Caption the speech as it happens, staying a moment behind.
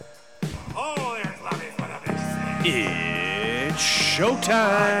It's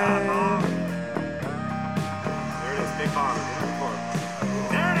showtime. There it is, big bomb.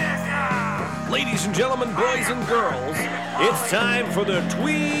 There it is, yeah! Ladies and gentlemen, boys and girls, it's time for the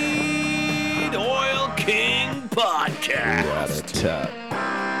Tweed Oil King Podcast.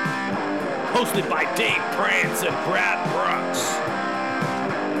 Hosted by Dave Prance and Brad Brooks.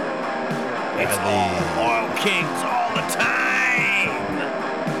 It's all Oil Kings all the time.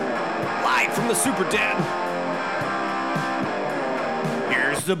 Live from the Super Den.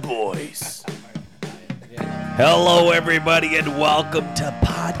 Here's the boys. Hello, everybody, and welcome to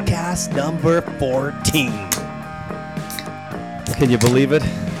podcast number 14. Can you believe it?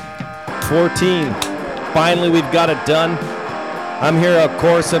 14. Finally, we've got it done. I'm here, of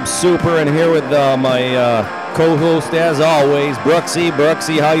course, I'm Super, and here with my co-host, as always, Brooksy.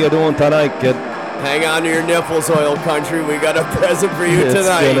 Brooksy, how you doing tonight, kid? Hang on to your nipples, Oil Country. We got a present for you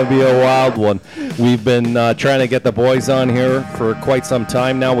tonight. It's going to be a wild one. We've been trying to get the boys on here for quite some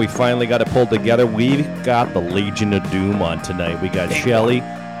time now. We finally got it pulled together. We've got the Legion of Doom on tonight. We got Shelly,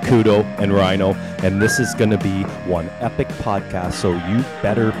 Couto, and Rhyno, and this is going to be one epic podcast, so you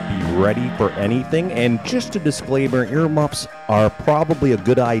better be ready for anything. And just a disclaimer, earmuffs are probably a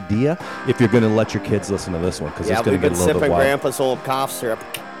good idea if you're going to let your kids listen to this one, because it's going to get a little bit wild. We've been sipping Grandpa's old cough syrup.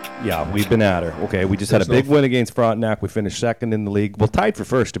 Yeah, we've been at her. Okay, we just had a big win against Frontenac. We finished second in the league. Well, tied for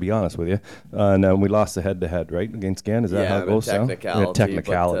first, to be honest with you. And we lost the head-to-head, right, against Gan? Is that how it goes?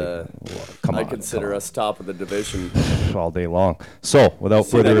 Technicality. Come on. I consider us top of the division. All day long. So, without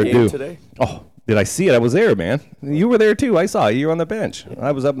further ado. Today? Oh, did I see it? I was there, man. You were there, too. I saw you. You were on the bench.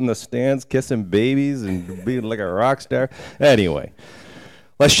 I was up in the stands kissing babies and being like a rock star. Anyway,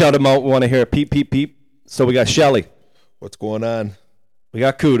 let's shout them out. We want to hear a peep, peep, peep. So, we got Shelly. What's going on? We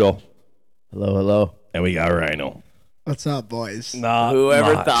got Couto. Hello, hello. And we got Rhyno. What's up, boys?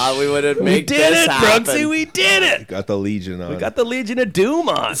 Whoever thought we would make this happen. Brooksy, we did it. We got the Legion on. We got the Legion of Doom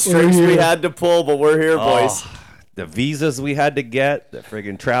on. Strings we had to pull, but we're here, boys. The visas we had to get, the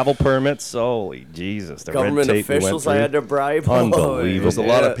friggin' travel permits. Holy Jesus. The Government red tape officials I had to bribe. Unbelievable. There's a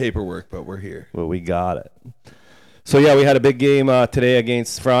lot of paperwork, but we're here. Well, we got it. So, yeah, we had a big game today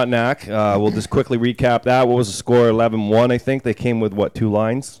against Frontenac. We'll just quickly recap that. What was the score? 11-1, I think. They came with, what, 2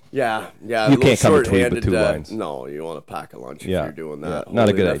 lines? Yeah. You can't come to Tweed with 2 lines. No, you want to pack a lunch if you're doing that. Yeah, not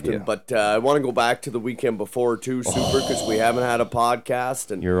a good idea. But I want to go back to the weekend before, too, Super, because we haven't had a podcast.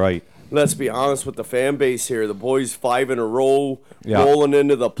 And you're right. let's be honest with the fan base here. The boys 5 in a row, rolling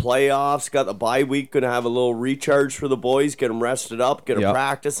into the playoffs. Got the bye week, going to have a little recharge for the boys, get them rested up, get a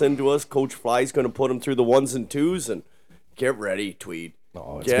practice into us. Coach Fly's going to put them through the 1s and 2s, and get ready, Tweed.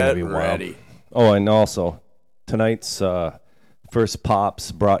 Oh, it's going to be ready. Wild. Oh, and also, tonight's first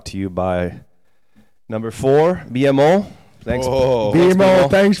Pops brought to you by number 4, BMO. Thanks, BMO.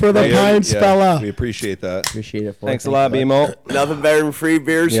 Thanks for the pints, fella. We appreciate that. Appreciate it. Thanks a lot, BMO. Nothing better than free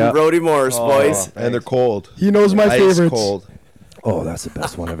beers from Brody Morris, boys. And they're cold. He knows my favorites. Cold. Oh, that's the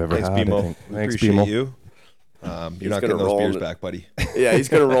best one I've ever Thanks, had. BMO. Thanks, appreciate BMO. you. You're not getting those beers back, buddy. Yeah, he's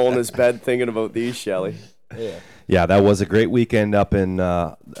going to roll in his bed thinking about these, Shelly. Yeah, that was a great weekend up in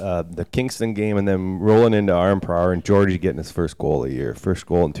the Kingston game, and then rolling into Armpower, and Georgie getting his first goal of the year. First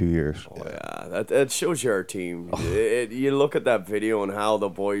goal in 2 years. Oh, yeah, that shows you our team. You look at that video and how the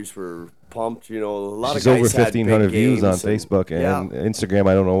boys were pumped. You know, a lot of guys over 1,500 views on and Facebook and Instagram.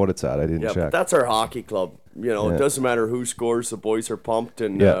 I don't know what it's at. I didn't check. But that's our hockey club. You know, it doesn't matter who scores. The boys are pumped,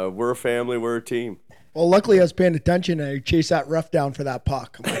 and we're a family. We're a team. Well, luckily I was paying attention. I chased that ref down for that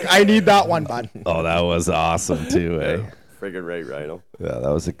puck. I'm like, I need that one, bud. Oh, that was awesome, too, eh? Friggin' right, Rhyno. Yeah, that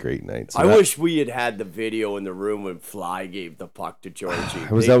was a great night. So I wish we had the video in the room when Fly gave the puck to Georgie.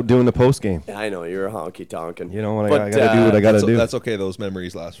 I was out doing the post game. I know, you're a honky-tonkin'. You know what, I got to do what I got to do. That's okay. Those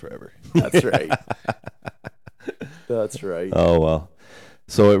memories last forever. That's right. That's right. Oh, well.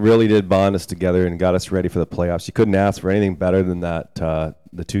 So it really did bond us together and got us ready for the playoffs. You couldn't ask for anything better than that,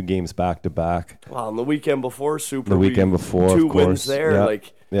 the 2 games back-to-back. Well, and the weekend before, Super. The weekend before, 2 of course. wins there.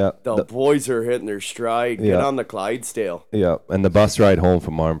 The boys are hitting their stride. Get on the Clydesdale. Yeah, and the bus ride home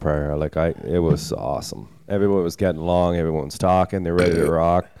from Armprior, it was awesome. Everyone was getting along. Everyone was talking. They're ready to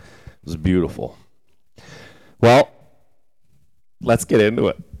rock. It was beautiful. Well, let's get into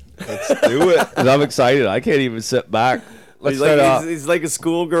it. Let's do it. 'Cause I'm excited. I can't even sit back. He's like a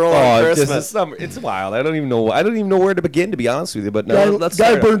schoolgirl on Christmas. It's wild. I don't even know where to begin, to be honest with you. But let's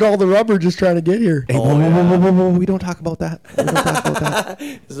guy burned all the rubber just trying to get here. Hey, whoa. We don't talk about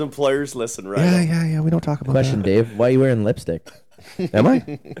that. His employers listen, right? Yeah. We don't talk about Question, Dave. Why are you wearing lipstick? Am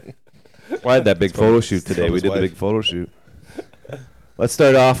I? Well, I had that big photo shoot today. We did the big photo shoot. Let's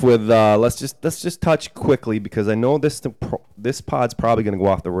start off with let's just touch quickly because I know this pod's probably going to go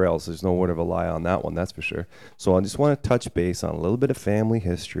off the rails. There's no word of a lie on that one, that's for sure. So I just want to touch base on a little bit of family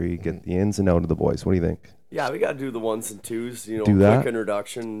history, get the ins and outs of the boys. What do you think? Yeah, we got to do the ones and twos. Do quick that?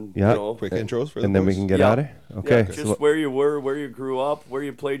 introduction. Yeah. Quick intros for the And then we boys. can get at it. Okay. Yeah, just where you were, where you grew up, where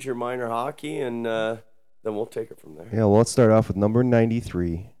you played your minor hockey, and then we'll take it from there. Yeah, well, let's start off with number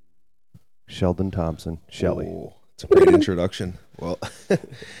 93, Sheldon Thompson, Shelly. Oh, it's a great introduction. Well,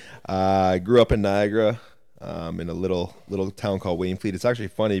 I grew up in Niagara, in a little town called Waynfleet. It's actually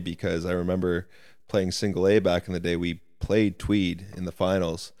funny because I remember playing single A back in the day. We played Tweed in the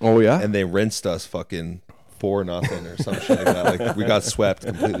finals. Oh, yeah? And they rinsed us fucking 4-0 or some shit like that. Like, we got swept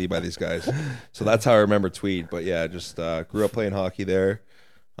completely by these guys. So that's how I remember Tweed. But yeah, just grew up playing hockey there.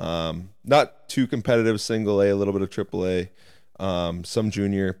 Not too competitive, single A, a little bit of triple A, some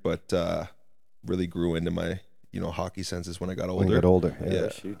junior, but really grew into my hockey senses when I got older. When you got older, yeah.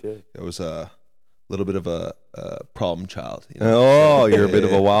 Yes, you did. It was a little bit of a problem child. Oh, you're a bit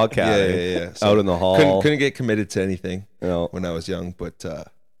of a wildcat. Yeah. Out in the hall. Couldn't get committed to anything No. when I was young, but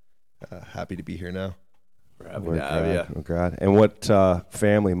happy to be here now. We're happy to have you. Oh, God. And what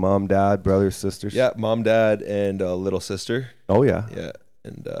family? Mom, dad, brothers, sisters? Yeah, mom, dad, and a little sister. Oh, yeah. Yeah,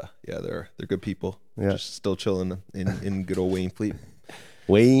 and they're good people. Yeah. Just still chilling in good old Waynfleet.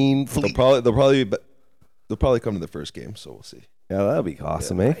 Waynfleet. They'll probably come to the first game, so we'll see. Yeah, that'll be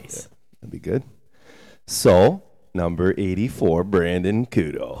awesome, eh? Nice. That'd be good. So, number 84, Brandon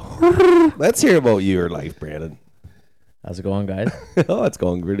Couto. Let's hear about your life, Brandon. How's it going, guys? Oh, it's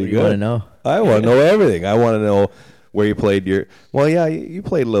going pretty good. You want to know? I want to know everything. I want to know where you played your... Well, yeah, you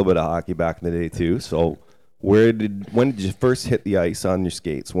played a little bit of hockey back in the day, too. So, when did you first hit the ice on your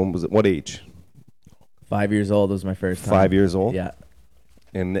skates? When was it? What age? 5 years old was my first time. 5 years old? Yeah.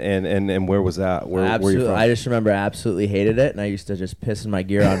 And where was that? Where were you from? I just remember I absolutely hated it, and I used to just piss in my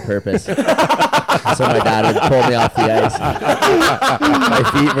gear on purpose. So my dad would pull me off the ice. My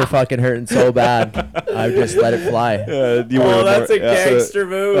feet were fucking hurting so bad. I would just let it fly. That's a gangster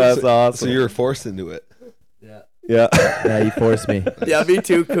move. That's awesome. So you were forced into it. Yeah. Yeah, you forced me. Yeah, me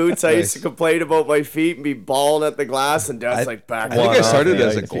too, Coots. I used to complain about my feet and be balling at the glass, and Dad's back. I think I started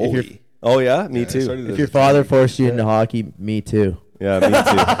as a goalie. Oh, yeah? Me too. If your father forced you into hockey, me too. Yeah, me too.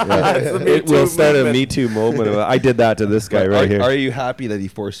 Yeah. It will start a Me Too moment. I did that to this guy right here. Are you happy that he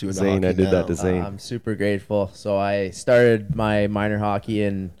forced you into Zane, hockey I did now? that to Zane. I'm super grateful. So I started my minor hockey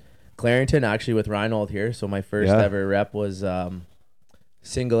in Clarington, actually with Rhyno here. So my first ever rep was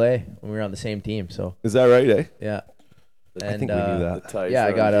single A when we were on the same team. So is that right, eh? Yeah. I think we knew that. Yeah,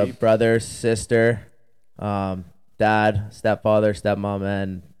 I got a brother, sister, dad, stepfather, stepmom,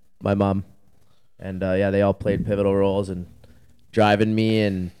 and my mom. And they all played pivotal roles and driving me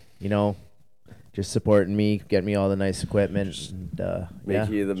and, just supporting me, getting me all the nice equipment. And,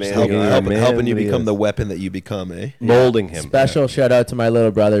 Making you the man. Helping you become the weapon that you become, eh? Molding him. Special shout out to my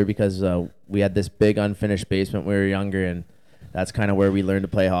little brother because we had this big unfinished basement when we were younger, and that's kind of where we learned to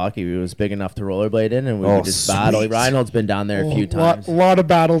play hockey. It was big enough to rollerblade in, and we would just battle. Reinhold's been down there a few times. A lot of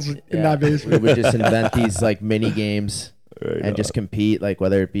battles in that basement. We would just invent these mini games and just compete,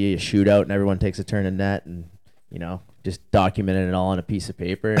 whether it be a shootout and everyone takes a turn in net, and just documenting it all on a piece of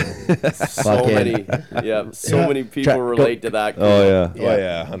paper. So many people relate to that. Oh yeah. Oh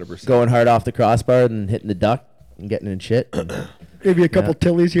yeah, 100%. Going hard off the crossbar and hitting the duck and getting in shit. Maybe a couple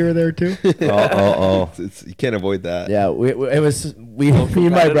tillies here or there too. You can't avoid that. Yeah, me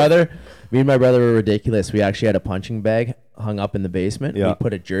and my brother were ridiculous. We actually had a punching bag hung up in the basement. Yeah. We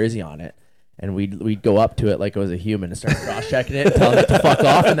put a jersey on it. And we'd go up to it like it was a human and start cross-checking it and telling it to fuck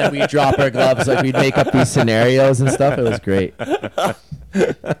off. And then we'd drop our gloves. We'd make up these scenarios and stuff. It was great. That's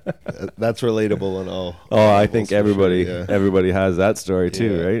relatable and all. Oh, I think everybody has that story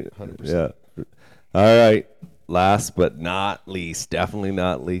too, right? 100%. Yeah. All right. Last but not least, definitely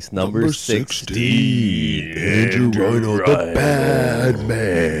not least, number 16. Andrew Rhyno, the bad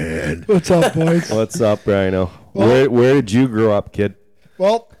man. What's up, boys? What's up, Rhyno? Where did you grow up, kid?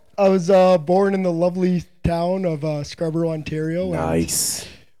 Well, I was born in the lovely town of Scarborough, Ontario. Nice.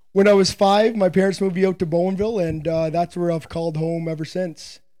 When I was 5, my parents moved me out to Bowenville, and that's where I've called home ever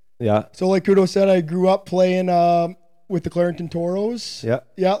since. Yeah. So like Couto said, I grew up playing with the Clarington Toros. Yeah.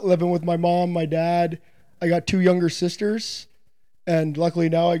 Yeah, living with my mom, my dad. I got 2 younger sisters, and luckily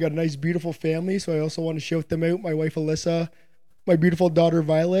now I got a nice, beautiful family, so I also want to shout them out. My wife, Alyssa, my beautiful daughter,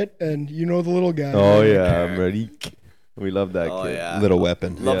 Violet, and the little guy. Oh, yeah, I'm ready. We love that kid. Yeah. Little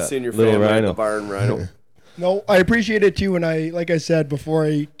weapon. Love seeing your family at the barn, Rhyno. No, I appreciate it too. And like I said, before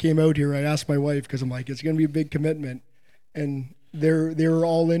I came out here, I asked my wife because I'm like, it's going to be a big commitment. And they were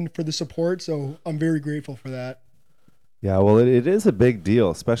all in for the support. So I'm very grateful for that. Yeah, well, it is a big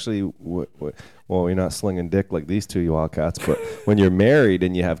deal, especially well, you're not slinging dick like these two Wildcats, but when you're married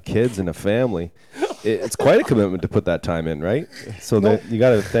and you have kids and a family, it's quite a commitment to put that time in, right? So you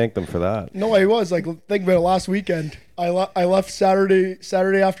got to thank them for that. No, I was like, think about it. Last weekend, I left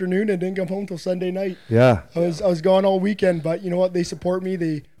Saturday afternoon and didn't come home till Sunday night. Yeah, I was gone all weekend, but you know what? They support me.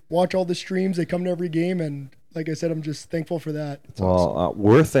 They watch all the streams. They come to every game, and like I said, I'm just thankful for that. Well,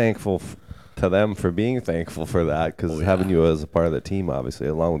 we're thankful to them for being thankful for that, because having you as a part of the team, obviously,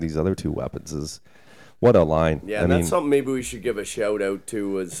 along with these other two weapons, is what a line. Yeah, that's something maybe we should give a shout out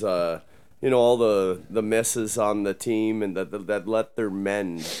to is, all the misses on the team and that let their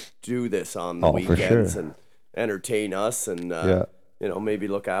men do this on the weekends and entertain us and, maybe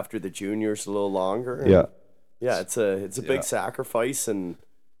look after the juniors a little longer. And, yeah, it's a big sacrifice, and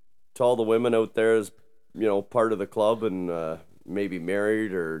to all the women out there as, part of the club and, maybe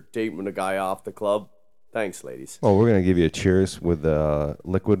married or dating a guy off the club. Thanks, ladies. Well, we're gonna give you a cheers with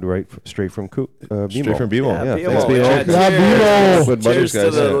liquid straight from BMO. Straight from BMO. Yeah, BMO. thanks, BMO. Cheers to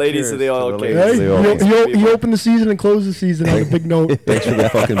the ladies of the Oil Kings. Hey, he opened the season and closed the season on a big note. Thanks for the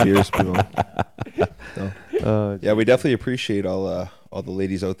fucking beers, BMO. Yeah, we definitely appreciate all the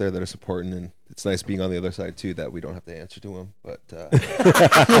ladies out there that are supporting, and it's nice being on the other side too, that we don't have to answer to them. But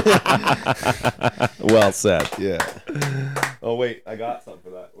well said. Yeah. Oh wait, I got something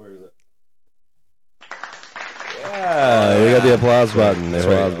for that. Where is it? Yeah, we got the applause button. That's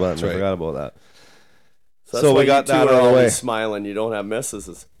I forgot about that. So we got that out of the way. Smiling, you don't have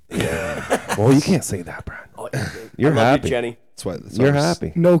misses. Yeah. Well, you can't say that, Brian. Oh, You're happy, Jenny. That's why you're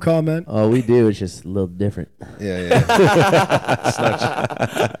happy. No comment. Oh, we do. It's just a little different. Yeah.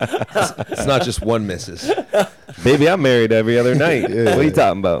 It's not just one missus. Baby, I'm married every other night. What are you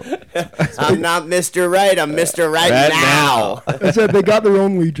talking about? I'm not Mr. Right. I'm Mr. Right now. I said they got their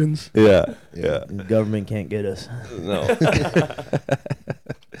own legions. Yeah. The government can't get us. No.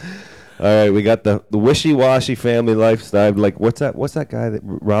 All right, we got the wishy-washy family lifestyle. Like, what's that guy that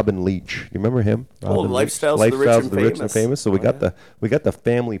Robin Leach? You remember him? Lifestyles of the Rich and Famous. So we got the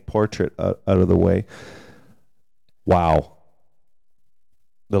family portrait out of the way. Wow.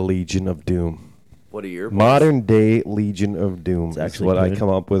 The Legion of Doom. What a year. Modern day Legion of Doom. That's what good. I come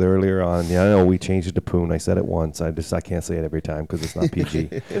up with earlier on. Yeah, I know we changed it to Poon. I said it once. I can't say it every time because it's not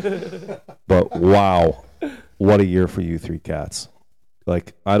PG. But wow, what a year for you three cats.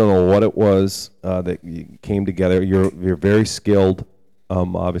 Like, I don't know what it was that you came together. You're very skilled.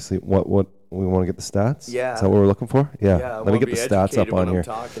 Obviously, what we want to get the stats? Yeah. Is that what we're looking for? Yeah. Let me get the stats up on here.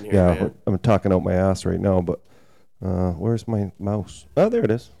 Yeah, I'm talking out my ass right now, but where's my mouse? Oh, there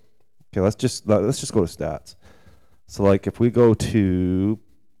it is. Okay, let's just go to stats. So, like, if we go to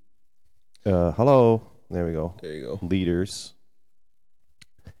hello, there we go. There you go. Leaders.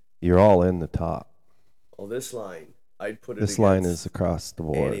 You're all in the top. Well, this line. I'd put it this line is across the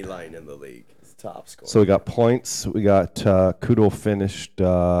board. Any line in the league is top score. So we got points. We got Couto finished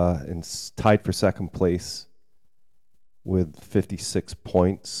and tied for second place with 56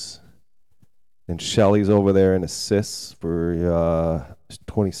 points. And Shelly's over there in assists for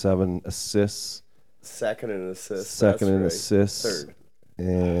 27 assists. Second in assists. Assists. Third.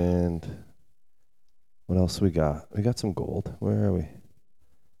 And what else we got? We got some gold. Where are we?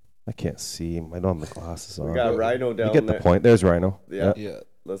 I can't see him. I don't have the glasses on. We got Rhyno down there. You get the point. There's Rhyno. Yeah.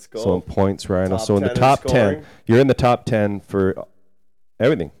 Let's go. So in points, Rhyno. So in the top 10, you're in the top 10 for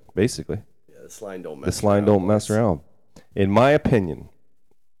everything, basically. Yeah, this line don't mess around. In my opinion,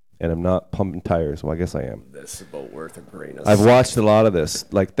 and I'm not pumping tires. Well, I guess I am. This is about worth a grain of I've watched a lot of this.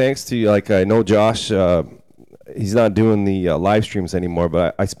 Like, thanks to, I know Josh, he's not doing the live streams anymore,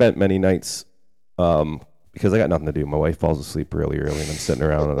 but I spent many nights because I got nothing to do. My wife falls asleep really early, and I'm sitting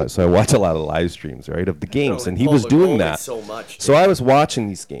around. So I watch a lot of live streams, right, of the games, and he was doing that. So I was watching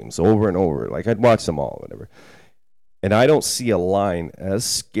these games over and over. Like, I'd watch them all, whatever. And I don't see a line as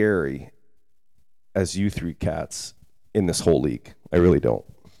scary as you three cats in this whole league. I really don't.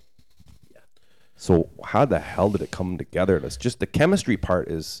 Yeah. So how the hell did it come together? It's just the chemistry part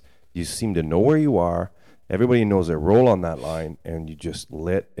is you seem to know where you are. Everybody knows their role on that line, and you just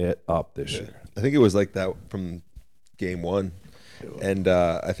lit it up this year. I think it was like that from game one. And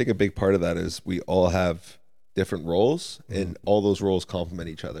I think a big part of that is we all have different roles, and all those roles complement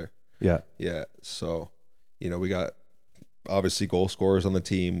each other. Yeah. Yeah. So, we got obviously goal scorers on the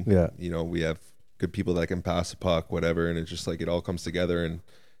team. Yeah. We have good people that can pass the puck, whatever. And it's just like it all comes together, and,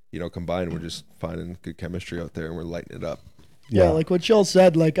 combined, we're just finding good chemistry out there, and we're lighting it up. Yeah, like what Shell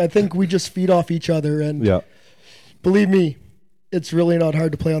said, I think we just feed off each other. And believe me, it's really not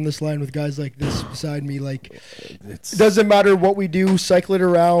hard to play on this line with guys like this beside me. It doesn't matter what we do, cycle it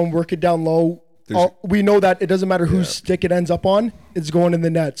around, work it down low. we know that it doesn't matter whose stick it ends up on, it's going in the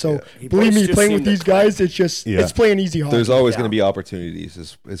net. So believe me, playing with these guys, it's playing easy hockey. There's always going to be opportunities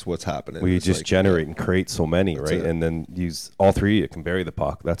is what's happening. We just generate and create so many, right? it. And then use all three. It can bury the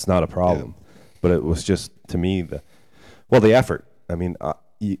puck. That's not a problem. But it was just, to me, the effort. I mean,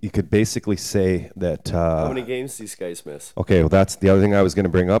 you could basically say that. How many games these guys miss? Okay, well, that's the other thing I was going to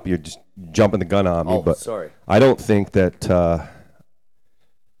bring up. You're just jumping the gun on me. Oh, but sorry. I don't think that.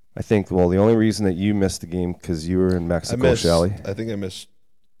 I think, the only reason that you missed the game because you were in Mexico, Shelly. I think I missed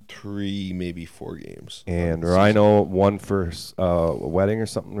 3, maybe 4 games. And Rhyno, one for a wedding or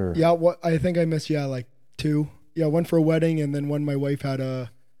something? Or? Yeah, I think I missed, like 2. Yeah, one for a wedding, and then one my wife had a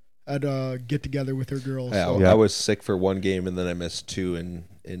get together with her girls. Yeah, So. I was sick for 1 game, and then I missed 2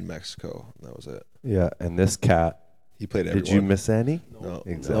 in Mexico. That was it. Yeah, and this cat. He played every Did you miss any? No.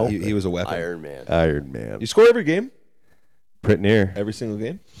 Exactly. He was a weapon. Iron Man. You score every game? Pretty near. Every single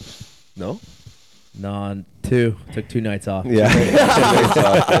game? No? No, 2. Took 2 nights off. Yeah.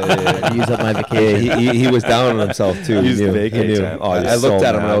 Use up my vacation. He was down on himself too. He's He knew. vacation He knew. time. Oh, I he's looked so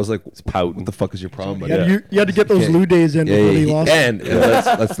at him and mad. I was like, He's pouting. "What the fuck is your problem, buddy?" Yeah, you had to get those Lou days in before he lost. And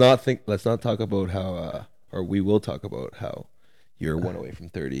let's not talk about how, or we will talk about how you're 1 away from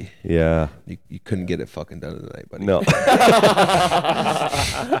 30. Yeah. You couldn't get it fucking done tonight, buddy. No.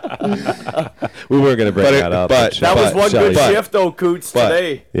 We weren't going to bring that up. but- That was one Shelly. good shift, though, Coots,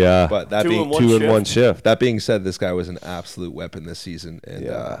 today. Yeah. But that 2 being in 1 2 shift. in 1 shift. that being said, this guy was an absolute weapon this season, and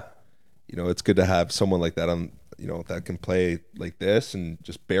it's good to have someone like that on. That can play like this and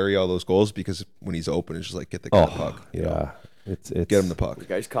just bury all those goals, because when he's open, it's just like get the puck. Yeah. It's Get him the puck. You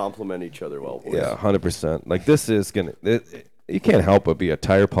guys complement each other well, boys. Yeah, 100%. Like, this is going to... You can't help but be a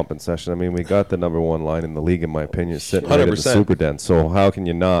tire pumping session. I mean, we got the number 1 line in the league, in my opinion, sitting right at the 100%. super den. So how can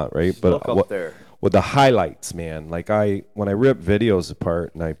you not, right? But Look up there. with the highlights, man, like when I rip videos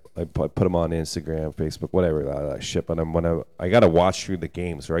apart and I put them on Instagram, Facebook, whatever that shit, but I got to watch through the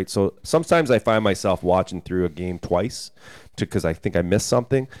games, right? So sometimes I find myself watching through a game twice because I think I missed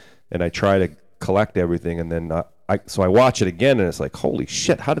something, and I try to collect everything, and then so I watch it again, and it's like, holy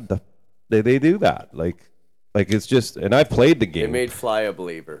shit, how did they do that? Like it's just, and I've played the game. They made Fly a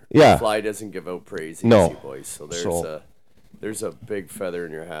believer. Yeah. Fly doesn't give out praise easy, No. boys. So there's a big feather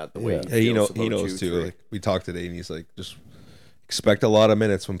in your hat. The way Hey, he feels he about knows you too. three. Like, we talked today, and he's like, just expect a lot of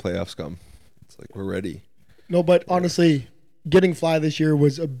minutes when playoffs come. It's like, we're ready. No, but honestly, getting Fly this year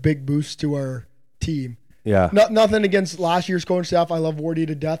was a big boost to our team. Yeah. Nothing against last year's coaching staff. I love Wardy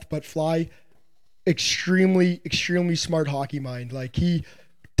to death, but Fly, extremely, extremely smart hockey mind. Like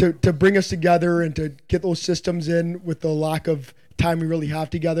to bring us together and to get those systems in with the lack of time we really have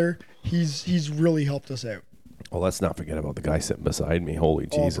together, he's really helped us out. Well, let's not forget about the guy sitting beside me. Holy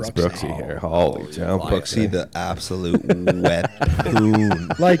Jesus, Brooksy. Brooksy here. Holy jump. Brooksy, the absolute weapon.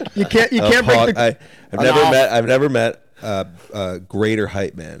 Like you can't break the. I've never met a greater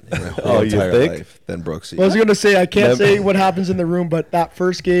hype man in my whole you entire think? life than Brooksy. I was gonna say I can't say what happens in the room, but that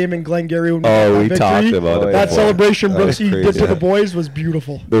first game in Glengarry when we Oh, got we that talked victory, about it that before. celebration That was Brooksy did crazy. to the boys was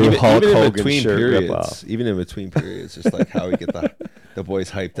beautiful. The Hulk even in Hogan between shirt rip periods, off. even in between periods, just like how we get the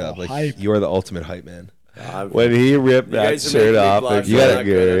boys hyped up. Like hype. you are the ultimate hype man. When he ripped that guys are shirt making me off, blush. you Yeah, gotta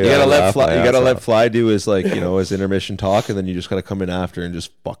good. You gotta let laugh Fly. my You gotta ass let off. Fly do his his intermission talk, and then you just gotta come in after and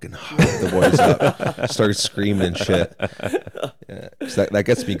just fucking hype the boys up, start screaming and shit. Yeah, 'cause that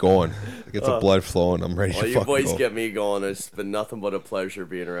gets me going. It gets the blood flowing. I'm ready Well, to you fucking boys go. get me going. It's been nothing but a pleasure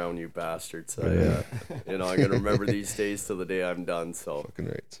being around you bastards. I gotta remember these days till the day I'm done. So, Fucking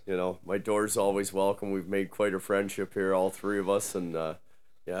right. my door's always welcome. We've made quite a friendship here, all 3 of us, and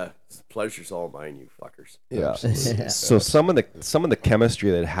pleasure's all mine, you fuckers. Yeah. So some of the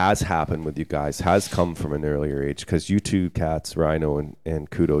chemistry that has happened with you guys has come from an earlier age, because you two cats, Rhyno and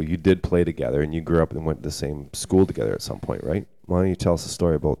Couto, you did play together and you grew up and went to the same school together at some point, right? Why don't you tell us a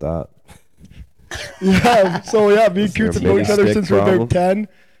story about that? Yeah, so me and Coots have known each other mini-stick since we were problem? about 10.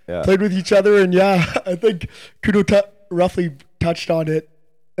 Yeah. Played with each other, and I think Couto roughly touched on it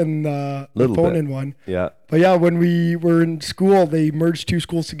in the Little bit. phone-in one. Yeah. But when we were in school, they merged 2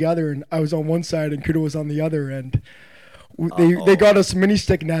 schools together, and I was on one side and Couto was on the other, and they got us mini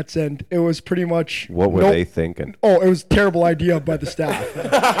stick nets, and it was pretty much What were they thinking? Oh, it was a terrible idea by the staff,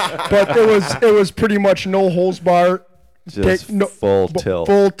 but it was pretty much no holes bar, Just full tilt.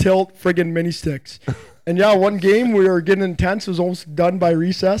 full tilt, friggin' mini sticks. And one game we were getting intense. It was almost done by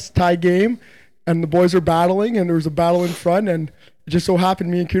recess, tie game, and the boys were battling, and there was a battle in front, and it just so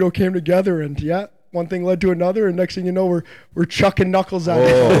happened me and Couto came together, and one thing led to another, and next thing you know, we're chucking knuckles at Oh,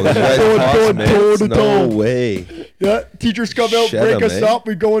 it. you guys Going toss mitts? toe to toe. No way. Yeah, teachers come out, Shed break 'em, us eh? up.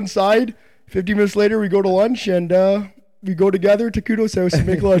 We go inside. 50 minutes later, we go to lunch, and we go together to Couto's house and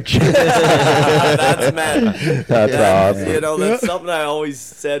make lunch. That's mad. That's awesome. You know, that's something I always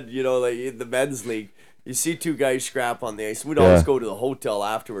said, you know, like in the men's league, you see two guys scrap on the ice. We'd always go to the hotel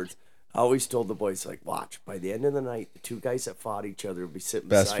afterwards. I always told the boys, like, watch, by the end of the night, the two guys that fought each other will be sitting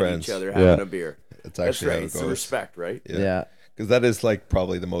Best beside friends. each other having a beer. That's That's actually right. how it It's goes. the respect, right? Yeah. Because that is like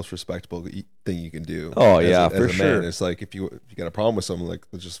probably the most respectable thing you can do. Oh, as yeah, a for man. sure. It's like if you got a problem with someone, like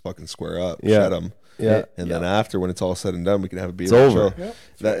let's just fucking square up, Yeah. shut them, Yeah. and then after when it's all said and done, we can have a beer. It's and over.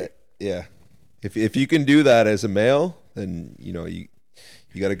 chill. Yeah. If you can do that as a male, then you know you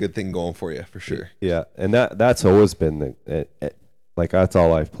got a good thing going for you for sure. Yeah, and that's always been like that's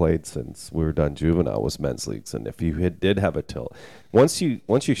all I've played since we were done juvenile was men's leagues. And if you did have a tilt, once you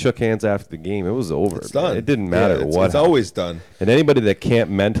shook hands after the game, it was over. It's done. It didn't matter it's, what. It's always done. And anybody that can't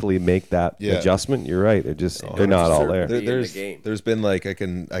mentally make that Yeah. adjustment, you're right. They're not all there. There's been like I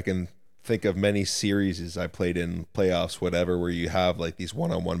can think of many series I played in playoffs, whatever, where you have like these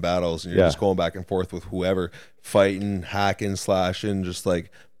one-on-one battles and you're just going back and forth with whoever, fighting, hacking, slashing, just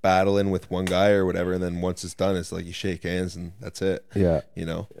like battling with one guy or whatever, and then once it's done, it's like you shake hands and that's it. Yeah, you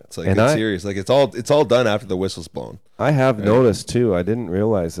know, it's like and good series. Like it's all done after the whistle's blown. I have noticed too. I didn't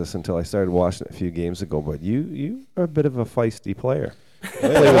realize this until I started watching it a few games ago. But you are a bit of a feisty player. I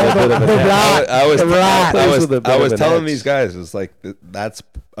was telling edge. these guys, it's like that's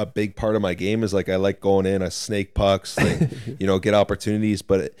a big part of my game. Is like I like going in, I snake pucks, like, you know, get opportunities,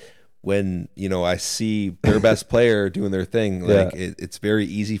 but when you know I see their best player doing their thing, like it's very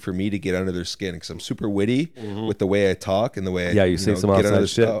easy for me to get under their skin because I'm super witty with the way I talk and the way you say some get outside under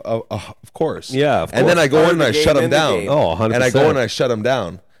shit. Of course, Yeah, of and then course. I go in and I shut them down. Oh, 100%. And I go in and I shut them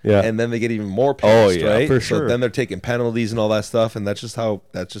down. Yeah. And then they get even more pissed, right? for So sure. then they're taking penalties and all that stuff, and that's just how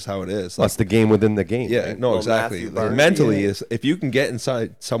it is. Like, That's the game within the game. yeah, right? no, Well, exactly. Matthew Like, Barnes, mentally, is if you can get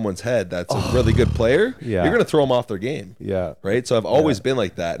inside someone's head, that's a really good player. Yeah. You're gonna throw them off their game. Yeah. Right. So I've always been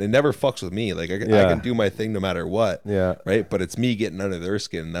like that, and it never fucks with me. Like I can do my thing no matter what. Yeah. Right. But it's me getting under their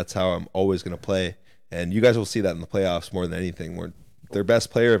skin. And that's how I'm always gonna play. And you guys will see that in the playoffs more than anything. Where their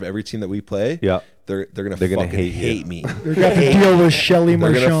best player of every team that we play, they're gonna fucking hate me. They're going to deal with Shelly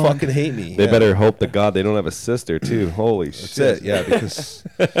They're gonna Marchand. fucking hate me. They better hope to God they don't have a sister too. Holy That's shit! it. Yeah, because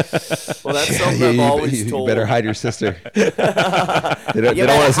Well, that's something I've always you told. better hide your sister. They don't You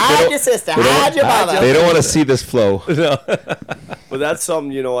better wanna- hide your sister, hide your mother. They don't want to see this flow. But that's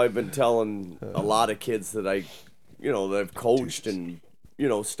something, you know, I've been telling a lot of kids that that I've coached and, you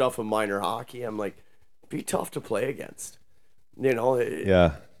know, stuff in minor hockey. I'm like, be tough to play against. You know,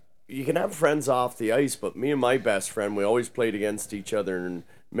 Yeah. you can have friends off the ice, but me and my best friend, we always played against each other in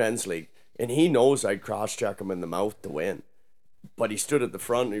men's league. And he knows I'd cross-check him in the mouth to win. But he stood at the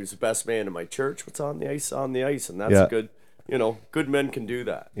front, and he was the best man in my church. What's on the ice? On the ice. And that's Yeah. a good, you know, good men can do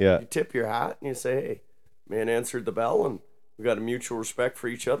that. Yeah. You tip your hat, and you say, hey, man answered the bell, and we got a mutual respect for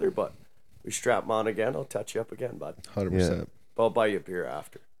each other, but we strap him on again. I'll touch you up again, bud. 100%. But I'll buy you a beer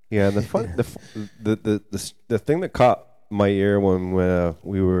after. Yeah, and the thing that caught my ear when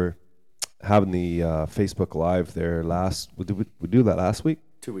we were having the Facebook Live there did we do that last week?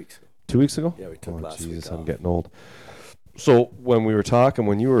 2 weeks ago. 2 weeks ago? Yeah, we took last Jesus, week I'm off. getting old. So when we were talking,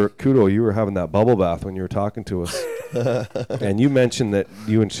 when you were Couto, you were having that bubble bath when you were talking to us, and you mentioned that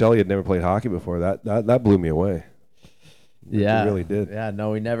you and Shelly had never played hockey before. That blew me away. Yeah, It really did. Yeah,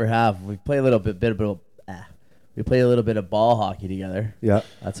 no, we never have. We play a little bit we play a little bit of ball hockey together. Yeah,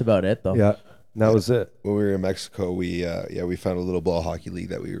 That's about it, though. yeah. That was it. When we were in Mexico, we found a little ball hockey league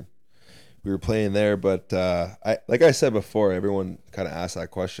that we were playing there. But like I said before, everyone kind of asked that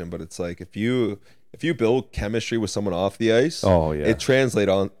question. But it's like if you build chemistry with someone off the ice, it translates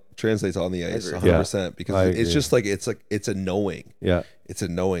on the ice 100%. Because it's just like it's a knowing. Yeah, It's a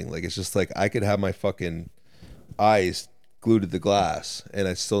knowing. Like it's just like I could have my fucking eyes glued to the glass and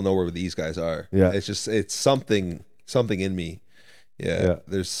I still know where these guys are. Yeah. It's something in me. Yeah.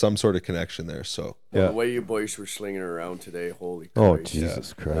 There's some sort of connection there. So yeah. The way you boys were slinging around today, holy Christ. Oh Jesus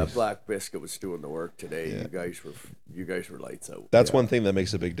That Christ! black biscuit was doing the work today. You guys were lights out. that's one thing that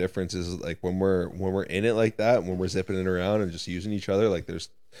makes a big difference is like when we're in it like that, when we're zipping it around and just using each other, like there's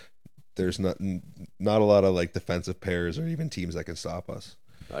not a lot of like defensive pairs or even teams that can stop us.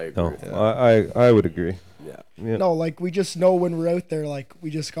 I agree. No, with that. I would agree. Yeah. No, like we just know when we're out there, like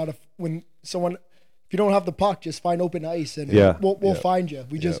we just gotta when someone if you don't have the puck, just find open ice and we'll find you.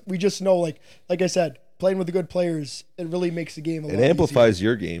 We just know like I said, playing with the good players, it really makes the game a lot It amplifies easier.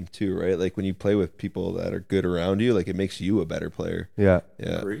 your game too, right? Like when you play with people that are good around you, like it makes you a better player. Yeah.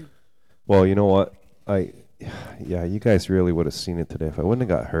 Yeah. Agree. Well, you know what? You guys really would have seen it today if I wouldn't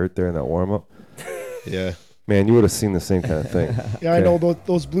have got hurt there in that warm up. Yeah. Man, you would have seen the same kind of thing. Yeah, I know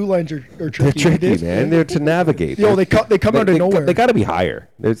those blue lines are tricky. They're tricky, man. They're to navigate. They come out of nowhere. They got to be higher.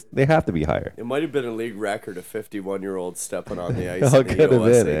 They have to be higher. It might have been a league record of 51-year-olds stepping on the ice Oh, in the could have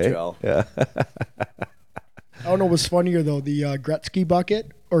been, USHL. Yeah. I don't know what's funnier though, the Gretzky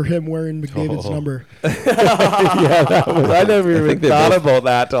bucket or him wearing McDavid's number. I never even thought about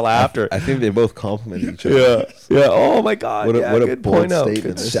that till after. I think they both compliment each other. Yeah. Oh my God. What a good bold point out. statement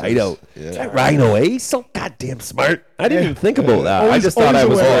Good this shout is. out. Yeah. That Rhyno, eh? He's so goddamn smart. I didn't even think about that. I Always- just thought I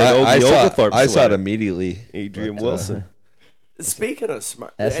was always wearing aware. Ogie Oglethorpe I saw it sweater. immediately. Adrian Wilson. Speaking of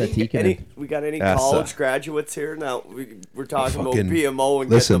smart, SAT we got any Asa. college graduates here? Now we're talking about Fucking- BMO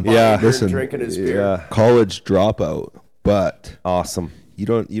and listen, getting the binder listen. and drinking his beer. Yeah. College dropout, but Awesome. you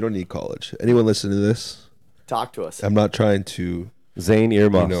don't need college. Anyone listening to this? Talk to us. I'm not trying to Zane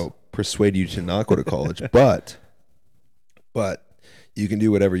earmuffs. persuade you to not go to college, but you can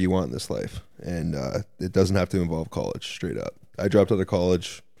do whatever you want in this life, and it doesn't have to involve college. Straight up, I dropped out of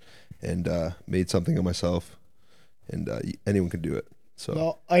college and made something of myself, and anyone can do it. So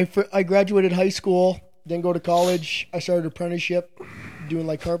Well, I graduated high school, didn't go to college. I started apprenticeship doing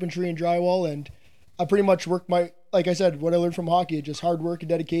like carpentry and drywall, and I pretty much worked like I said, what I learned from hockey, just hard work and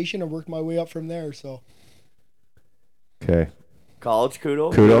dedication, and worked my way up from there. So Okay. College,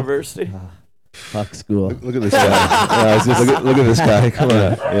 Couto, Couto. University. Fuck school. look at this guy. Look at this guy. Come on.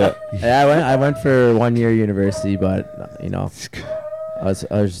 Yeah. Yeah, I went for 1 year university, but I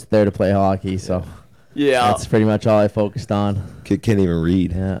was there to play hockey, so Yeah. that's pretty much all I focused on. Kid can't even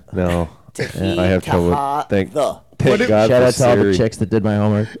read. Yeah. No. I have trouble. Thank God Shout for out to all the Siri. chicks that did my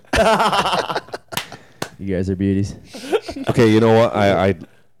homework. You guys are beauties. Okay, you know what? I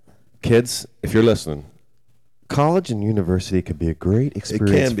kids, if you're listening, college and university could be a great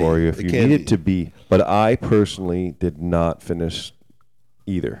experience be. for you if It you can needed be. to be. But I personally did not finish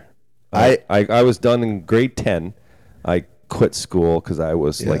either. I was done in grade 10. I quit school because I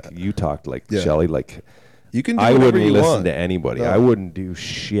was Yeah. like, you talked like Yeah. Shelly, like you can do I whatever wouldn't you listen want. to anybody. No. I wouldn't do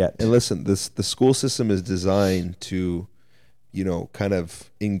shit. And listen, the school system is designed to, kind of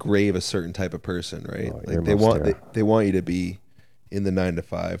engrave a certain type of person, right? Oh, Like earmuffs they want you to be in the 9 to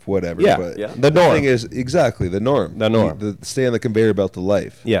 5, whatever. Yeah, but yeah. The norm. thing is exactly the norm. The norm. The stay on the conveyor belt of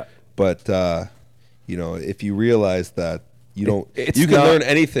life. Yeah. But if you realize that you don't, It's you can not- learn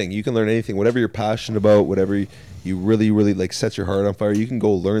anything. You can learn anything, whatever you're passionate about, whatever you really, really like sets your heart on fire. You can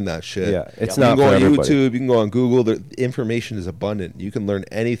go learn that shit. Yeah, it's You not can go for on everybody. YouTube. You can go on Google. The information is abundant. You can learn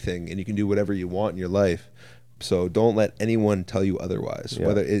anything, and you can do whatever you want in your life. So don't let anyone tell you otherwise. Yeah.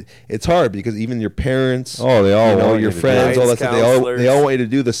 Whether it's hard because even your parents, Oh, they all want you your to do friends, all that Guidance stuff. They counselors. all want you to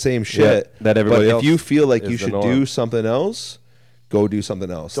do the same shit. that everybody But else if you feel like is you the should norm. do something else, go do something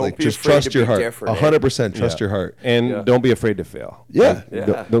else. Don't Like be just afraid trust to your be heart. different, eh? 100% trust Yeah. your heart. And Yeah. don't be afraid to fail. Yeah.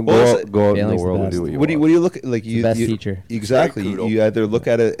 Yeah. Don't Well, go out in the failing's the world and best. do what you What do want. you look at? Like you, best you- teacher. Exactly. Right, Couto. You either look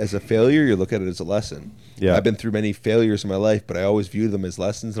at it as a failure, or you look at it as a lesson. Yeah. I've been through many failures in my life, but I always view them as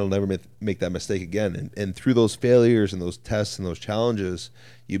lessons, and I'll never make that mistake again. And through those failures and those tests and those challenges,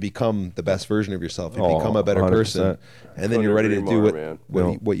 you become the best version of yourself. You Oh, become a better 100%. person, and then you're ready to Couldn't do agree what more, man. what,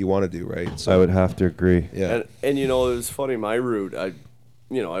 No. you, what you want to do. Right. I would have to agree. Yeah. And it was funny. My route, I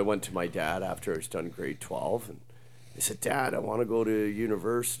went to my dad after I was done grade 12, and I said, "Dad, I want to go to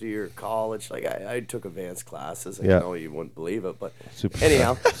university or college." Like I took advanced classes. I Yeah. know you wouldn't believe it, but Superstar.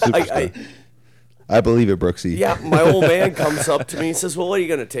 anyhow, I believe it, Brooksy. yeah, my old man comes up to me and says, "Well, what are you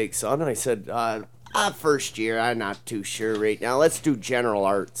gonna take, son?" I said, "First year. I'm not too sure right now. Let's do general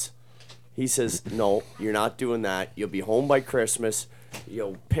arts." He says, "No, you're not doing that. You'll be home by Christmas.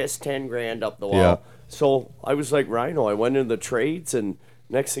 You'll piss 10 grand up the wall." Yeah. So I was like, Rhyno, I went into the trades, and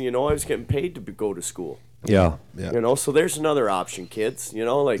next thing you know, I was getting paid to go to school. Yeah. Yeah. So there's another option, kids.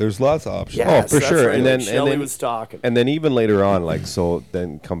 Like There's lots of options. yes, for that's sure. right, And like then- Shelly and then- was talking. And then even later on, like, so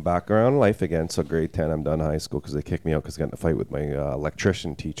then come back around life again. So grade 10, I'm done high school because they kicked me out because I got in a fight with my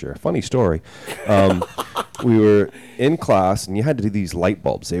electrician teacher. Funny story. We were in class and you had to do these light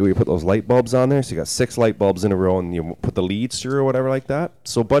bulbs. Where you put those light bulbs on there. So you got 6 light bulbs in a row and you put the leads through or whatever like that.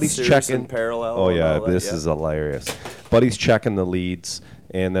 So Buddy's Series checking. and parallel Oh and yeah, all that, this yeah. is hilarious. Buddy's checking the leads.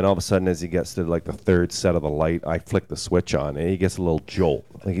 And then all of a sudden, as he gets to like the 3rd set of the light, I flick the switch on, and he gets a little jolt.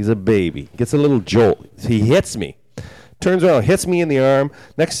 Like he's a baby. Gets a little jolt. He hits me. Turns around, hits me in the arm.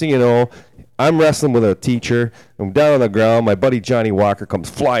 Next thing you know, I'm wrestling with a teacher. I'm down on the ground. My buddy Johnny Walker comes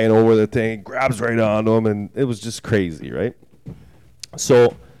flying over the thing, grabs right onto him, and it was just crazy, right?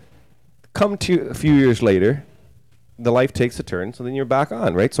 So come to a few years later, the life takes a turn, so then you're back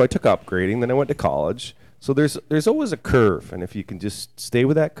on, right? So I took upgrading, then I went to college. So there's always a curve, and if you can just stay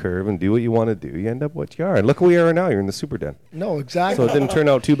with that curve and do what you want to do, you end up what you are. And look where you are now. You're in the Super Den. No, exactly. So it didn't turn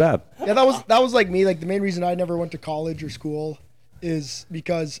out too bad. Yeah, that was like me. Like the main reason I never went to college or school is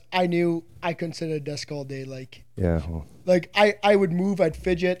because I knew I couldn't sit at a desk all day. Like, Yeah. Well, like I would move, I'd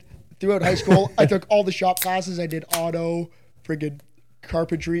fidget. Throughout high school, I took all the shop classes. I did auto, friggin'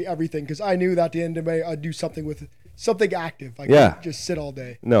 carpentry, everything, because I knew that at the end of the day I'd do something with something active. I couldn't just sit all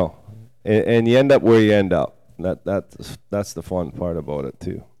day. no, and you end up where you end up. That's the fun part about it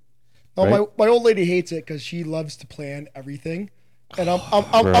too. No, Right? my old lady hates it because she loves to plan everything, and I'm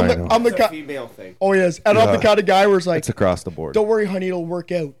Right. I'm the It's a kind. female thing. Oh yes, and I'm the kind of guy where it's like, It's across the board. don't worry, honey, it'll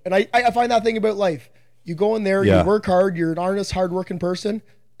work out. And I find that thing about life. You go in there, Yeah. you work hard, you're an honest, hardworking person,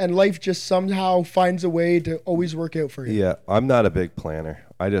 and life just somehow finds a way to always work out for you. Yeah, I'm not a big planner.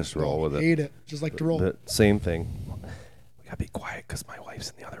 I just roll with it. Hate it. Just like to roll. The same thing. We gotta be quiet because my wife's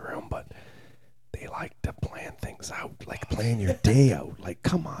in the other room, but they like to plan things out, like plan your day out. Like,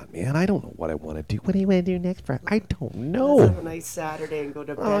 come on, man, I don't know what I want to do. What do you want to do next? I don't know. Have a nice Saturday and go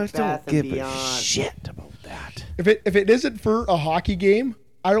to I Bed don't Bath and give a Beyond. shit about that. If it isn't for a hockey game,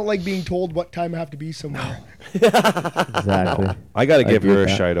 I don't like being told what time I have to be somewhere. Exactly. I got to give agree her a with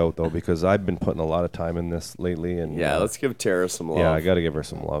that. shout out though because I've been putting a lot of time in this lately, and Yeah, let's give Tara some love. yeah, I got to give her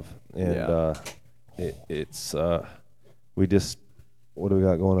some love. And Yeah. it's we just what do we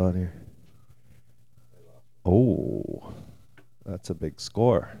got going on here? Oh, that's a big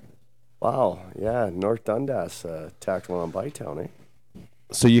score. Wow, yeah, North Dundas attacked one on Bytown, eh?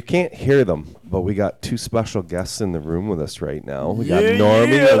 So you can't hear them, but we got two special guests in the room with us right now. We got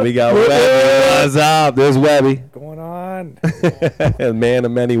Normie and we got Webby. What's up? There's Webby. Going on. A man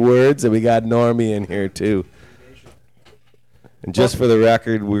of many words, and we got Normie in here too. And just for the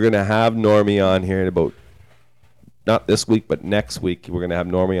record, we're gonna have Normie on here in about not this week, but next week. We're gonna have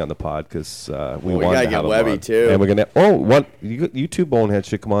Normie on the pod because we We want gotta to get have him Webby on. too. And we're gonna you two boneheads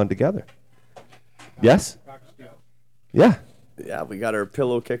should come on together. Yes. Yeah. Yeah, we got our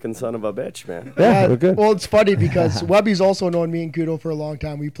pillow kicking son of a bitch, man. Yeah, we're good. Well, it's funny because Webby's also known me and Couto for a long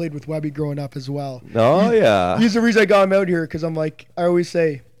time. We played with Webby growing up as well. Oh yeah. He's the reason I got him out here because I'm like, I always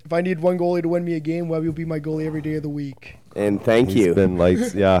say, if I need one goalie to win me a game, Webby will be my goalie every day of the week. And thank He's you. been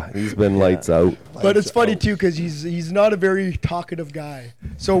lights. Yeah, he's been lights out. But it's funny too because he's not a very talkative guy.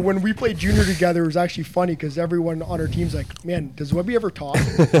 So when we played junior together, it was actually funny because everyone on our team's like, "Man, does Webby ever talk?"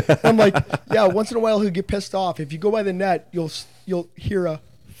 I'm like, "Yeah, once in a while he'll get pissed off. If you go by the net, you'll hear a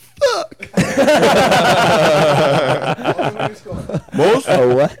fuck."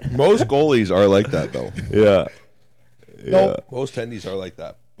 Most goalies are like that though. Yeah. No, Most tendies are like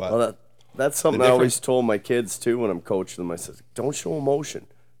that. But Well, that's something The I always told my kids too when I'm coaching them. I said, don't show emotion.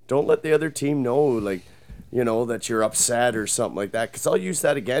 Don't let the other team know, like, you know, that you're upset or something like that. Because I'll use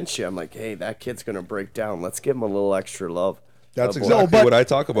that against you. I'm like, hey, that kid's going to break down. Let's give him a little extra love. that's boy. exactly but- what I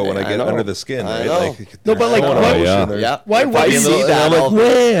talk about when I I get know. under the skin, I right? know. Like, No, but, like, there's why- emotion yeah. there. Yeah. Why If I Webby- see And that, I'm like, I'll-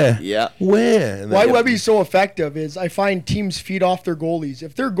 where? Yeah. Where? And why then- Webby's so effective is I find teams feed off their goalies.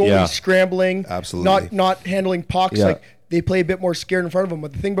 If their goalie's Yeah. scrambling, Absolutely. not handling pucks, Yeah. like they play a bit more scared in front of him.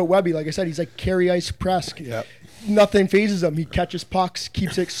 But the thing about Webby, like I said, he's like Carey Ice Presk. Yep. Nothing phases him. He catches pucks,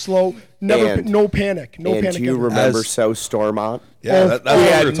 keeps it slow, no And- panic, no And panic. do you ever. remember As- South Stormont? Yeah, that's We what we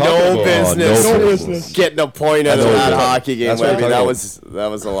had were talking no about. business, no business. getting a point out of That's what that we're- hockey game, that's what we're Webby. talking That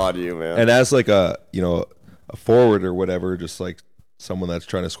was a lot of you, man. And as like a a forward or whatever, just like someone that's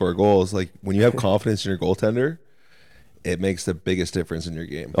trying to score goals, like when you have confidence in your goaltender, it makes the biggest difference in your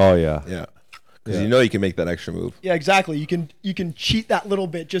game. Oh yeah. Yeah, because you know you can make that extra move. Yeah, exactly. You can cheat that little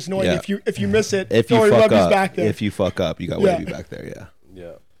bit, just knowing Yeah. if you miss it, If you don't worry, fuck Webby's up, back there. if you fuck up, you got Yeah. Webby back there. Yeah,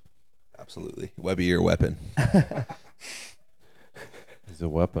 Yeah. absolutely. Webby, your weapon. He's a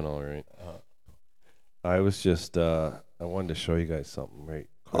weapon, all right. I was just I wanted to show you guys something right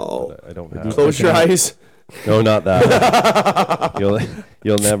quick, Oh. but I don't have. Close your eyes. No, not that.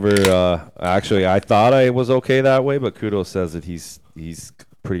 you'll never. Actually, I thought I was okay that way, but Couto says that he's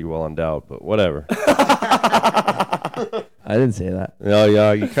pretty well endowed. But whatever. I didn't say that. No,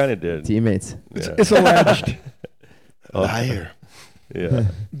 yeah, you kind of did. Teammates. Yeah. It's alleged. Liar. Yeah.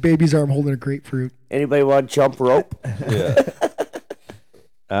 Baby's arm holding a grapefruit. Anybody want to jump rope? Yeah.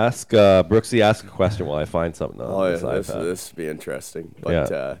 Ask Brooksy. Ask a question while I find something on Oh, yeah, this iPad. this would be interesting. But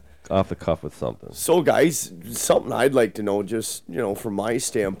Yeah. Off the cuff with something. so, guys, something I'd like to know, just from my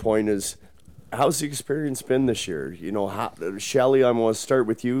standpoint, is how's the experience been this year? Shelly, I'm going to start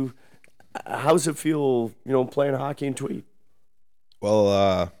with you. How's it feel, playing hockey in Tweed?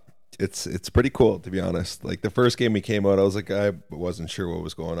 Well, it's pretty cool to be honest. Like the first game we came out, I was like, I wasn't sure what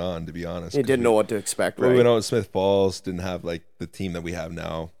was going on to be honest. You didn't know what to expect, We right? went out in Smith Falls, didn't have like the team that we have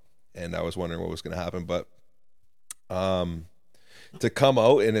now. and I was wondering what was going to happen. But to come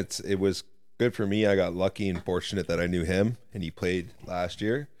out, and it was good for me. I got lucky and fortunate that I knew him, and he played last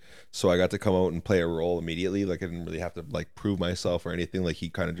year. So I got to come out and play a role immediately. Like I didn't really have to like prove myself or anything. Like he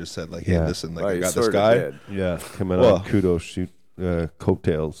kind of just said like, "Hey, listen, like I got this guy." Yeah, coming on Couto shoot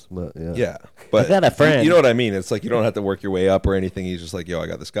coattails. But yeah, but I got a friend. You know what I mean? It's like you don't have to work your way up or anything. He's just like, "Yo, I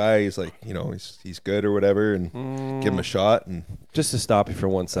got this guy." He's like, he's good or whatever, and give him a shot. And just to stop you for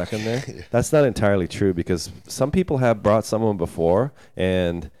 1 second there, that's not entirely true because some people have brought someone before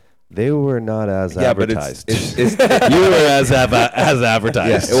and they were not as advertised. But it's you were as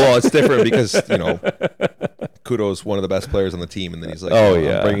advertised. Yeah, well, it's different because Couto's one of the best players on the team, and then he's like, I'm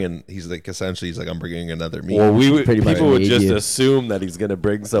bringing another me. Well, people would just assume that he's going to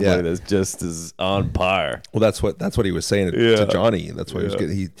bring somebody that's just as on par. Well, that's what he was saying to Johnny. That's why he was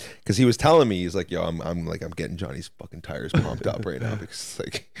getting because he was telling me he's like, yo, I'm getting Johnny's fucking tires pumped up right now because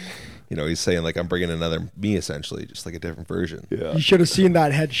like. He's saying like I'm bringing another me essentially, just like a different version. Yeah. You should have seen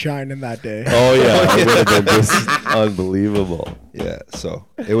that head shine in that day. Oh yeah, it would have been just unbelievable. Yeah, so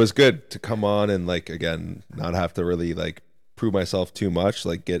it was good to come on and like again not have to really like prove myself too much.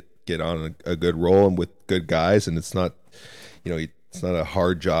 Like get on a good role and with good guys, and it's not it's not a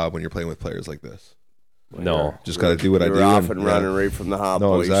hard job when you're playing with players like this. No, just got to do what I do. You're off and running right from the hot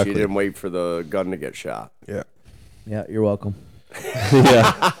boys. Exactly. You didn't wait for the gun to get shot. Yeah. Yeah, you're welcome.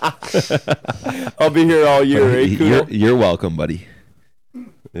 Yeah, I'll be here all year. You're welcome, buddy.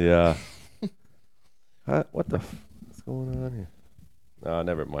 Yeah. What's going on here? Oh,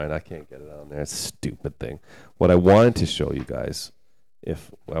 never mind. I can't get it on there. It's a stupid thing. What I wanted to show you guys,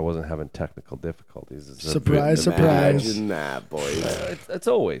 if I wasn't having technical difficulties, is surprise. Imagine that, boys. It's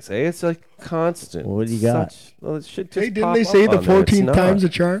always, It's like constant. What do you got? It should just didn't they say the 14 times a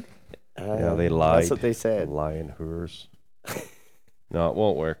charm? Yeah, they lied. That's what they said. Lying hers. No, it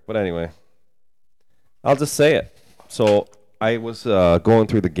won't work. But anyway, I'll just say it. So I was going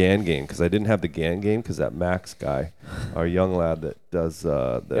through the GAN game because I didn't have the GAN game because that Max guy, our young lad that does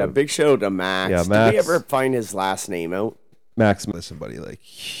big shout out to Max. Yeah, Did we ever find his last name out? Max. Listen, buddy,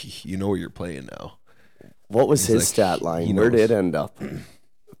 like you know where you're playing now. What was his stat line? Where did it end up?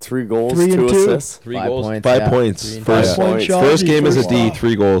 3 goals, 3 and 2 2. assists. 3 5 goals, points, 5 yeah. points. 3 First, point shot. first game as a D, Wow.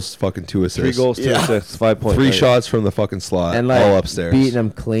 3 goals, fucking 2 assists. 3 goals, 2 assists, 5 points. 3 right? shots from the fucking slot, And like all upstairs. beating them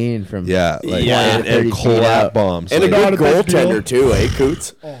clean from like Yeah, and 30 feet collab out. bombs. And a like, good Not a big goaltender too,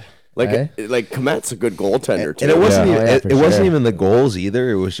 Coots? Eh? Like Komet's a good goaltender too. and it wasn't Yeah. even, Oh, yeah, it for wasn't sure. even the goals either.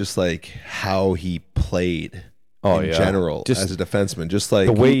 It was just like how he played in general Just as a defenseman. Just like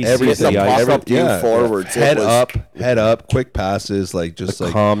the way he every sees the every- ice. Up to forwards. head up, quick passes, like just The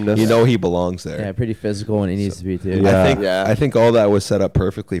like calmness. he belongs there. Yeah, pretty physical, and he needs to be too. Yeah. I think all that was set up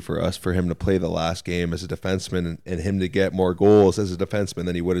perfectly for us, for him to play the last game as a defenseman and him to get more goals as a defenseman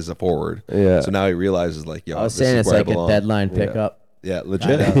than he would as a forward. Yeah. So now he realizes like, yo, I was this saying is it's where I like a belong. deadline pickup. Yeah,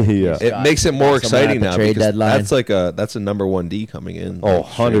 legit. Yeah. It makes it more got someone exciting at the now trade because deadline. that's a number 1 D coming in. Oh,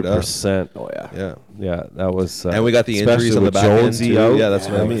 straight up. 100%. Oh yeah. Yeah. Yeah, that was. And we got the especially injuries on the with back end Jonesy too. out. Yeah, that's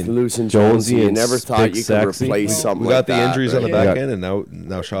what I mean. Losing Jonesy Jonesy, you and never thought Big you could Sexy. replace something We got like the that, injuries on the right? back end, and now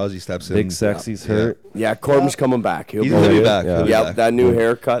Shawzy steps in. Big Sexy's Yeah. hurt. Yeah, Corbin's coming back. He's be gonna be yeah. back. Yeah. He'll be Yep, back. that new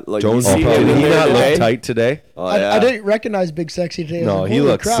haircut. Like Jonesy- you see Oh, him Did in he there not today? look tight today? Oh, yeah. I didn't recognize Big Sexy today. I was No, like, he holy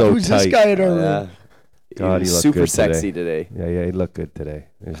looked crap, so who's tight. this guy at our Yeah. room? God, he looked super good sexy today. today. Yeah, he looked good today.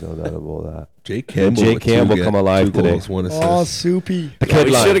 There's no doubt about that. Jake Campbell. Jake with Campbell two come alive 2 today. goals, 1 assist. Oh, soupy. The Yeah, kid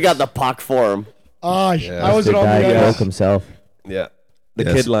we line. should have got the puck for him. I wasn't The on guy the broke ice. himself. Yeah. The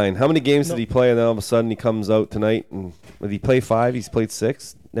Yes. kid line. How many games did he play? And then all of a sudden he comes out tonight and did he play 5? He's played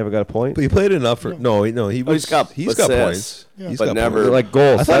 6. Never got a point. But he played enough for he was he's got he's assists. got points. Yeah. He's But got never- points. Like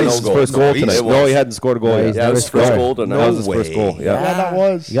goals. I thought That's no his goals. first No, goal he's- tonight. it No, was. he hadn't scored a goal Yeah, yet. he's Yeah, it never was first scored. goal tonight. That was his first way. goal. Yeah. Yeah, that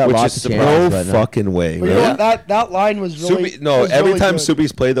was. He got Which lots is of surprising. chances, No but no. fucking way. But you know what? That line was really. No, was every really time good.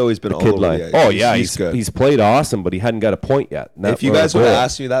 Subi's played though, he's been all Kid over line. the ice. Oh yeah, he's good. he's played awesome, but he hadn't got a point yet. Not If you for a guys would have goal.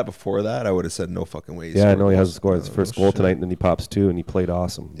 asked me that before that, I would have said no fucking way. Yeah, I know he hasn't scored his first goal shit. tonight, and then he pops 2, and he played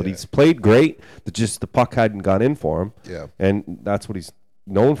awesome. But Yeah. he's played great. The puck hadn't gone in for him. Yeah. And that's what he's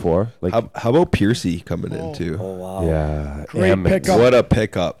known for. Like, How about Piercy coming in too? Oh wow. yeah, Great Emmett. pickup. What a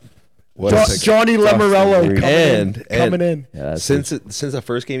pickup! What a pickup. Johnny Lamorello Reed. coming in. Yeah, that's since the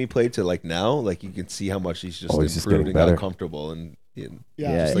first game he played to like now, like you can see how much he's just he's just improved getting and better. got comfortable and Yeah, Yeah,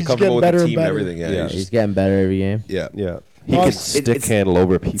 just he's like comfortable getting with better the and team and better. everything. Yeah, Yeah. he's he's just, getting better every game. yeah. Yeah. He Well, can it's- stick it's- handle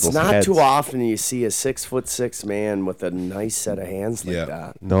over people's It's not heads. too often you see a 6'6" man with a nice set of hands like Yeah.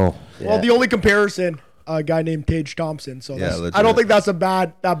 that. No. Well, the only comparison, a guy named Tage Thompson. So Yeah, that's, legit. I don't think that's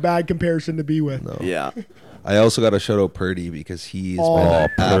that bad comparison to be with. No. Yeah. I also got to shout out Purdy because he's been an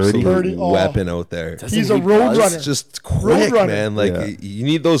absolute weapon out there. He's a road runner. Just quick, man. Like you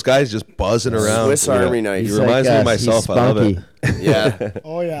need those guys just buzzing around. Swiss Army knife. He reminds me of myself. I love it. Yeah.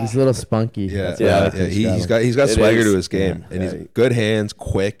 Oh yeah. He's a little spunky. Yeah. He's got swagger to his game, and he's good hands,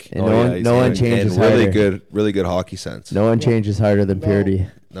 quick. And no one changes and harder. really good hockey sense. No one changes harder than Purdy.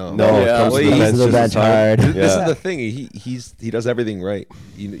 No. He's the bench hard. This is the thing. He does everything right.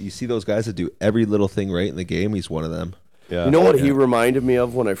 You see those guys that do every little thing right in the game. He's one of them. Yeah. You know what he reminded me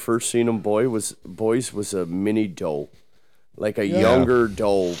of when I first seen him? Was a mini Doe, like a younger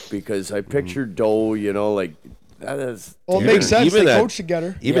Doe. Because I pictured Doe, like that is. Well, it makes sense. They coach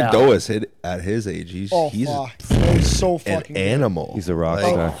together. Even Doe is at his age. He's so fucking an animal. He's a rock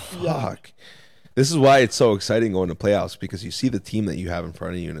star. Fuck. This is why it's so exciting going to playoffs, because you see the team that you have in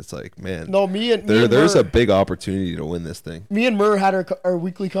front of you, and it's like, man, there's a big opportunity to win this thing. Me and Murr had our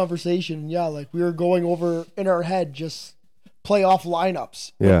weekly conversation. Yeah, like we were going over in our head just playoff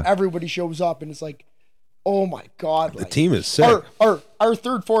lineups. Yeah, everybody shows up, and it's like, oh my god, the team is sick. Our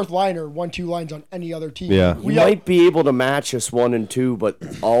third, fourth liner 1-2 lines on any other team. Yeah, we might be able to match us 1 and 2, but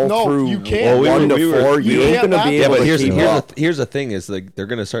through you can't. 1 to 4, you ain't gonna be able to keep up. Here's the thing: is like they're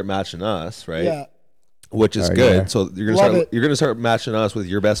gonna start matching us, right? Yeah. Which is good. Yeah. So you're gonna start matching us with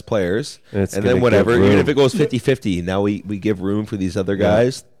your best players, and then whatever. Even if it goes 50-50, now we give room for these other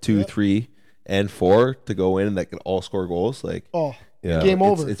guys 2, 3, and 4 to go in that can all score goals. Like game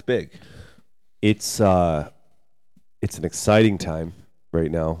over. It's big. It's an exciting time right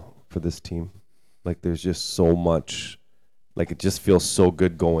now for this team. Like there's just so much. Like it just feels so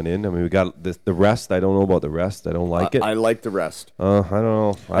good going in. I mean, we got the rest. I don't know about the rest. I don't like it. I like the rest. I don't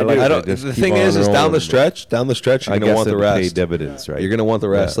know. The thing is down the stretch, you're gonna want the rest. Pay dividends, right? You're gonna want the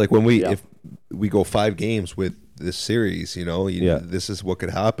rest. Like when if we go 5 games with this series, this is what could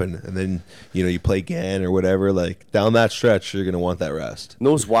happen, and then you play again or whatever. Like down that stretch, you're gonna want that rest. And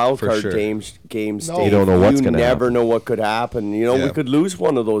those wild card games, you don't know what's gonna happen. You never know what could happen. We could lose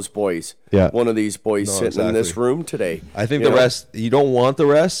one of those boys. Yeah, one of these boys sitting in this room today. I think the rest. You don't want the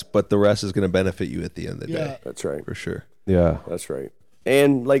rest, but the rest is gonna benefit you at the end of the day. That's right, for sure. Yeah, that's right.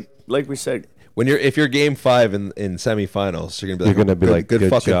 And like we said. If you're game 5 in semifinals, you're gonna be like, good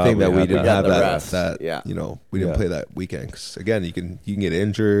fucking job, thing that we didn't have that. We didn't play that weekend. 'Cause again, you can get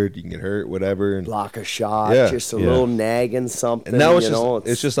injured, you can get hurt, whatever, and block a shot, just a little nagging something. And now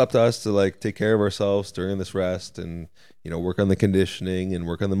it's just up to us to like take care of ourselves during this rest, and work on the conditioning and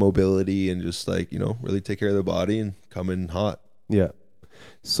work on the mobility, and just like really take care of the body and come in hot. Yeah.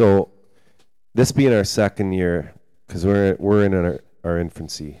 So this being our second year, because we're in our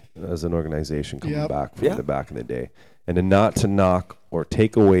infancy as an organization coming back from the back in the day, and then not to knock or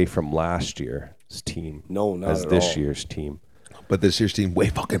take away from last year's team, not as at this all. year's team, but this year's team way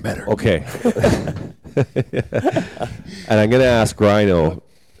fucking better. Okay. And I'm gonna ask Rhyno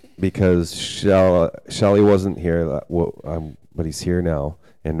because Shelly wasn't here, but he's here now,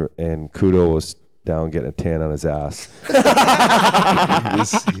 and Couto was down getting a tan on his ass.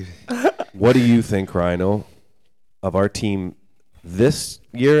 What do you think, Rhyno, of our team this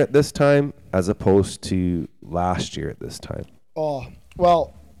year at this time as opposed to last year at this time? Oh,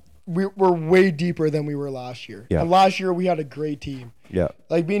 well, we're way deeper than we were last year. Yeah. And last year we had a great team. Yeah.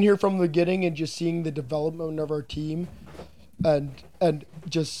 Like being here from the beginning and just seeing the development of our team and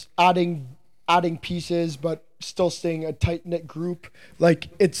just adding pieces but still staying a tight-knit group. Like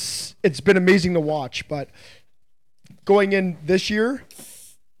it's been amazing to watch, but going in this year,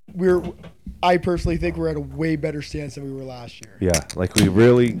 I personally think we're at a way better stance than we were last year. Yeah, like we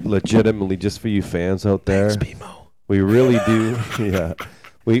really legitimately, just for you fans out there, we really do. Yeah,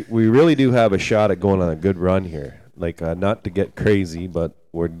 we really do have a shot at going on a good run here. Like not to get crazy, but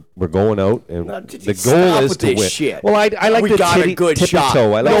we're going out, and the goal is to win. Shit. Well, I like we got a good shot.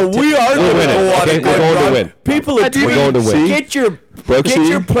 Toe. I like we are going to go on a good run. Win. People are going to win. Get your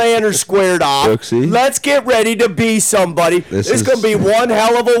planner squared off. Brooksy. Let's get ready to be somebody. This is going to be one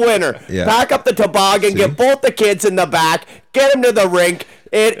hell of a winner. Yeah. Pack up the toboggan, get both the kids in the back, get them to the rink.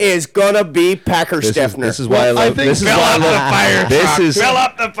 It is gonna be Packer stiffener. This is why I love. This is why I love. Fill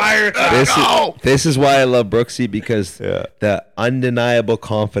up the fire truck. This is why I love Brooksy, because the undeniable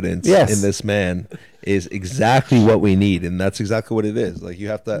confidence in this man is exactly what we need, and that's exactly what it is. Like you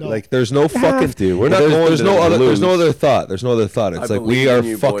have to, like, there's no fucking. We're not going. There's no other thought. There's no other thought. It's like we are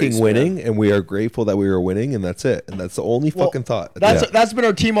fucking winning, and we are grateful that we are winning, and that's it. And that's the only fucking thought. That's been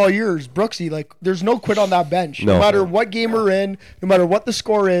our team all year. Is Brooksy. Like there's no quit on that bench. No matter what game we're in, no matter what the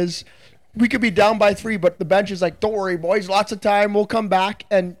score is, we could be down by 3, but the bench is like, don't worry, boys, lots of time. We'll come back.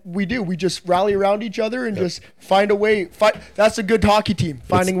 And we do. We just rally around each other and just find a way. That's a good hockey team,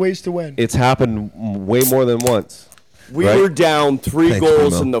 finding ways to win. It's happened way more than once. We were down 3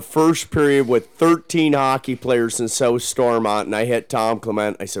 goals in the first period with 13 hockey players in South Stormont, and I hit Tom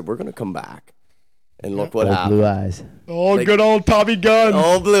Clement. I said, we're going to come back. And look what happened. Blue eyes. Oh, good old Tommy Gunn.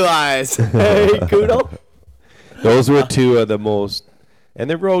 Oh, blue eyes. Hey, Couto. Those were 2 of the most, and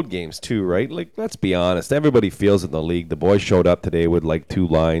they're road games too, right? Like, let's be honest. Everybody feels in the league. The boys showed up today with like 2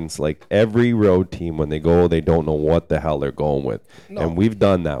 lines. Like every road team, when they go, they don't know what the hell they're going with. No. And we've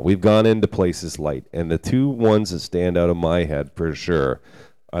done that. We've gone into places light. And the 2 ones that stand out of my head for sure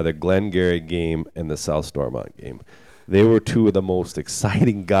are the Glengarry game and the South Stormont game. They were 2 of the most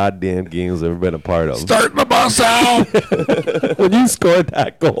exciting goddamn games I've ever been a part of. Start my bus out! When you scored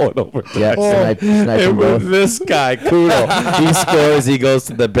that goal in overtime. Yeah, It was this guy, Couto. He scores, he goes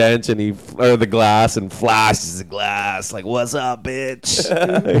to the bench and or the glass and flashes the glass like, what's up, bitch?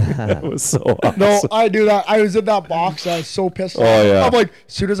 It was so awesome. No, I do that. I was in that box. I was so pissed off. Oh, yeah. I'm like,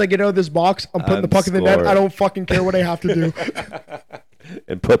 as soon as I get out of this box, I'm putting the puck in the net. I don't fucking care what I have to do.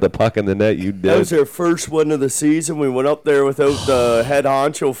 And put the puck in the net, you did. That was our first win of the season. We went up there without the head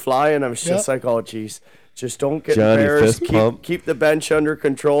honcho flying. I was just like, oh, geez. Just don't get Johnny embarrassed. fist Keep the bench under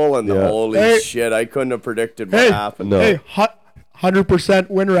control. And holy shit, I couldn't have predicted what happened. No. Hey, 100%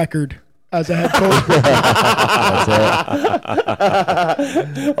 win record as a head coach.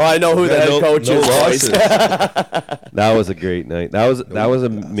 Oh, I know who the head coach is. Losses. That was a great night. That was a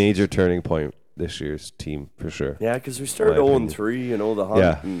major turning point this year's team for sure. Yeah, because we started 0-3, the hunt.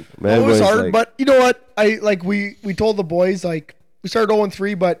 Yeah. It was hard, but you know what? We told the boys, like, we started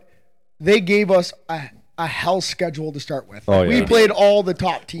 0-3, but they gave us a hell schedule to start with. Oh, yeah. We played all the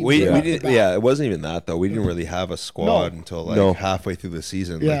top teams. We didn't. Yeah, it wasn't even that though. We didn't really have a squad until halfway through the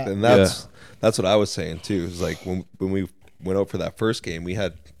season. Yeah. And that's what I was saying too. It was like when we went out for that first game, we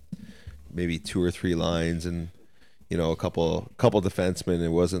had maybe 2 or 3 lines and a couple defensemen.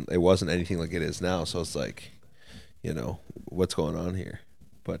 It wasn't anything like it is now. So it's like, what's going on here?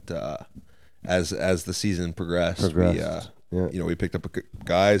 But as the season progressed. We picked up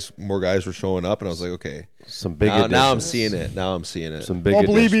more guys were showing up, and I was like, okay, some big. Now I'm seeing it. Some big. Well,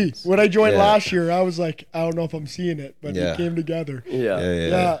 believe me, when I joined last year, I was like, I don't know if I'm seeing it, but it came together.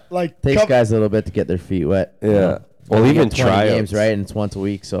 Yeah. Like takes guys a little bit to get their feet wet. Yeah. Well, even 20 tryouts, games, right? And it's once a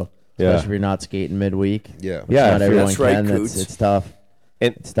week, so especially if you're not skating midweek. Yeah. Not everyone that's right, can. Coots. It's tough.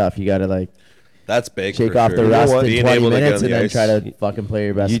 It's tough. You gotta that's big. shake for off sure. the rust in Being 20 able to get minutes on and the then ice. try to fucking play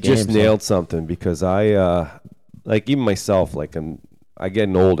your best you game. just nailed something because even myself, I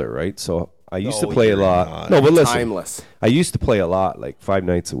getting older, right? So I used to play a lot. not. No, but listen, Timeless. I used to play a lot, like 5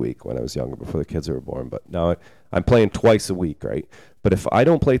 nights a week when I was younger, before the kids were born. But now I'm playing twice a week, right? But if I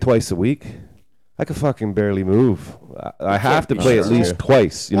don't play twice a week, I can fucking barely move. I have to play at least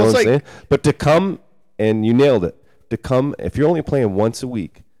twice. You know what I'm saying? But to come, and you nailed it, if you're only playing once a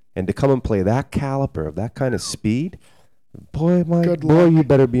week, and to come and play that caliber of that kind of speed, boy, you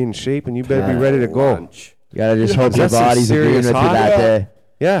better be in shape and you better be ready to go. You gotta just hope your That's some body's agreeing with serious you that day.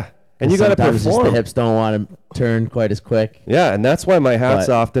 Yeah. And you got to Sometimes just perform. the hips don't want to turn quite as quick. Yeah, and that's why my hat's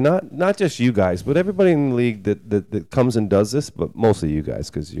off to not just you guys, but everybody in the league that comes and does this, but mostly you guys,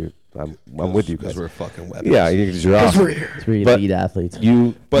 because I'm with you guys. Because we're fucking weapons. Yeah, you're awesome. It's really elite athletes.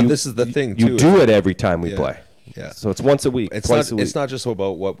 But this is the thing, too. You do it every time we play. Yeah. So it's once a week, twice a week. It's not just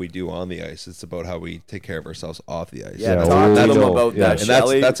about what we do on the ice. It's about how we take care of ourselves off the ice. Yeah, talk to them about that, And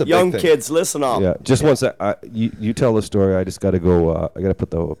Shelly. that's a big Young thing. kids, listen up. Yeah, just one sec. You tell the story. I just got to go. I got to put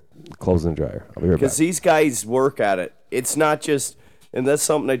the clothes in the dryer. I'll be right back. Because these guys work at it. It's not just, and that's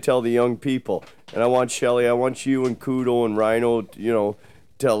something I tell the young people. And I want Shelly, I want you and Couto and Rhyno,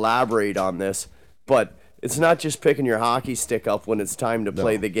 to elaborate on this. But it's not just picking your hockey stick up when it's time to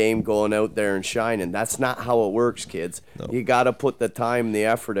play the game, going out there and shining. That's not how it works, kids. No. You got to put the time and the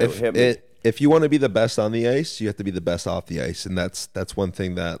effort out. If you want to be the best on the ice, you have to be the best off the ice. And that's one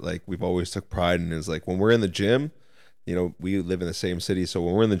thing that we've always took pride in is when we're in the gym, we live in the same city. So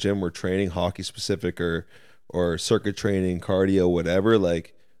when we're in the gym, we're training hockey specific or circuit training, cardio, whatever.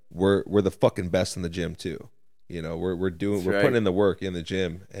 We're the fucking best in the gym too. We're putting in the work in the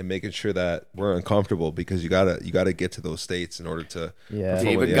gym and making sure that we're uncomfortable because you gotta get to those states in order to. Yeah,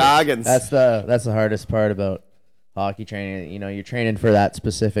 David Goggins. That's the hardest part about hockey training. You're training for that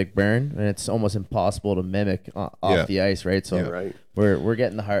specific burn, and it's almost impossible to mimic off the ice, right? So we're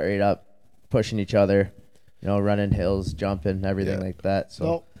getting the heart rate up, pushing each other, running hills, jumping, everything like that.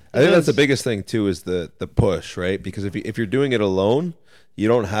 So I think that's the biggest thing too is the push, right? Because if you're doing it alone, you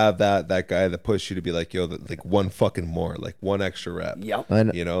don't have that guy that pushes you to be like, yo, like one fucking more, like one extra rep. Yep.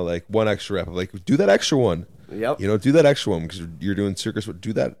 You know, like one extra rep. Like, do that extra one. Yep. You know, do that extra one because you're doing circus.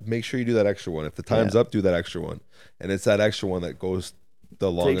 Do that. Make sure you do that extra one. If the time's up, do that extra one. And it's that extra one that goes the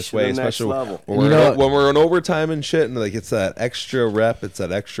longest way, especially when we're in overtime and shit, and like it's that extra rep, it's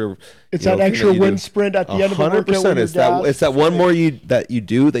that extra wind sprint at the end of the workout. 100%. It's that one more that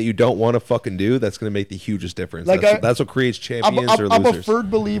you don't want to fucking do that's going to make the hugest difference. Like that's what creates champions or losers. I'm a firm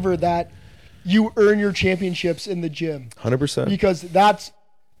believer that you earn your championships in the gym. 100%. Because that's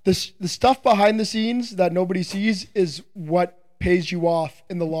the stuff behind the scenes that nobody sees is what pays you off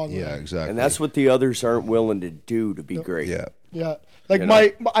in the long run. Yeah, exactly. And that's what the others aren't willing to do to be great. Yeah. Yeah.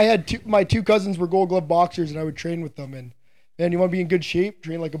 Like my two cousins were Gold Glove boxers, and I would train with them. And man, you want to be in good shape,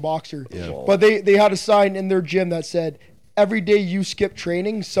 train like a boxer. Yeah. But they had a sign in their gym that said, "Every day you skip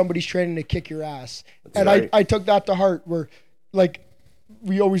training, somebody's training to kick your ass." That's right. I took that to heart. Where like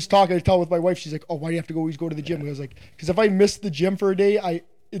we always talk, I tell with my wife, she's like, "Oh, why do you have to always go to the gym?" And I was like, "Because if I miss the gym for a day,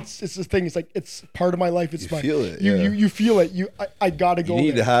 it's this thing. It's like it's part of my life. It's my feel it. You feel it. I gotta go. You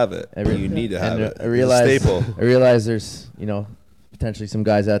need to have it. You need to have it. I realize there's potentially some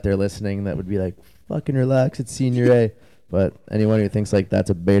guys out there listening that would be like, fucking relax, it's senior A. But anyone who thinks like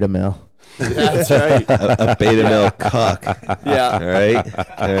that's a beta male. That's right. a beta male cock. Yeah.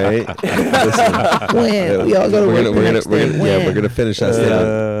 All right. Listen, we all go to work we're gonna finish that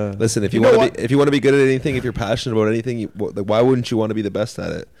statement. Listen, if you want to be good at anything, if you're passionate about anything, why wouldn't you want to be the best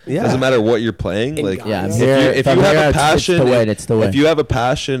at it? Yeah. Doesn't matter what you're playing. Like, if you have a passion, it's the win. If you have a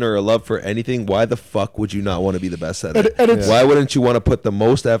passion or a love for anything, why the fuck would you not want to be the best at it? And why wouldn't you want to put the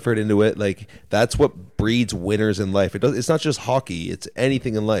most effort into it? Like, that's what breeds winners in life. It's not just hockey. It's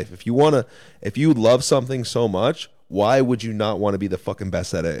anything in life. If you love something so much, why would you not want to be the fucking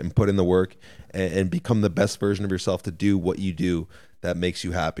best at it and put in the work and become the best version of yourself to do what you do that makes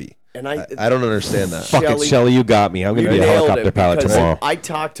you happy? And I don't understand that. Fucking Shelly, you got me. I'm going to be a helicopter pilot tomorrow. I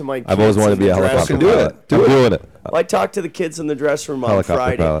talked to my kids. I've always wanted to be a helicopter pilot. I'm doing it. I talked to the kids in the dressing room on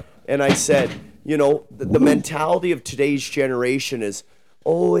Friday, and I said, the mentality of today's generation is,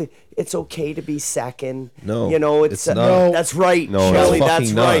 oh, it's okay to be second. No, it's not. That's right, no, Shelly.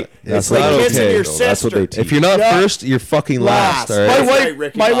 That's right. It's like not kissing okay. your No, sister. If you're not first, you're fucking last. All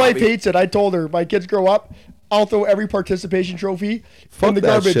right? My wife hates it. I told her, my kids grow up, I'll throw every participation trophy in the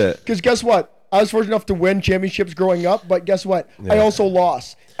garbage. Because guess what? I was fortunate enough to win championships growing up, but guess what? I also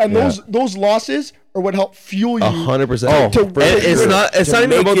lost. And those losses are what help fuel you. 100%. It's not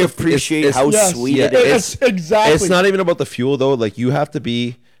even about the appreciate how sweet it is. Exactly. It's not even about the fuel though. Like, you have to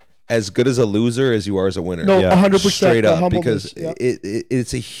be as good as a loser as you are as a winner. No, 100%. Straight up, because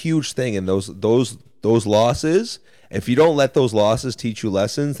it's a huge thing. And those losses, if you don't let those losses teach you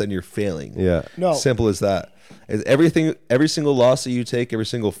lessons, then you're failing. Yeah. No. Simple as that. Every single loss that you take, every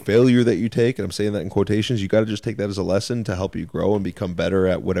single failure that you take, and I'm saying that in quotations, you got to just take that as a lesson to help you grow and become better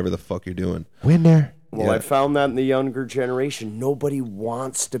at whatever the fuck you're doing. Winner. Well, I found that in the younger generation, nobody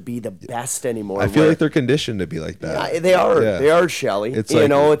wants to be the best anymore. I feel like they're conditioned to be like that. Yeah, they are. Yeah. They are, Shelly. It's like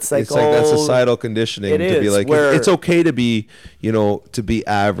that societal conditioning to be like, it's okay to be, to be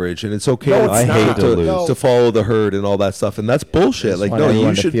average, and it's okay to follow the herd and all that stuff, and that's bullshit. Like, no,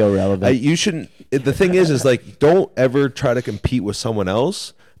 you should feel relevant. You shouldn't. The thing is like, don't ever try to compete with someone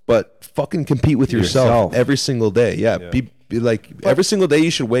else, but fucking compete with yourself every single day. Yeah. Every single day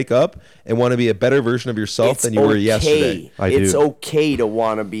you should wake up and want to be a better version of yourself than you were yesterday. It's okay to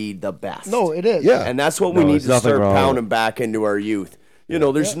want to be the best. No, it is. Yeah. And that's what we need to start pounding back into our youth.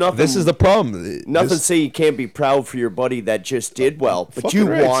 There's nothing. This is the problem. Nothing say you can't be proud for your buddy that just did well, but you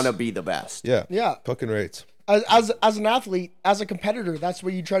want to be the best. Yeah. Yeah. Fucking rates. As an athlete, as a competitor, that's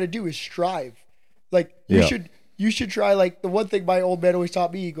what you try to do is strive. Like, you should try, like, the one thing my old man always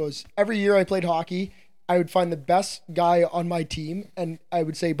taught me, he goes, every year I played hockey, I would find the best guy on my team, and I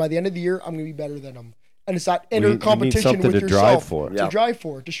would say by the end of the year, I'm going to be better than him. And it's that inner competition with yourself. To strive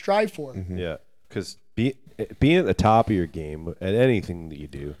for. Mm-hmm. Yeah, because being at the top of your game at anything that you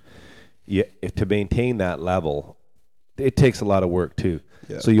do, to maintain that level, it takes a lot of work too.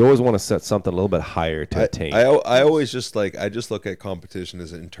 Yeah. So you always want to set something a little bit higher to attain. I always just look at competition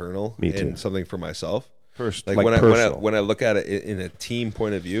as internal and something for myself. First, when I look at it in a team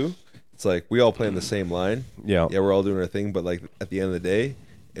point of view, it's like we all play in the same line. Yeah, we're all doing our thing, but like at the end of the day,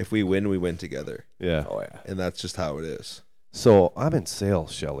 if we win together. Yeah. Oh yeah. And that's just how it is. So I'm in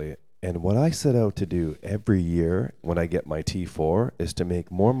sales, Shelly, and what I set out to do every year when I get my T4 is to make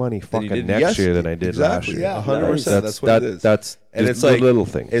more money fucking next year than I did last year. Yeah, 100%. That's what it is. That's and it's like like little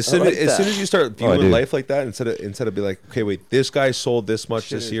things. As soon as you start viewing life like that, instead of be like, okay, wait, this guy sold this much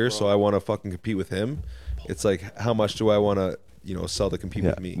this year, so I want to fucking compete with him. It's like, how much do I want to sell to compete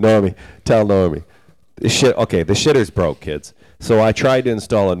with me. Normie, tell Normie. The shitter's broke, kids. So I tried to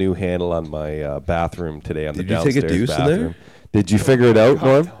install a new handle on my bathroom today on the downstairs Did you take a deuce bathroom. in there? Did you figure it out,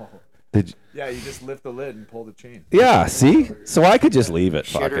 Norm? Yeah, you just lift the lid and pull the chain. Yeah, see? So I could just leave it.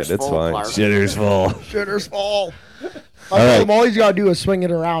 Fuck it. It's fine. Clark. Shitter's full. Shitter's fall. All right. All he's got to do is swing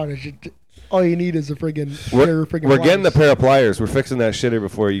it around. All you need is a friggin' We're getting the pliers. pair of pliers. We're fixing that shitter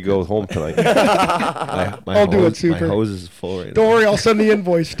before you go home tonight. I'll do it, super. My hose is full right Don't now. worry, I'll send the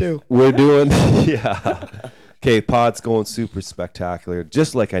invoice too. We're doing, yeah. Okay, pod's going super spectacular,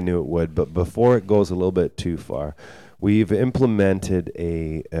 just like I knew it would. But before it goes a little bit too far, we've implemented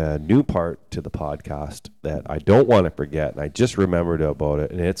a new part to the podcast that I don't want to forget, and I just remembered about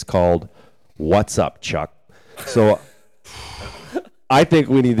it, and it's called "What's Up, Chuck?" So I think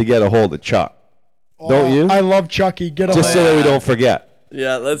we need to get a hold of Chuck. Don't you? I love Chucky. Get a Just so that we don't forget.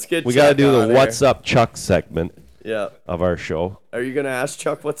 Yeah, let's get. We got to Chuck do on the "What's there. Up, Chuck" segment Yeah. of our show. Are you gonna ask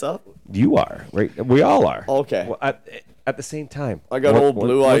Chuck what's up? You are, right? We all are. Okay. Well, at the same time. I got old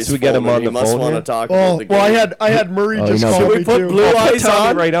Blue Eyes. Once we get him phone, on and the he must phone want to here. talk about the game. Well, I had Murray Oh, just you know, call Should we me put too. Blue Eyes Tommy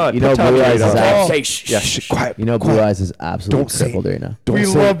on? right on. You know Put Tommy Blue right Eyes on. is actually- Okay, shh. Yeah, quiet. You know, Blue quiet. Eyes is absolutely Don't say crippled right now. Don't We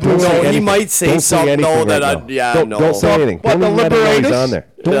say- love don't Blue say Eyes. No, he anything. might say Don't something anything though that right I now. yeah Don't, no. don't say anything. What, Don't the let him know he's Liberatus? on there.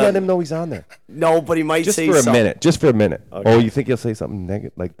 Don't Yeah. let him know he's on there. No, but he might Just say for a something. minute. Just for a minute. Okay. Oh, you think he'll say something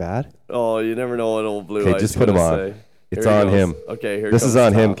negative, like bad? Oh, you never know what old Blue Okay, Eyes just put him gonna on. say. It's Here he on goes. him. Okay, here This comes is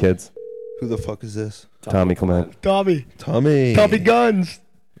on him, Tom. kids. Who the fuck is this? Tommy Clement. Tommy. Tommy. Tommy Guns.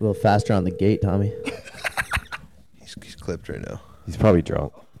 A little faster on the gate, Tommy. He's clipped right now. He's probably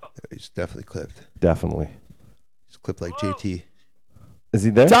drunk. He's definitely clipped. Definitely. He's clipped like JT. Is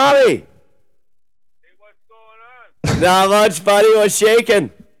he there? Tommy. Hey, what's going on? Not much, buddy. What's shaking?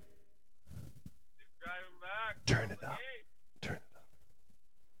 Driving back. Turn it up. Turn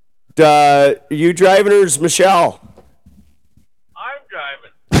it up. You driving or is Michelle? I'm driving.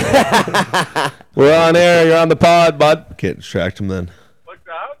 We're on air. You're on the pod, bud. Can't distract him then. What's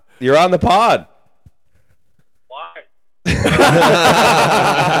up? You're on the pod. Why?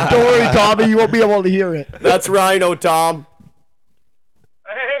 Don't worry, Tommy. You won't be able to hear it. That's Rhyno, Tom.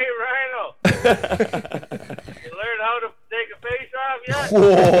 Hey, Rhino. You learned how to take a face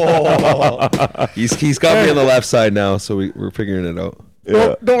off yet? He's got me on the left side now, so we're figuring it out.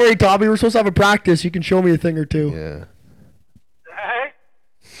 Well, don't worry, Tommy. We're supposed to have a practice. You can show me a thing or two. Yeah. Hey?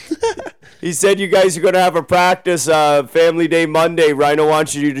 He said you guys are going to have a practice Family Day Monday. Rhyno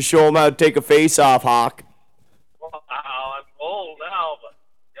wants you to show him how to take a face off, Hawk. Wow, I'm old now, but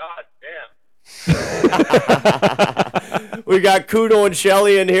god damn. We got Couto and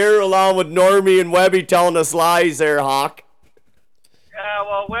Shelly in here, along with Normie and Webby telling us lies there, Hawk. Yeah,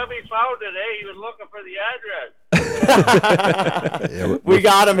 well, Webby found it, eh? He was looking for the address. Yeah, We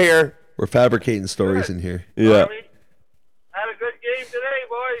got him here. we're fabricating stories in here. Yeah. Army. Had a good game today,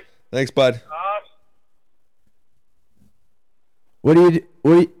 boys. Thanks, bud. What are you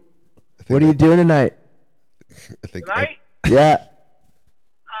doing tonight? I think Tonight, Yeah.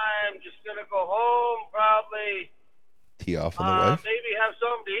 I'm just going to go home, probably tee off on the wife. maybe have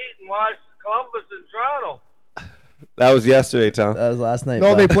something to eat and watch Columbus and Toronto. That was yesterday, Tom. That was last night.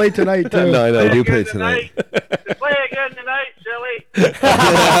 No, bud. they play tonight too. No, They do Again play tonight. They play again tonight, Shelly.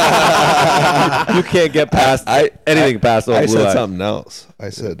 You can't get past anything past old I Blue said Eyes. something else. I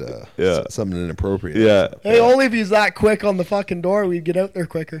said Yeah. something inappropriate. Yeah. Hey, only if he's that quick on the fucking door, we'd get out there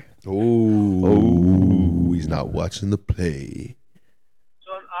quicker. Oh, he's not watching the play.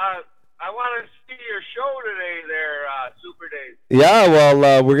 So I want to see your show today there, Super Days. Yeah,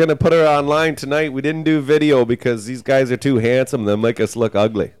 well, we're going to put her online tonight. We didn't do video because these guys are too handsome. They'll make us look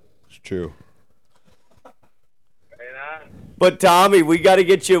ugly. It's true. Right on. But Tommy, we got to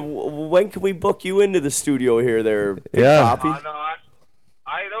get you. When can we book you into the studio here, there? Big Yeah. Poppy? Oh, no,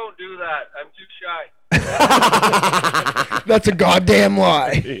 I don't do that. I'm too shy. That's a goddamn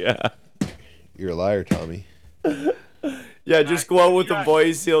lie. Yeah. You're a liar, Tommy. Yeah, just go out with the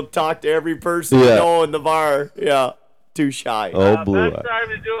voice. He'll talk to every person you Yeah. know in the bar. Yeah, too shy. Oh, Blue Best Eyes. time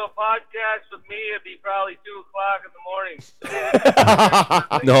to do a podcast with me would be probably 2 o'clock in the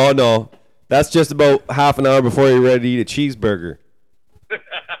morning. No. That's just about half an hour before you're ready to eat a cheeseburger.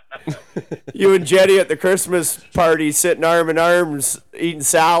 You and Jetty at the Christmas party sitting arm in arms eating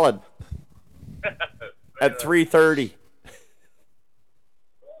salad at 3:30.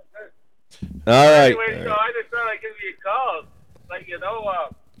 All right. Anyway, so I just thought I'd give you a call. Like, you know,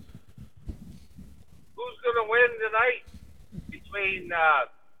 who's going to win tonight between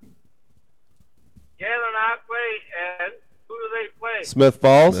Gananoque and who do they play? Smith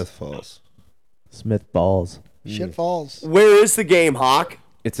Falls. Smith Falls. Smith Balls. Shit falls. Where is the game, Hawk?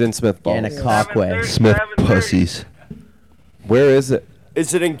 It's in Smith Falls. Gananoque. Seven Smith 7:30. pussies. Where is it?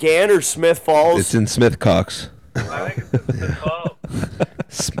 Is it in Gann or Smith Falls? It's in Smith Cox. I think it's in Smith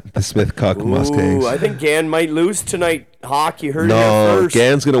Falls. The Smith Cox Mustangs. Ooh, I think Gann might lose tonight. Hockey heard it No, first.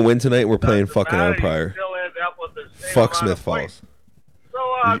 Gann's gonna win tonight. We're playing Doesn't fucking matter, you Empire. still end up with the same Fuck amount Smith of points.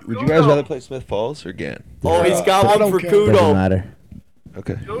 Falls. So, Would you guys rather Couto, play Smith Falls or Gann? Oh, he's got I one don't for care. Doesn't Couto. matter.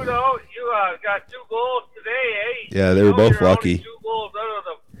 Okay. Couto, you got 2 goals today, eh? Yeah, they were You know both you're lucky. only 2 goals out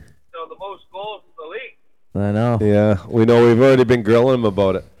of the most goals in the league. I know. Yeah, we know we've already been grilling him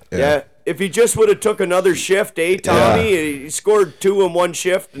about it. Yeah. If he just would have took another shift, Tommy? He scored 2 in one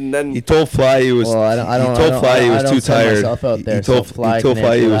shift, and then He told Fly he was. Well, I don't. He told Fly he was too send tired. myself out there, He told so Fly he told can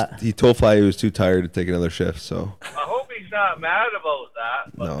Fly he answer was. that. He told Fly he was too tired to take another shift. So I hope he's not mad about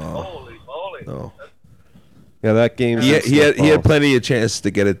that. But No. holy moly. no. Yeah, that game. He had plenty of chances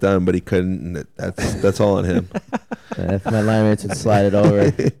to get it done, but he couldn't. And that's all on him. If my line mates would slide it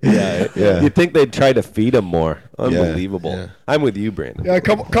over. Yeah. You'd think they'd try to feed him more. Unbelievable. yeah. I'm with you, Brandon. Yeah, a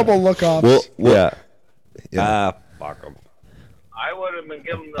couple look-offs. Yeah. Yeah. Fuck him. I would have been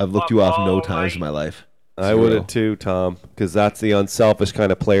giving the I've looked fuck you off all no times night. in my life. I would have too, Tom, because that's the unselfish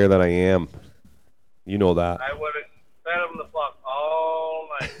kind of player that I am. You know that. I would have fed him the fuck all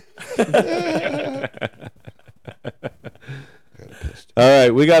night. All right,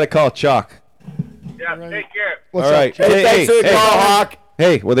 we got to call Chuck. Yeah, take care. What's All up, right. Chuck? Hey, thanks for the call, Hawk.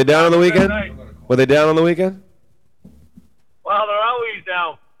 Hey, were they down on the Good weekend? night. Were they down on the weekend? Well, they're always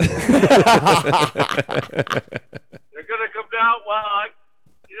down. They're gonna come down. Well,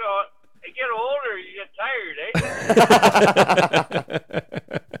 they get older, you get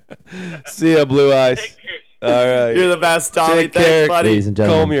tired, eh? See ya, Blue Eyes. Take care. All right. You're the best, Tommy. Take care, Thanks, buddy. Ladies and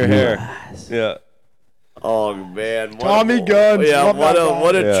gentlemen, Comb your Blue hair. Eyes. Yeah. Oh man, Tommy Guns. Yeah, Love what that a guy.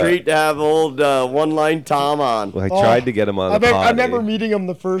 what a Yeah. treat to have old one-line Tom on. Well, I tried to get him on the pod. I remember eh? meeting him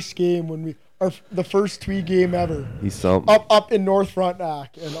the first game when the first Tweed game ever. He's something. Up in North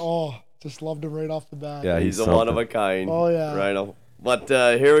Frontenac, and just loved him right off the bat. Yeah, He's a something. one of a kind. Oh, yeah. Rhino. But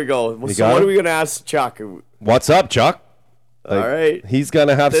here we go. So got what it? are we gonna ask Chuck? What's up, Chuck? All right. He's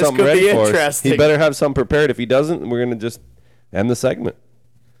gonna have This something could ready be for us. interesting. He better have something prepared. If he doesn't, we're gonna just end the segment.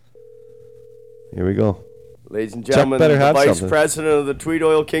 Here we go. Ladies and gentlemen, better the have Vice something. President of the Tweed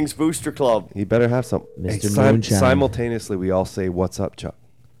Oil Kings Booster Club. He better have something. Mr. Hey, Moonshine. simultaneously, we all say, "What's up, Chuck?"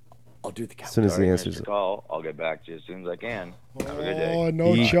 I'll do the count. As soon as he answers it. Call. I'll get back to you as soon as I can. Have a good day. Oh,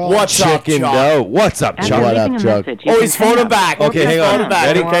 no He- Chuck. What's up, Chicken Chuck? no. What's up, After Chuck? What up, leaving a Chuck? message, you Oh, can he's hang phoning up. back. Okay, hang phone on. him back.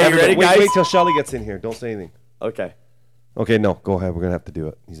 Ready? Okay, you ready, Everybody- guys? Wait till Shelly gets in here. Don't say anything. Okay. Okay, no. Go ahead. We're gonna have to do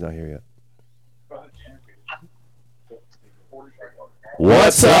it. He's not here yet.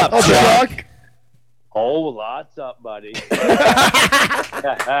 What's up, Oh, Chuck? Chuck. Oh, lots up, buddy.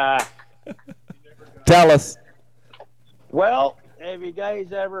 Tell us. Well, have you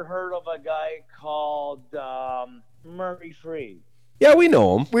guys ever heard of a guy called Murray Free? Yeah, we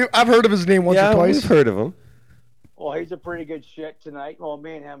know him. I've heard of his name once Yeah, or twice. we've heard of him. Well, he's a pretty good shit tonight. Well,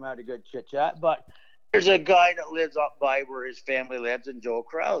 me and him had a good chit chat, but there's a guy that lives up by where his family lives in Joe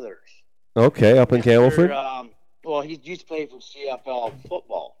Crowther's. Okay, up in Camelford. Well, he used to play for CFL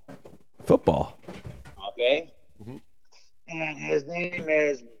football. Football. Okay. Mm-hmm. And his name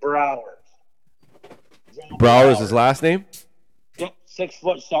is Browers. John Brower is his last name? Yep, 6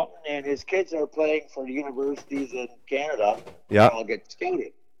 foot something, and his kids are playing for the universities in Canada. Yeah. I'll get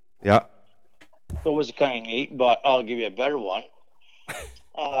scouted. Yeah. So it was kind of neat, but I'll give you a better one.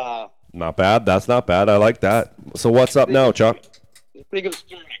 Not bad. That's not bad. I like that. So what's up now, Chuck? Think of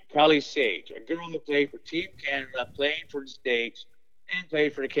Sterling, Kelly Sage, a girl that played for Team Canada, playing for the States, and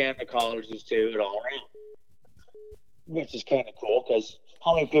played for the Canada colleges too, and all around. Which is kind of cool, because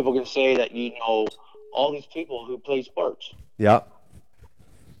how many people can say that you know all these people who play sports? Yeah.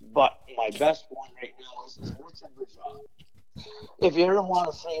 But my best one right now is Richard Bouchard. If you ever want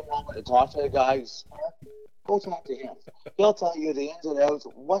a free moment to talk to a guy who's smart, go talk to him. He'll tell you the ins and outs,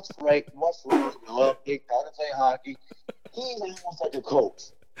 what's right, what's wrong, how to play hockey. He's almost like a coach,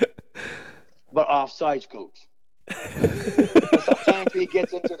 but offsides coach. Sometimes he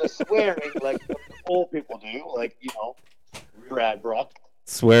gets into the swearing like the old people do, like, Brad Brook.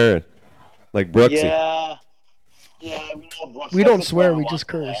 Swearing. Like Brooksy. Yeah, we know Brooks. We don't swear, we just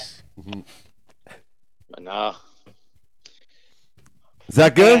curse. Nah. Is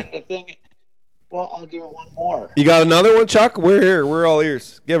that good? And the thing, well, I'll give it one more. You got another one, Chuck? We're here. We're all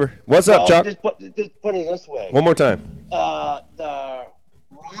ears. Give her. What's up, Chuck? Just put it this way. One more time. The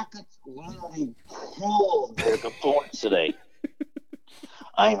Rockets literally killed their opponents today.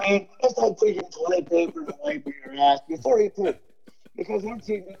 I mean, it's like taking toilet paper and wiping your ass before you poop. Because one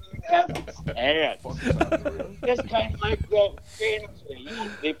team didn't even have a chance. It's kind of like the Phoenix.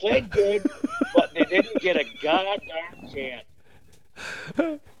 They played good, but they didn't get a goddamn chance.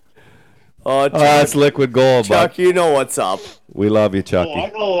 Oh, Chuck, that's liquid gold, Chuck, bud. you know what's up. We love you, Chucky. Oh, I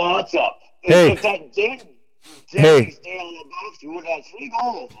know what's up. Hey. If that Dave Hey. stay on the box, you would have 3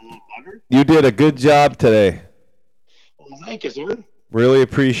 goals, little bugger. You did a good job today. Well, thank you, sir. Really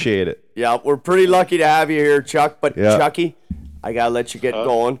appreciate it. Yeah, we're pretty lucky to have you here, Chuck. But Yeah. Chucky, I gotta let you get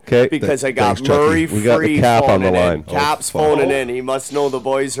going. 'Kay. Because I got Thanks, Chucky. Murray We got the Free Cap on the phoning in. line. Cap's fuck. phoning in. He must know the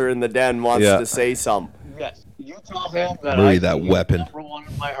boys are in the den. Wants Yeah. to say something. Yes. You tell him that Murray, I that think he's weapon. number 1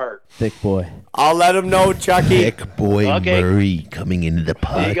 in my heart. Thick boy. I'll let him know, Chucky. Thick boy Okay. Murray coming into the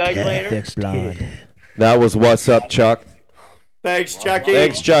See you guys podcast. later. Thick blonde. That was What's Up, Chuck. Thanks, Chucky.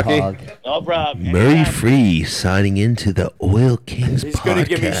 Thanks, Chucky. Hog. No problem. Murray Anytime. Free signing into the Oil Kings He's podcast. gonna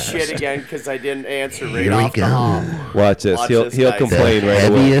give me shit again because I didn't answer right Here we off the go. hop. Watch this. Watch He'll this, he'll guys. complain The right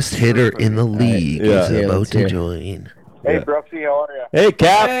away. heaviest hitter in the league Yeah. is Yeah, about let's to hear it. join. Hey, Yeah. Brooksy, how are you? Hey,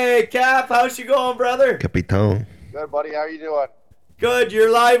 Cap. Hey, Cap, how's you going, brother? Capitan. Good, buddy. How you doing? Good. You're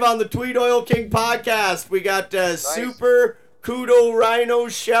live on the Tweed Oil King podcast. We got Super, Couto, Rhyno,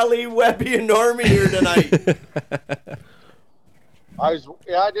 Shelly, Webby, and Normie here tonight. I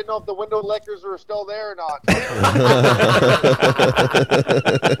didn't know if the window lickers were still there or not.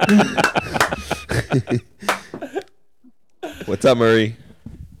 What's up, Murray?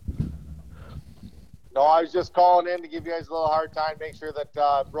 No, I was just calling in to give you guys a little hard time. Make sure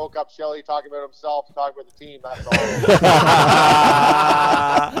that broke up Shelly talking about himself, talking about the team. That's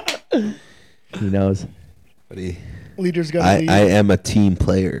all. He knows. Buddy, Leader's got to lead. I am a team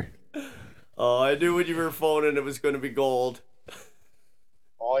player. Oh, I knew when you were phoning it was going to be gold.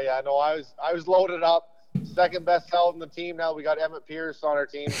 Oh yeah, no, I was loaded up. Second best held in the team. Now we got Emmett Pierce on our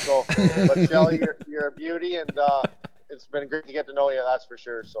team. So, but Shelly, you're a beauty, and it's been great to get to know you. That's for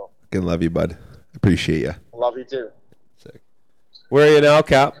sure. So, Fucking love you, bud. Appreciate you. love you too. Sick. Where are you now,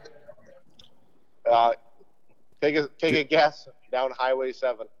 Cap? Take a guess. Down Highway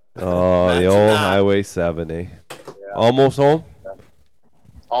 7. Oh, the Imagine old that. Highway 7, eh? Yeah. Almost home?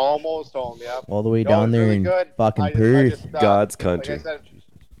 Almost home. Yeah. All the way No, down it's there really in good. fucking I Perth. just, God's like country. I said,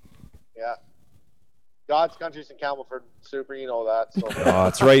 yeah. God's country's in Campbellford. Super, you know that. So. Oh,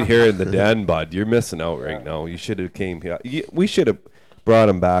 it's right here in the den, bud. You're missing out right now. You should have came here. We should have brought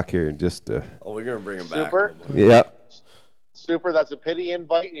him back here just to. Oh, we're going to bring him back. Super, Yeah. super. That's a pity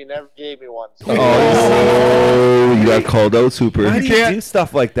invite, and you never gave me one. So. Oh, you got called out, Super. Why do you do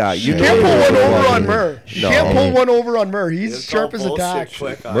stuff like that? You know can't pull you're one over wrong. on Murr. You No. can't pull one over on Murr. He's Just sharp call as a bullshit tack.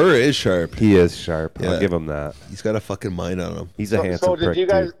 quick on Murray is sharp. He is sharp. Yeah. I'll give him that. He's got a fucking mind on him. He's a So handsome did prick, you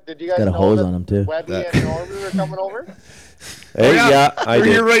guys too. Got a know hose that on him, too. Webby That- and Normie were coming over? Hey, yeah, I We're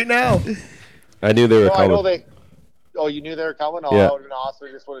here did. right now. I knew they were No, I know coming. they. Oh, you knew they were coming. Oh, Yeah. that would have been awesome.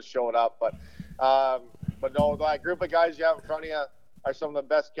 I just would have showed up, but no, that group of guys you have in front of you are some of the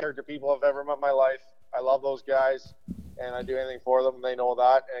best character people I've ever met in my life. I love those guys, and I do anything for them, and they know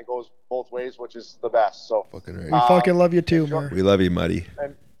that, and it goes both ways, which is the best. So Fucking We right. fucking love you too, sure. Murr. We love you, Muddy.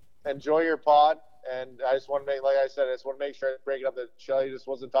 enjoy your pod, and I just want to make, like I said, I just want to make sure I break it up that Shelly just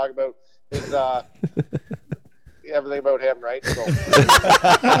wasn't talking about his everything about him, right? So.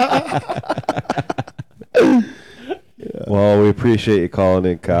 Well, we appreciate you calling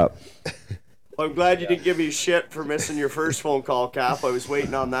in, Cap. I'm glad you didn't give me shit for missing your first phone call, Cap. I was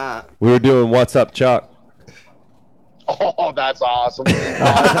waiting on that. We were doing What's Up, Chuck. Oh, that's awesome. You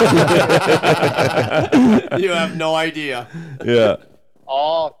have no idea. Yeah.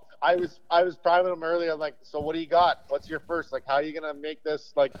 Oh, I was priming him earlier. I'm like, so what do you got? What's your first? Like, how are you gonna make this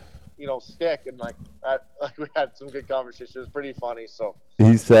stick? And like we had some good conversations. It was pretty funny. So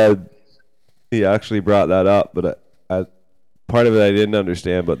He said he actually brought that up, but I part of it I didn't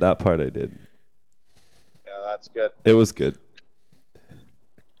understand, but that part I did. yeah, that's good. It was good.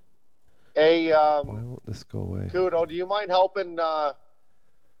 Hey, Why won't this go away? Couto, do you mind helping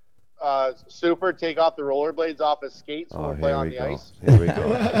Super take off the rollerblades off his skates when Oh, we're playing here on we the go. ice? Here we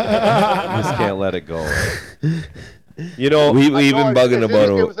go. Just can't let it go. You know, We've I know, been bugging about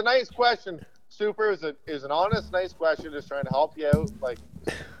it him. was a nice question. Super is an honest, nice question. Just trying to help you out. Like,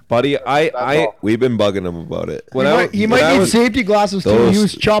 buddy, I all. We've been bugging him about it. He might need safety glasses too. those- He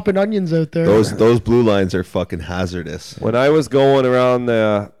was chopping onions out there. Those blue lines are fucking hazardous. when I was going around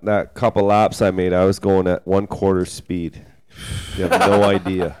that couple laps I made, I was going at 1/4 speed. You have no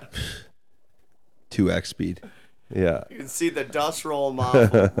idea. 2x speed. Yeah. You can see the dust rolling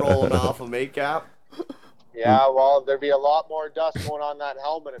off of me, Cap. yeah, well, there'd be a lot more dust going on that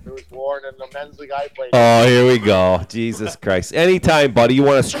helmet if it was worn in the men's league I played. Oh, here we go. Jesus Christ. Anytime, buddy, you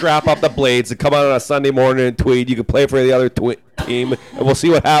want to strap up the blades and come out on a Sunday morning in Tweed, you can play for the other team, and we'll see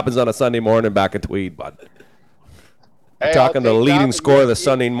what happens on a Sunday morning back in Tweed, bud. Hey, I'm talking the I'll take leading that. scorer of the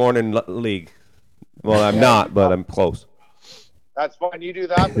Sunday morning league. Well, I'm not, but I'm close. That's fine. You do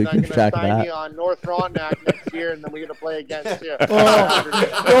that, We but I'm keep going to track of sign that. you on North Frontenac next year, and then we get to play against you. That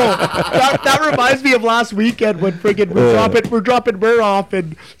reminds me of last weekend when friggin' we're dropping Murr off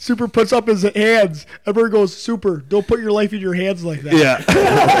and Super puts up his hands and Murr goes, Super, don't put your life in your hands like that. Yeah.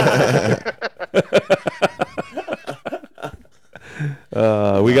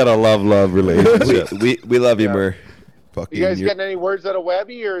 We got a love relationship. we love you, Murr. Fucking You guys getting any words out of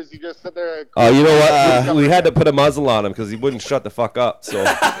Webby, or is he just sitting there? Oh, you know what? We had to put a muzzle on him because he wouldn't shut the fuck up. So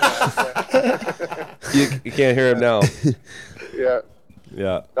you can't hear him now. Yeah.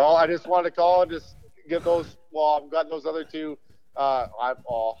 Yeah. No, I just wanted to call and just give those. Well, I've got those other two. I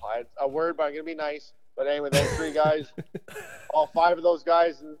a word, but I'm gonna be nice. But anyway, those three guys, all five of those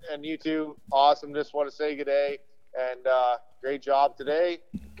guys, and you two, awesome. Just want to say good day and great job today,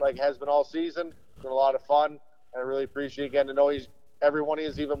 like it has been all season. It's been a lot of fun. I really appreciate getting to know everyone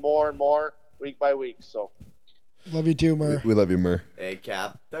is even more and more week by week. So, love you too, Murr. We love you, Murr. Hey,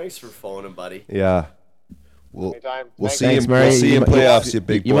 Cap. Thanks for phoning, buddy. Yeah. anytime. We'll Thanks. see Thanks, you. Murray. We'll see you in You- playoffs, you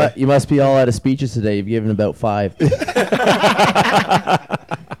big boy. You must be all out of speeches today. You've given about 5.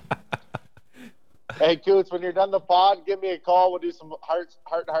 Hey, Coots, when you're done the pod, give me a call. We'll do some hearts.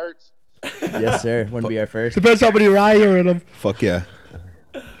 Yes, sir. Wouldn't be our first. Depends how many rye you're in them. Fuck yeah.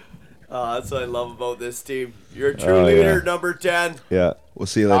 That's what I love about this team. You're a true leader, yeah. number 10. Yeah. We'll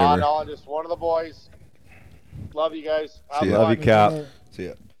see you later, Murr. No, just one of the boys. Love you guys. Have See ya. fun. Love you, Cap. See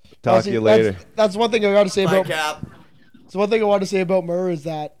ya. Talk to you later. That's one thing I got to say Bye, about. Cap. So one thing I want to say about Murr is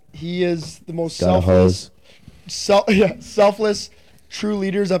that he is the most Got a hose. selfless, true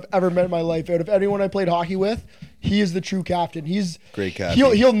leaders I've ever met in my life. Out of anyone I played hockey with, he is the true captain. He's Great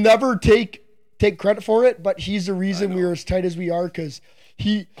captain. He'll never take credit for it, but he's the reason we are as tight as we are because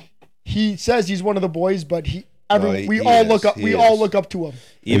he says he's one of the boys, but we all look up to him.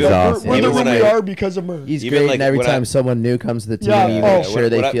 Even awesome. We're the even room when we I- are because of Murr. He's Even great, like and every when time someone new comes to the team, Yeah, you oh. make sure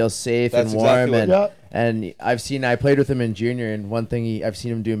they When I- feel safe that's and warm. exactly what- And I played with him in junior, and one thing I've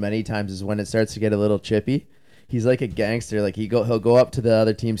seen him do many times is when it starts to get a little chippy, he's like a gangster. Like he'll go up to the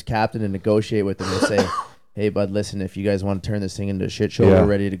other team's captain and negotiate with them and say, "Hey, bud, listen, if you guys want to turn this thing into a shit show, Yeah. we're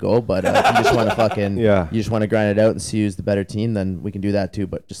ready to go. But if you just want to Yeah. you just want to grind it out and see who's the better team, then we can do that too.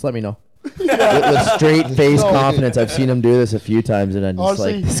 But just let me know." With straight face confidence, I've seen him do this a few times, and I'm just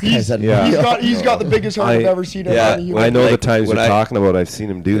Honestly, like, this guy's Yeah. he's got the biggest heart I've ever seen. yeah, in I know the Like, times when you're I- talking about. I've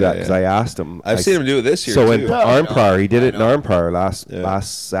seen him do that because yeah. I asked him. I've seen him do it this year, So too. in Armpower, he did it in I know. Armpower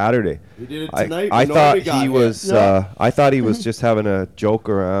last Saturday. He did it I tonight. I when thought nobody got he hit. was. I thought he was just having a joke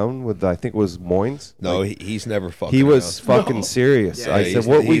around with. I think it was Moines. No, Like, he's never fucking he was around. fucking serious. Yeah, I he's- said,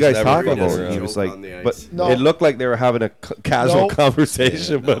 "What were you he's guys never talking really about?" around. He was Joke like, on the "But ice. No. it looked like they were having a casual Nope.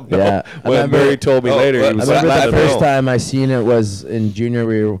 conversation." But no. Yeah. I When remember- Murray told me Oh, later, he but- was I like, remember "Let the him first know." time I seen it was in junior.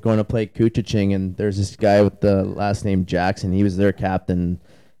 We were going to play Kuchiching, and there's this guy with the last name Jackson. He was their captain,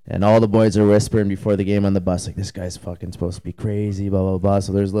 and all the boys are whispering before the game on the bus, like, this guy's fucking supposed to be crazy, blah, blah, blah.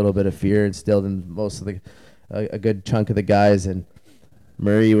 So there's a little bit of fear instilled in most of a good chunk of the guys, and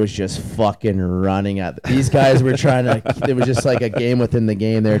Murray was just fucking running at these guys were trying to, it was just like a game within the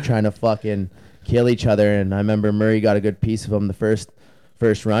game. They were trying to fucking kill each other, and I remember Murray got a good piece of him the first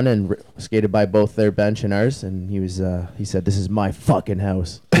run and skated by both their bench and ours, and he said, "This is my fucking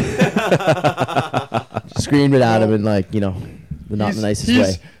house." Screamed it at him in, like, not the nicest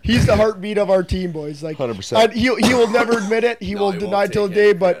way. He's the heartbeat of our team, boys. Like 100%. He will never admit it. He will he deny won't till take the day,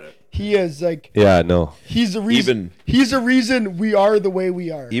 any but credit. he is like Yeah, no. he's the reason. He's the reason we are the way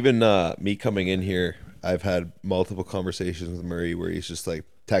we are. Even me coming in here, I've had multiple conversations with Murray where he's just like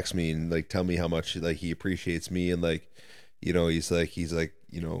text me and like tell me how much like he appreciates me, and like, he's like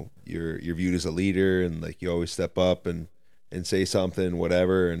you're viewed as a leader, and like you always step up and say something,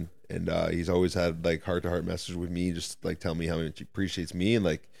 whatever, and he's always had like heart-to-heart message with me, just like tell me how much he appreciates me, and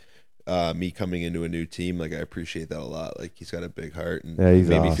like me coming into a new team, like I appreciate that a lot. Like he's got a big heart, and Yeah, he's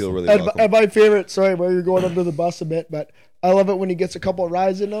made me awesome. feel really And, welcome. and my favorite, sorry, where you're going under the bus a bit, but I love it when he gets a couple of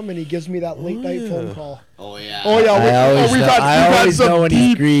rides in him and he gives me that late night phone call. Oh, yeah. Oh yeah, I always know when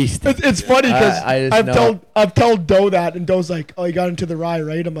he's greased. It's funny because I just know. I've told Doe that, and Doe's like, "Oh, you got into the rye,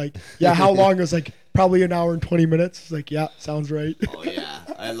 right?" I'm like, "Yeah, how long?" I was like, "Probably an hour and 20 minutes." It's like, "Yeah, sounds right." Oh, yeah.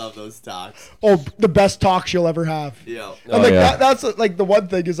 I love those talks. Oh, the best talks you'll ever have. Yeah. And like yeah. that's like the one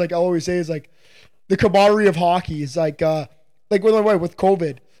thing is like I always say is like the camaraderie of hockey is like with my wife with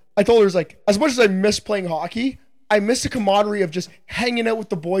COVID. I told her it's like as much as I miss playing hockey, I miss the camaraderie of just hanging out with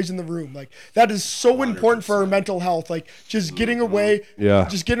the boys in the room. Like that is so important for our mental health. Like just getting away,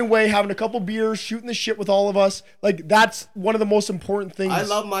 having a couple beers, shooting the shit with all of us. Like that's one of the most important things. I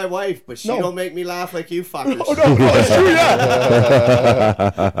love my wife, but she No. don't make me laugh like you fuckers. Oh no, it's true,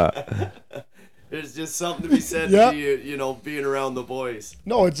 yeah. There's just something to be said Yeah. to you know, being around the boys.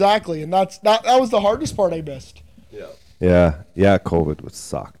 No, exactly, and that was the hardest part I missed. Yeah. Yeah, COVID was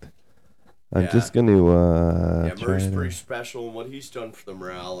sucked. I'm just going to Yeah, Murray's pretty special in what he's done for the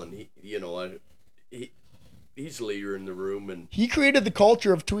morale, and he's a leader in the room, and He created the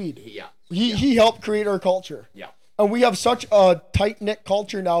culture of Tweed. yeah. He helped create our culture. Yeah. And we have such a tight-knit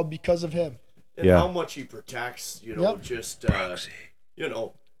culture now because of him. And how much he protects, you know, Yep. just you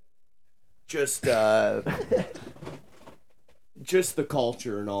know, just just the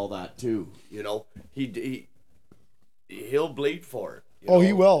culture and all that too. You know, he'll bleed for it. You know,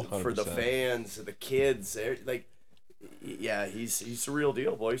 He will. for the fans, the kids. Like, yeah, he's the real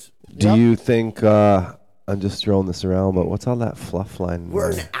deal, boys. Do you think, I'm just throwing this around, but what's all that fluff line?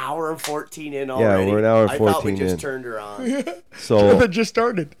 We're an hour and 14 in already. we're an hour and I thought 14 we just in. turned her on. So It just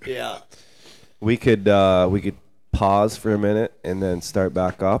started. Yeah. we could pause for a minute and then start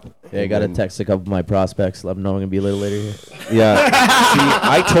back up. Yeah, I got to text a couple of my prospects. Let them know I'm going to be a little later here. Yeah. See,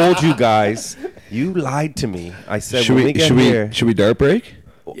 I told you guys, you lied to me. I said, when we get here, should we dart break?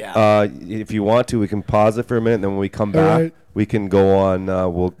 Yeah. if you want to, we can pause it for a minute, and then when we come back, right. we can go on,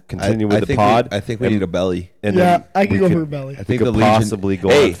 we'll continue with the think pod. I think we need a belly. and Yeah, then I can we go could- for a belly. I We think could the Legion. possibly go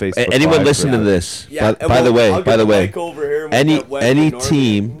Hey, on Facebook anyone Live listen for to that. this? Yeah, By the way, any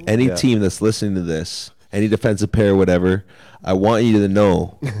team that's listening to this, any defensive pair, whatever, I want you to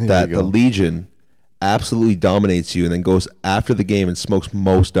know that the Legion absolutely dominates you and then goes after the game and smokes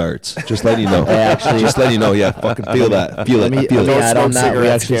most darts. Just letting you know. Just letting you know. Yeah, fucking feel that. Feel it. Feel Let me it. add on that. We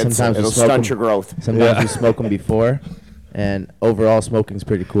actually kids. sometimes we It'll smoke stunt them. your growth. Sometimes we smoke them before, and overall smoking's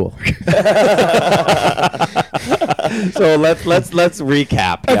pretty cool. So let's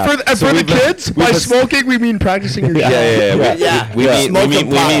recap. And Yeah. for the, and So for the we've been- kids, by smoking we mean practicing your Yeah.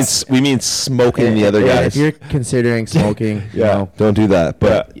 We mean smoking the other Yeah, guys. if you're considering smoking, you know, Don't do that.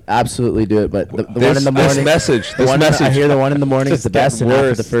 But absolutely do it. But the one this, in the this morning, message, the this one message. I hear the one in the morning is the best, and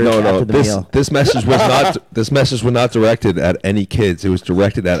after the first, after the meal. This message was not. This message was not directed at any kids. It was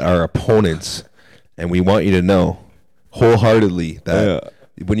directed at our opponents, and we want you to know wholeheartedly that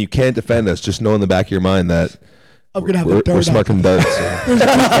when you can't defend us, just know in the back of your mind that I'm gonna have we're a dart. smoking darts. There's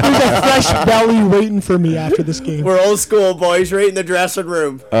a fresh belly waiting for me after this game. We're old school, boys, right in the dressing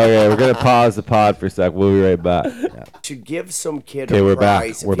room. Okay, we're gonna pause the pod for a sec. We'll be right back. To give some kid Okay, a we're back.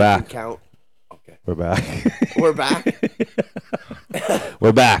 prize. if We're he can back. Count. Okay. We're back. We're back.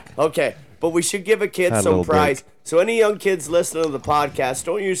 We're back. Okay, but we should give a kid Had a some little prize. So any young kids listening to the podcast,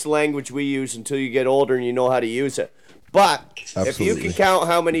 don't use the language we use until you get older and you know how to use it. But if you can count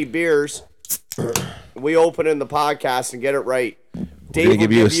how many beers we open in the podcast and get it right, Dave will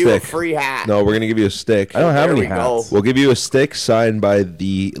give you a give you a stick. free hat. No, we're gonna give you a stick. I don't have There any we go. hats. We'll give you a stick signed by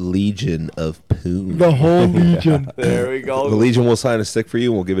the Legion of Poon. The whole Legion. There we go. The Legion will sign a stick for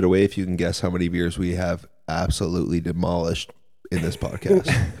you, and we'll give it away if you can guess how many beers we have absolutely demolished in this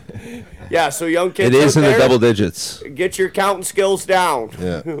podcast. Yeah, so young kids It is out in the there, double digits. get your counting skills down.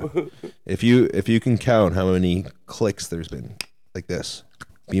 Yeah. If you can count how many clicks there's been, like this,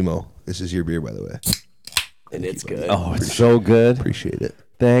 BMO. This is your beer, by the way. And it's good. Oh, it's so good. Appreciate it.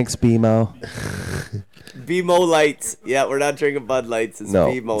 Thanks, BMO. BMO Lights. Yeah, we're not drinking Bud Lights. It's No,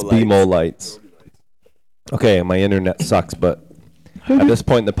 BMO it's Lights. BMO lights. Okay, my internet sucks, but at this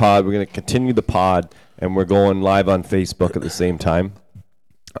point in the pod, we're gonna continue the pod, and we're going live on Facebook at the same time.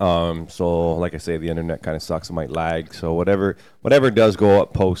 So like I say, the internet kind of sucks. It might lag. So whatever does go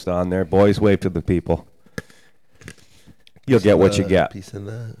up, post on there. Boys, wave to the people. You'll get what you get. Peace in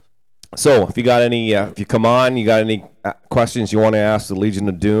that. So if you got any, if you come on, you got any questions you want to ask the Legion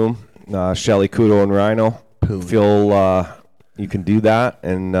of Doom, Shelly, Couto, and Rhyno, feel you can do that,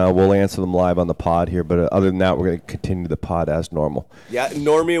 and we'll answer them live on the pod here. But other than that, we're going to continue the pod as normal. Yeah,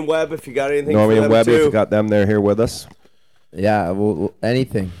 Normie and Webb, if you got anything Normie for and them Webby, too. if you got them, they're here with us. Yeah, well,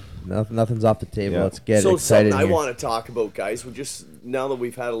 anything. Nothing's off the table. Yeah. Let's get So excited something I here. want to talk about, guys. We'll just, now that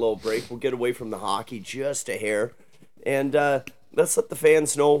we've had a little break, we'll get away from the hockey just a hair. And let's let the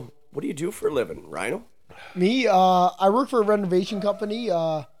fans know, what do you do for a living, Rhyno? Me, I work for a renovation company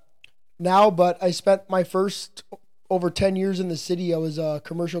now, but I spent my first over 10 years in the city. I was a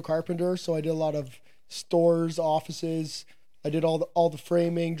commercial carpenter, so I did a lot of stores, offices. I did all the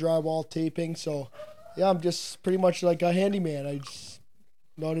framing, drywall, taping. So, yeah, I'm just pretty much like a handyman. I just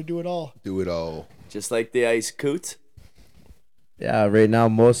know how to do it all. Do it all. Just like the ice coots. Yeah, right now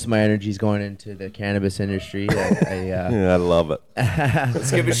most of my energy is going into the cannabis industry. Yeah, I love it. Let's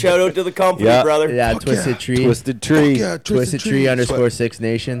give a shout out to the company, Yeah. brother. Yeah, Twisted Tree. Twisted Tree. Yeah, Twisted Tree _ 6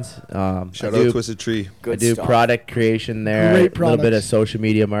 Nations. Shout I out do, Twisted Tree. Good I do stuff. product creation there. Great A little bit of products. social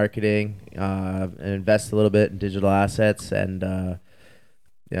media marketing. And invest a little bit in digital assets. And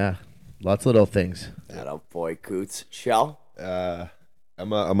yeah, Lots of little things. That up, boy, Coots. Shell?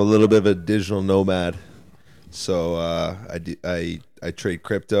 I'm a little bit of a digital nomad, so I trade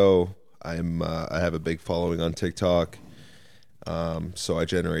crypto. I have a big following on TikTok, so I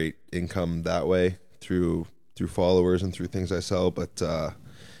generate income that way through followers and through things I sell. But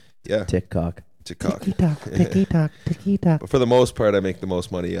yeah, TikTok. But for the most part, I make the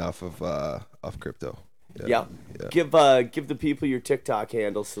most money off crypto. Yeah. Give the people your TikTok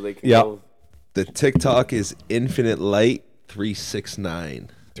handle so they can go. The TikTok is Infinite Light 369.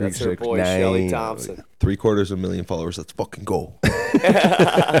 That's her boy, Shelly Thompson. 750,000 followers. Let's fucking go.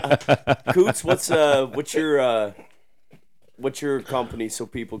 Coots, what's your company so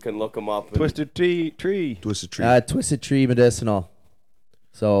people can look them up? Twisted Tree. Twisted Tree Medicinal.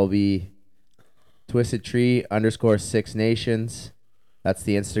 So it'll be Twisted Tree _6 Nations. That's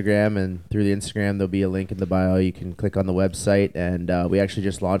the Instagram, and through the Instagram there'll be a link in the bio. You can click on the website, and we actually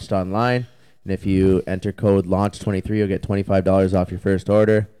just launched online. And if you enter code LAUNCH23, you'll get $25 off your first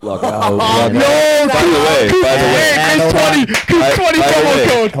order. Look out. By the way,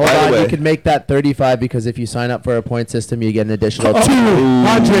 Hold on, you can make that 35 because if you sign up for our point system, you get an additional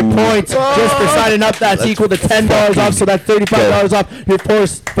 200 points just for signing up. That's equal to $10 off, so that's $35 off your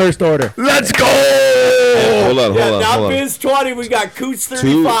first order. Let's go! Hold on. Not Biz 20, we got Coots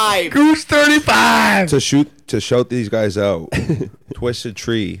 35. Goose 35. To shout these guys out, Twisted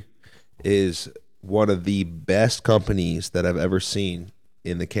Tree is one of the best companies that I've ever seen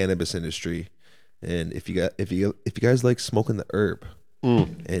in the cannabis industry. And if you guys like smoking the herb,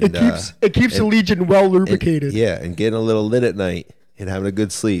 it keeps the Legion well lubricated. And getting a little lit at night and having a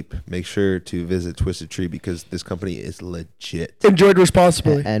good sleep, make sure to visit Twisted Tree because this company is legit. Enjoyed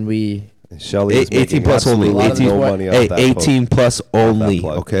responsibly. And we Shelly 18 plus only. 18 plus only.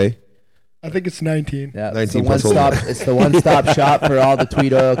 Okay. I think it's 19. Yeah, 19 it's the one-stop shop for all the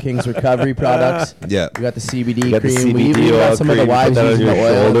Tweed Oil Kings recovery products. Yeah. We got the CBD cream. We even got some of the wives using the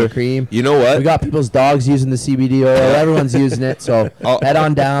oil and the cream. You know what? We got people's dogs using the CBD oil. Everyone's using it. So head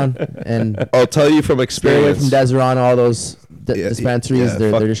on down and I'll tell you from stay away experience. from Deseron, all those dispensaries.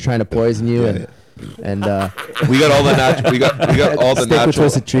 They're just trying to poison you. And we got all the we got all the stick with natural.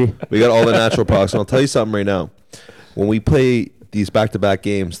 Twisted Tree. We got all the natural products. And I'll tell you something right now. When we play these back-to-back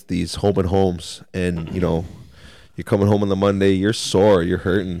games, these home and homes, and you're coming home on the Monday, you're sore, you're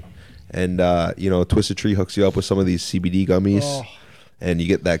hurting, and Twisted Tree hooks you up with some of these CBD gummies, and you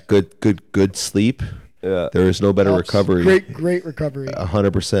get that good sleep. Yeah, there is no better recovery. Great recovery.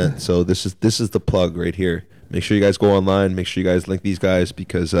 100%. So this is the plug right here. Make sure you guys go online. Make sure you guys link these guys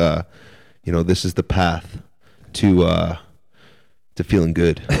because this is the path to feeling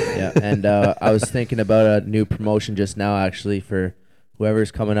good. Yeah, and I was thinking about a new promotion just now, actually, for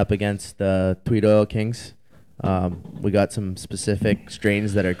whoever's coming up against the Tweed Oil Kings. We got some specific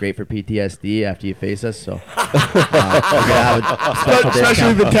strains that are great for PTSD after you face us, so we're gonna have a special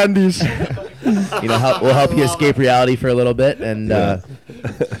especially the tendies. We'll help you escape reality for a little bit, and the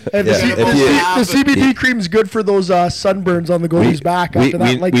CBD cream's good for those sunburns on the goalie's back after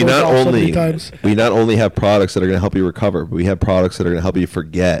we not only have products that are going to help you recover, but we have products that are going to help you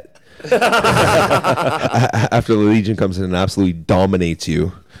forget after the Legion comes in and absolutely dominates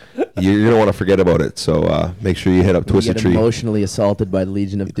you. You're going to want to forget about it. So make sure you hit up Twisted Tree. Emotionally assorted by the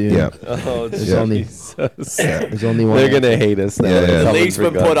Legion of Doom. Yeah. Oh, there's only one. They're going to hate us now. Yeah. The league's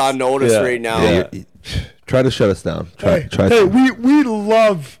been put on notice right now. Yeah. Try to shut us down.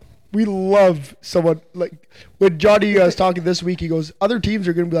 We love someone like when Johnny was talking this week. He goes, other teams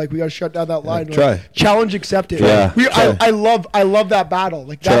are going to be like, we got to shut down that line. Challenge accepted. Yeah. I love that battle.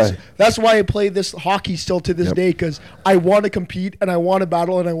 Like that's why I play this hockey still to this day, because I want to compete and I want to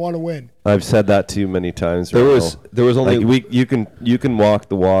battle and I want to win. I've said that to you many times. There was only you can walk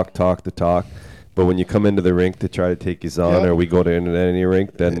the walk, talk the talk. But when you come into the rink to try to take you on, or we go to any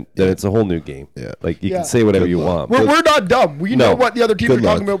rink, then it's a whole new game. Yeah. Like you can say whatever you want. We're not dumb. We know what the other teams are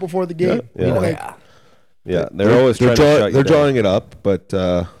talking about before the game. Yeah. They're always trying to shut you They're down. drawing it up, but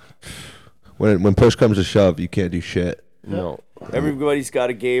when push comes to shove, you can't do shit. No. Everybody's got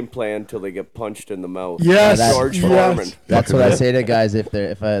a game plan until they get punched in the mouth. Yes. George Foreman. That's what I say to guys if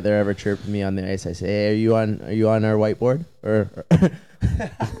they're ever chirping me on the ice. I say, "Hey, are you on our whiteboard?" Or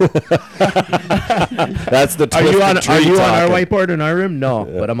That's the Are you on our talking. whiteboard in our room? No,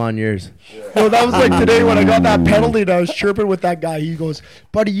 but I'm on yours. No, that was like today when I got that penalty and I was chirping with that guy. He goes,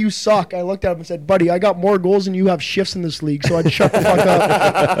 "Buddy, you suck." I looked at him and said, "Buddy, I got more goals than you have shifts in this league, so I'd shut the fuck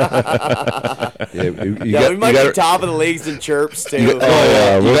up." We might be top of the leagues in chirps too. You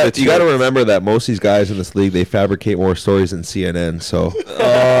got to remember that most of these guys in this league, they fabricate more stories than CNN. So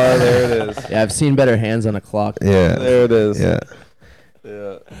there it is. Yeah, I've seen better hands on a clock. Yeah, There it is. Yeah.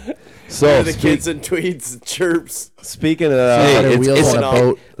 So the kids in tweeds and chirps. Speaking of Hey, wheels on a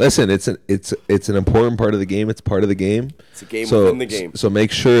boat. Listen, it's an important part of the game. It's part of the game. It's a game within the game. So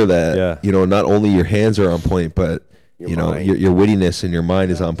make sure that not only your hands are on point, but your wittiness and your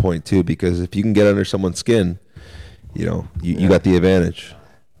mind is on point too. Because if you can get under someone's skin, you got the advantage.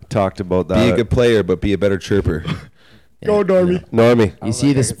 Talked about that. Be a good player, but be a better chirper. Go, Normie. Normie. You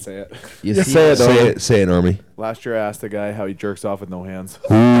see this? Say it. You Yeah, see say it, this? Normie. Say it, Normie. Last year I asked a guy how he jerks off with no hands.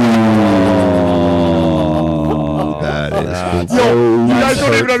 That is Yo, you guys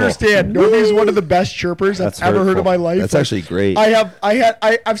don't even understand. Normie's one of the best chirpers That's I've ever heard hurtful. in my life. That's actually great.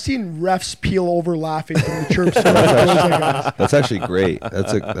 I've seen refs peel over laughing from the chirps. That's actually great.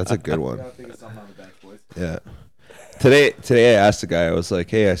 That's a good one. Yeah. Today I asked the guy. I was like,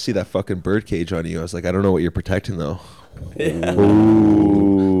 "Hey, I see that fucking bird cage on you." I was like, "I don't know what you're protecting though."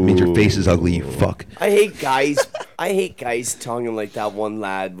 Ooh. Means your face is ugly, you fuck. I hate guys tonguing like that one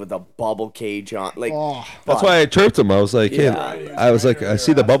lad with a bubble cage on. Like, That's why I chirped him. I was like, "Hey," Yeah. I was like, "I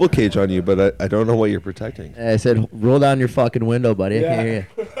see the bubble cage on you, but I don't know what you're protecting." I said, roll down your fucking window, buddy. I can't hear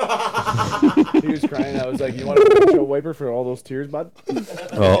you. He was crying. I was like, "You want a windshield wiper for all those tears, bud?"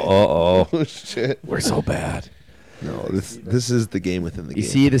 Oh shit. We're so bad. No, this is the game within the You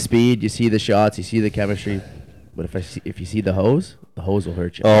game. see the speed, you see the shots, you see the chemistry. But if you see the hose will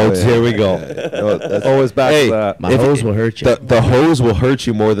hurt you. Oh, here we go. Always back to that. My hose will hurt you. The hose will hurt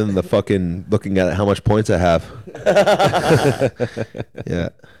you more than the fucking looking at how much points I have. Yeah.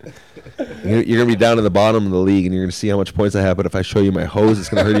 You're going to be down in the bottom of the league and you're going to see how much points I have, but if I show you my hose, it's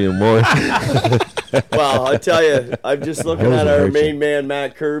going to hurt you even more. well, I tell you, I'm just looking Hose at will our hurt main man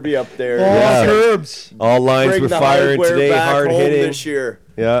Matt Kirby up there. Curbs. All lines Bring were the firing hardware today, back hard home hitting. this year.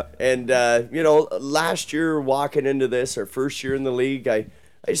 Yeah. And last year walking into this, our first year in the league, I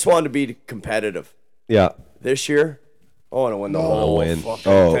just wanted to be competitive. Yeah. This year, I want to win the whole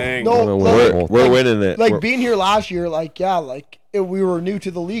fucking thing. No, We're winning it. Like being here last year, we were new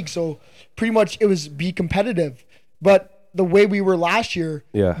to the league, so pretty much it was be competitive. But the way we were last year,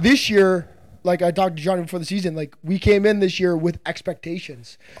 this year, like I talked to Johnny before the season, like we came in this year with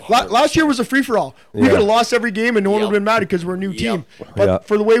expectations. Last year was a free for all. We could have lost every game and no one would have been mad because we're a new team. But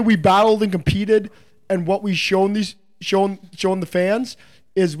for the way we battled and competed and what we shown the fans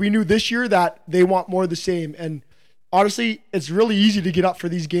is we knew this year that they want more of the same. And honestly, it's really easy to get up for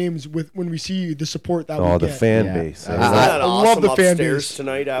these games when we see the support that we get. Oh, the fan base. Isn't that awesome love the fan upstairs base.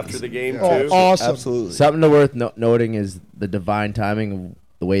 tonight after the game too? Awesome. Absolutely. Something worth noting is the divine timing of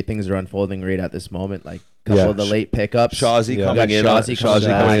the way things are unfolding right at this moment. Like a couple of the late pickups. Shawzy We got coming in. Shawzy Shawzy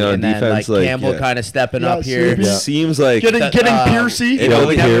back, coming on and then, defense. like Campbell kind of stepping up here. Seems- Seems like Getting Piercy. It We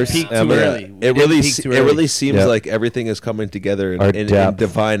really never Pierce. peaked too Emma, early. We It didn't really, peak too it early. really seems like everything is coming together Our in depth.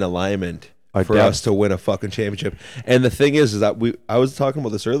 divine alignment Our for depth. us to win a fucking championship. And the thing is that I was talking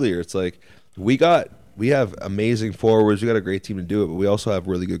about this earlier. It's like we have amazing forwards. We got a great team to do it, but we also have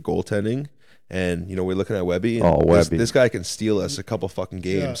really good goaltending. And we're looking at Webby. And Webby. This guy can steal us a couple fucking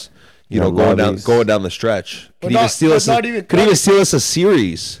games. Yeah, going Lovies. down the stretch. But Could even not- steal but us. not even- Could even steal us a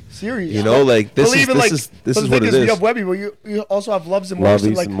series. Series. This is But this the is thing what it is, is. we have Webby, but you also have Loves and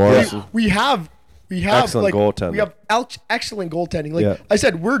Morrison. Lovies Like and Morrison. we have Excellent goaltending. We have excellent goaltending. Like Yeah. I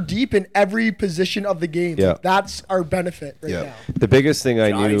said, we're deep in every position of the game. Yeah. Like, that's our benefit right Yeah. now. The biggest thing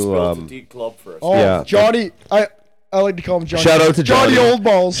I Johnny's knew. built a deep club for us. Oh, Yeah. Johnny, I like to call him Johnny. Shout out to Johnny. Old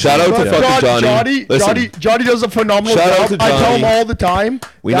Balls. Shout out to But fucking Johnny. Listen. Johnny does a phenomenal Shout out job. to I tell him Johnny. all the time.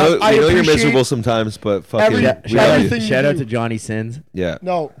 We that know I you're appreciate miserable sometimes, but fucking every- we love everything you. you Shout out do. to Johnny Sins. Yeah.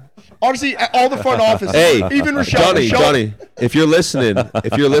 No. Honestly, all the front office. Hey, even Rochelle. Johnny, if you're listening, Do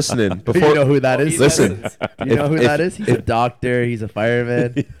you know who that is? listen, You know who if- that is? He's a doctor. He's a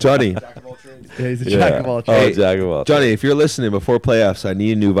fireman. Johnny, He's a jack of all Oh, trades. Jack of all. Johnny, if you're listening before playoffs, I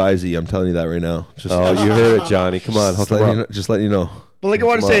need a new visor. I'm telling you that right now. Just, Oh, you heard it, Johnny. Come on, hook just, him letting you up. know, just letting you know. But like I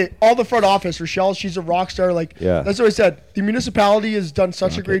want to say, all the front office, Rochelle, she's a rock star. Like that's what I said. The municipality has done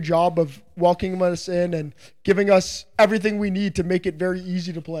such a great job of welcoming us in and giving us everything we need to make it very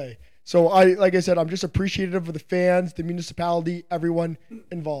easy to play. So like I said, I'm just appreciative of the fans, the municipality, everyone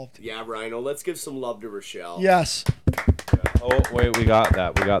involved. Yeah, Rhyno, let's give some love to Rochelle. Yes. Oh, wait, we got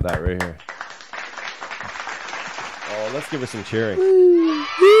that. We got that right here. Oh, let's give it some cheering. Yay.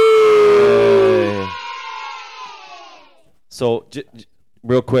 So,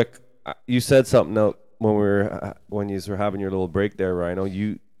 real quick, you said something out when you were having your little break there,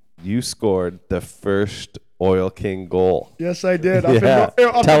 Rhyno. You scored the first Oil King goal. Yes, I did. Yeah. Up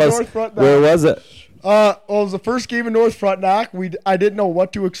Tell in us, North Frontenac. where was it? Well, it was the first game in North Frontenac. I didn't know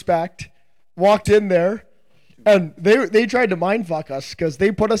what to expect. Walked in there, and they tried to mind fuck us because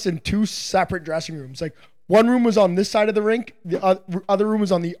they put us in two separate dressing rooms. Like one room was on this side of the rink, the other room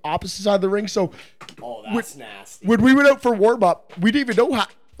was on the opposite side of the rink. So, that's nasty. when we went out for warm up, we didn't even know how.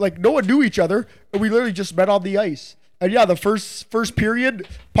 Like no one knew each other, and we literally just met on the ice. And yeah, the first period,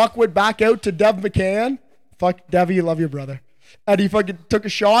 puck went back out to Dev McCann. Fuck Devy, love you, brother. And he fucking took a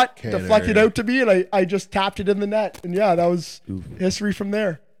shot, deflected out to me, and I just tapped it in the net. And yeah, that was history from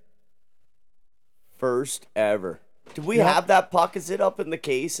there. First ever. Do we have that puck? Is it up in the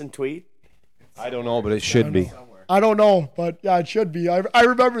case in Tweed? I don't know, but it should be. I don't know, but yeah, it should be. I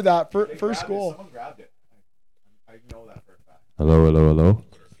remember that first goal. Someone grabbed it. I know that for a fact. Hello.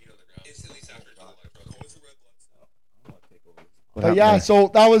 But yeah,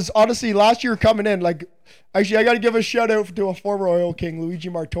 so that was honestly last year coming in. Like, actually, I got to give a shout out to a former Oil King, Luigi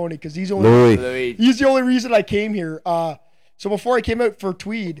Martoni, because he's the only reason I came here. So before I came out for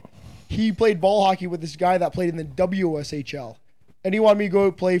Tweed, he played ball hockey with this guy that played in the WSHL, and he wanted me to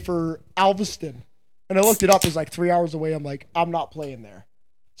go play for Alveston. And I looked it up. It was like 3 hours away. I'm like, I'm not playing there.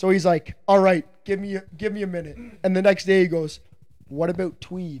 So he's like, all right, give me a minute. And the next day he goes, what about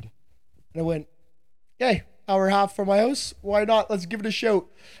Tweed? And I went, okay. Hour and a half from my house. Why not? Let's give it a shout.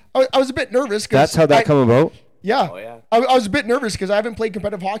 I was a bit nervous. That's how that come about? Yeah. Oh, yeah. I was a bit nervous because I haven't played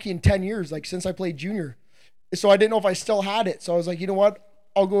competitive hockey in 10 years, like since I played junior. So I didn't know if I still had it. So I was like, you know what?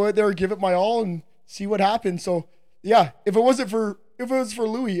 I'll go out there, give it my all, and see what happens. So yeah, if it was for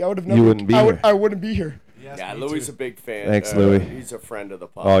Louis, I would have never. You wouldn't be here. I wouldn't be here. Yeah, Louis is a big fan. Thanks, Louis. He's a friend of the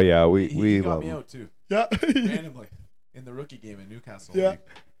pod. Oh yeah, he love got me him. out too. Yeah. Randomly in the rookie game in Newcastle. Yeah. League.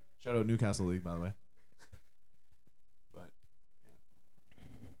 Shout out Newcastle League, by the way.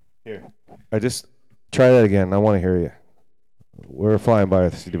 Here. I just try that again. I want to hear you. We're flying by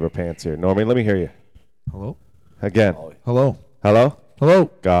with the seat of our pants here. Normie, let me hear you. Hello? Again. Hello? Hello?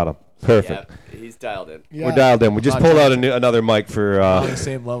 Hello? Got him. Perfect. Yeah, he's dialed in. Yeah. We're dialed in. We just pulled out another mic for on the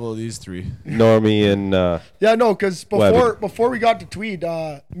same level of these three. Normie and yeah, no, because before we got to Tweed, me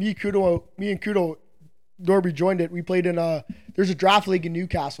and Couto, Norby joined it. We played in there's a draft league in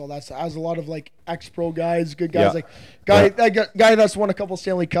Newcastle that has a lot of like ex-pro guys, good guys. Yeah. That guy that's won a couple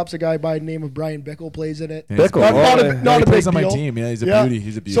Stanley Cups, a guy by the name of Brian Bickle plays in it. Yeah, Bickle, not a plays big on my deal. team. Yeah, he's a beauty.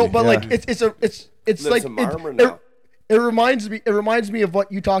 He's a beauty. So, but like it's like it reminds me of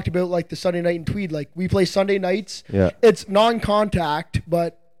what you talked about, like the Sunday night in Tweed. Like we play Sunday nights. Yeah. It's non-contact,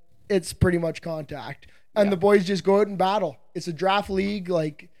 but it's pretty much contact, and the boys just go out and battle. It's a draft league.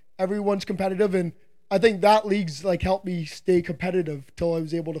 Like everyone's competitive, and I think that league's like helped me stay competitive till I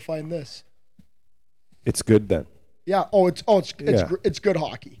was able to find this. it's good then. Yeah. It's good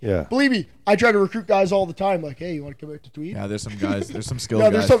hockey. Yeah. Believe me, I try to recruit guys all the time. Like, hey, you want to come out to Tweed? Yeah, there's some guys. There's some skilled Yeah,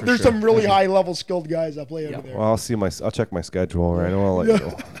 guys. there's some really high level skilled guys that play over there. Well, I'll check my schedule. Right, I'll let you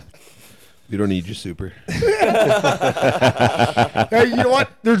know. You don't need your super. Hey, you know what?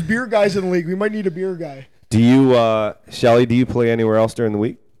 There's beer guys in the league. We might need a beer guy. Do you, Shelly? Do you play anywhere else during the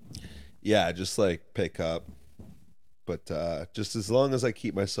week? Yeah, just like pick up, but just as long as I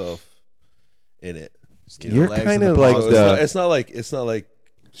keep myself in it. You're kind of like it's not like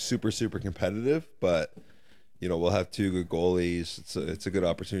super competitive, but you know we'll have two good goalies. It's a good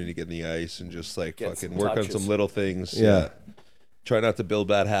opportunity to get in the ice and just like fucking work on some little things. Yeah. Try not to build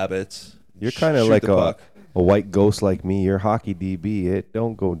bad habits. You're kind of like a white ghost like me. You're hockey DB. It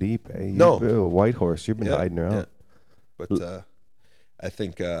don't go deep. Eh? No. You're a white horse. You've been hiding around. Yeah. But I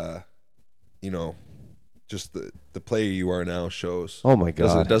think you know, just the player you are now shows. Oh my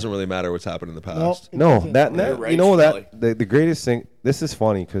God! It doesn't really matter what's happened in the past. No, that right, you know Shelly. that the greatest thing. This is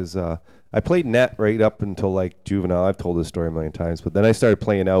funny because I played net right up until like juvenile. I've told this story a million times, but then I started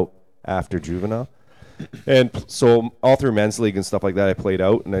playing out after juvenile, and so all through men's league and stuff like that, I played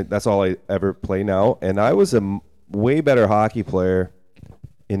out, and that's all I ever play now. And I was a way better hockey player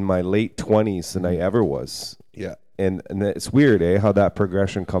in my late 20s than I ever was. Yeah. And it's weird, how that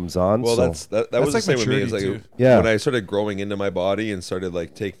progression comes on. Well, so. that was like the same with me. It's like maturity, when I started growing into my body and started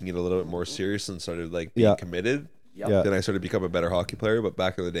like taking it a little bit more serious and started like being committed. Yeah. Then I started to become a better hockey player. But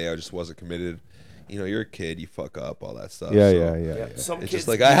back in the day, I just wasn't committed. You know, you're a kid, you fuck up, all that stuff. Yeah. Some It's kids just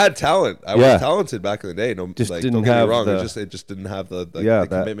like I had talent. I was talented back in the day. No, Just like, didn't don't get me have wrong. the- It just didn't have the that-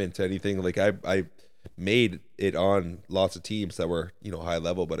 commitment to anything. Like I made it on lots of teams that were high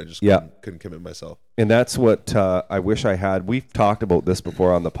level, but I just couldn't commit myself. And that's what I wish I had. We've talked about this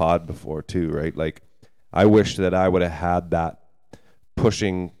before on the pod before too, right? Like, I wish that I would have had that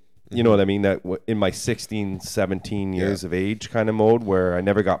pushing, you know what I mean? That in my 16, 17 years of age kind of mode where I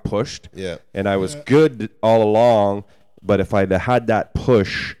never got pushed. Yeah. And I was good all along, but if I'd had that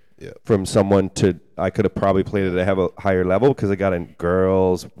push from someone I could have probably played at a higher level because I got in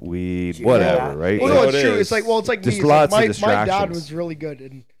girls, weed, whatever, right? Well, no, it's true. It's like Just me. lots of My dad distractions. was really good,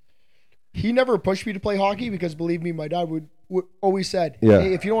 and he never pushed me to play hockey because, believe me, my dad would always said, Yeah.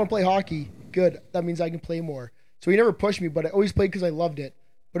 hey, if you don't want to play hockey, good. That means I can play more. So he never pushed me, but I always played because I loved it.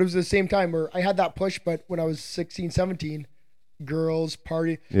 But it was the same time where I had that push, but when I was 16, 17, girls,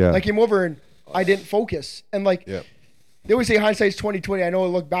 party. Yeah. I came over and I didn't focus. And like, Yeah. they always say hindsight's 20/20. I know I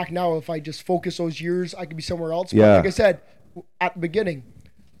look back now, if I just focus those years, I could be somewhere else. But Yeah. like I said, at the beginning,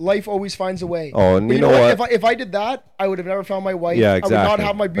 life always finds a way. Oh, and But you know what? If I did that, I would have never found my wife. Yeah, I would not exactly.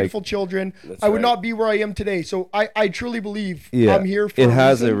 have my Like- beautiful children. That's I would right. not be where I am today. So I truly believe Yeah. I'm here for It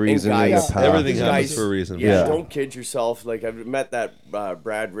has a reason. reason And in the guys, past. Everything Yeah. happens Guys, for a reason. Yeah, Yeah. don't kid yourself. Like I've met that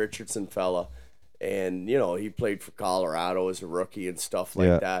Brad Richardson fella, and he played for Colorado as a rookie and stuff like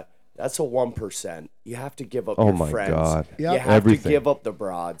Yeah. that. That's a 1%. You have to give up Oh your my friends. God. Yeah. You have Everything. to give up the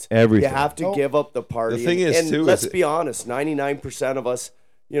broads. Everything. You have to Nope. give up the party. The thing is, and too, let's is be honest, 99% of us,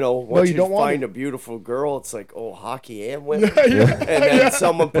 once you you don't want find it. a beautiful girl, it's like, oh, hockey and women. Yeah. And then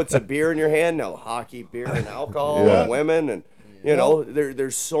someone puts a beer in your hand. Now, hockey, beer, and alcohol, Yeah. and women, and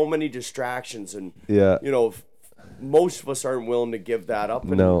there's so many distractions, and Yeah. most of us aren't willing to give that up.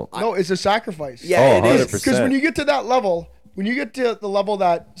 And No. No, it's a sacrifice. Yeah, Oh, it is. 100%. Because when you get to that level, when you get to the level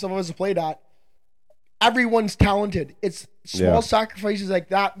that some of us have played at, everyone's talented. It's small Yeah. sacrifices like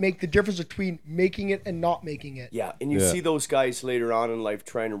that make the difference between making it and not making it. Yeah, and you Yeah. see those guys later on in life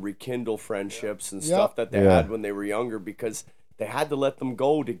trying to rekindle friendships and Yeah. stuff that they Yeah. had when they were younger because they had to let them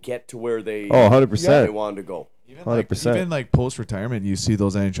go to get to where they Oh, 100%. they wanted to go. Even 100%. even like post retirement, you see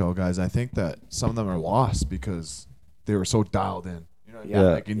those NHL guys. I think that some of them are lost because they were so dialed in. You know what I mean? Yeah.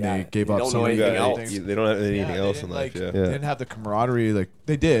 Like, and Yeah. they gave They up don't so know many anything other else. things. They don't have anything Yeah, else they in didn't, life. like, Yeah. They didn't have the camaraderie. Like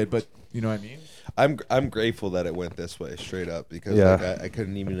they did, but you know what I mean. I'm grateful that it went this way, straight up, because Yeah. like, I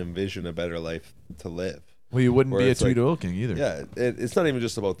couldn't even envision a better life to live. Well, you wouldn't Where be a it's like- Tweed Oil King either. Yeah, it's not even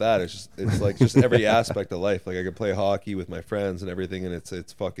just about that. It's like just every aspect of life. Like I could play hockey with my friends and everything, and it's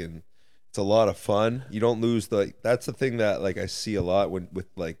a lot of fun. You don't lose that's the thing that like I see a lot with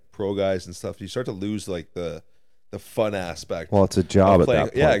like pro guys and stuff. You start to lose like the fun aspect. Well, it's a job of at playing.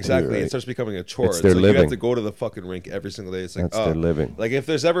 that point. Yeah, too, exactly. right? It starts becoming a chore. It's their like you have living. to go to the fucking rink every single day. It's like That's their living. Like if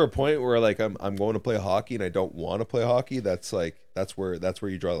there's ever a point where like I'm going to play hockey and I don't want to play hockey, that's where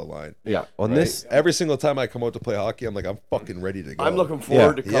you draw the line. Yeah. On Right? this, Every single time I come out to play hockey, I'm like I'm fucking ready to go. I'm looking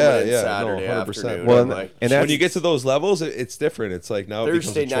forward to coming in no, Saturday 100%. afternoon. Well, I'm and- like, and when you get to those levels, it's different. It's like now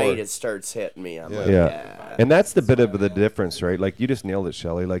Thursday it becomes a chore. night it starts hitting me. I'm Yeah. like, yeah. And that's the bit of the difference, right? Like you just nailed it,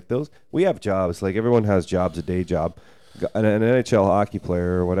 Shelly. Like we have jobs. Like everyone has jobs, a day job. An NHL hockey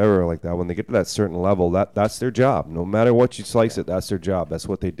player or whatever like that, when they get to that certain level, that's their job. No matter what you slice it, that's their job. That's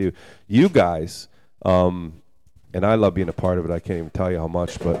what they do. You guys, and I love being a part of it. I can't even tell you how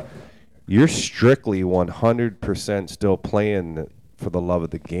much, but you're strictly 100% still playing for the love of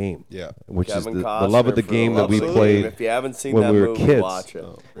the game. Yeah. Which Kevin is the Costner love of the for game that we love of the played game. If you haven't seen when that we were movie, kids. watch it.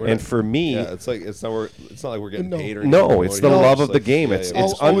 And for me, Yeah, it's like it's not like we're getting No. paid or no, anything. it's the We're love just of the like- game. yeah, It's yeah,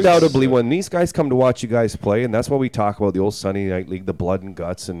 it's I'll always- undoubtedly when these guys come to watch you guys play, and that's why we talk about the old Sunday Night League, the blood and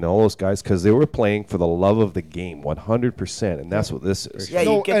guts, and all those guys, because they were playing for the love of the game, 100%, and that's what this is. Yeah,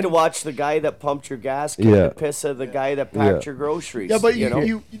 No, you get to and- watch the guy that pumped your gas, get Yeah. the piss of the guy that packed Yeah. your groceries. Yeah, but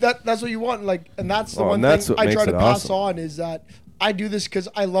know? that's what you want. Like, and that's the Oh, one and that's thing what I makes try to it pass awesome. on is that I do this because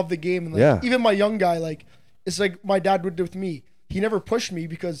I love the game. And like, Yeah. even my young guy, like, it's like my dad would do with me. He never pushed me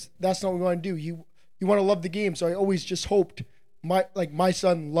because that's not what we want to do. You want to love the game. So I always just hoped my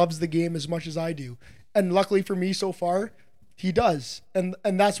son loves the game as much as I do. And luckily for me so far, he does. And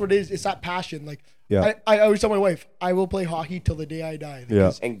that's what it is. It's that passion. Like, Yeah. I always tell my wife, I will play hockey till the day I die. Yeah.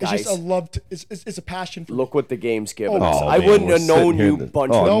 Because And it's just guys- a love. It's a passion for me. Look what the game's given Oh, us. oh, I man, wouldn't we're have known sitting here you in the-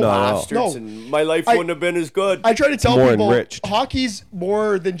 bunch oh, of no, bastards, no. and my life I- wouldn't have been as good. I try to tell More people enriched. hockey's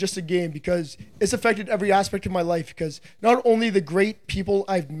more than just a game because it's affected every aspect of my life. Because not only the great people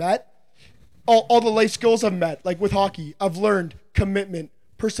I've met, all the life skills I've met, like with hockey, I've learned commitment,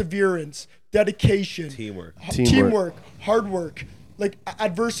 perseverance, dedication, teamwork, hard work, like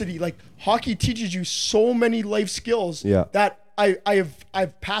adversity. Like hockey teaches you so many life skills Yeah. that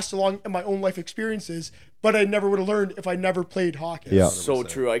I've passed along in my own life experiences, but I never would have learned if I never played hockey. Yeah. So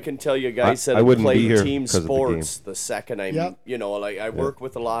true. I can tell you guys that I have wouldn't be played here team 'cause of the sports the second I'm, Yep. like I work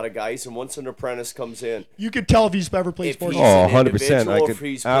with a lot of guys, and once an apprentice comes in, You could tell if he's ever played if sports. he's Oh, an 100%. I individual, could- if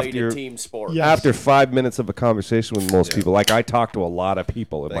he's after played your- a team sport. Yeah. After 5 minutes of a conversation with most people, like I talk to a lot of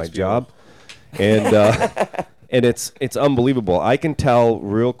people in Thanks, my job, and and it's unbelievable. I can tell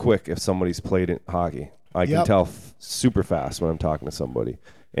real quick if somebody's played in hockey. I can Yep. tell super fast when I'm talking to somebody,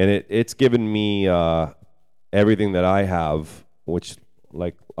 and it's given me everything that I have, which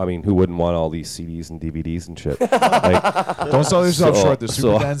like I mean, who wouldn't want all these CDs and DVDs and shit? Like, don't sell yourself short. The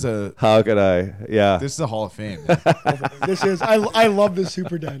Super Den's a. How could I? Yeah. This is a Hall of Fame. This is. I love the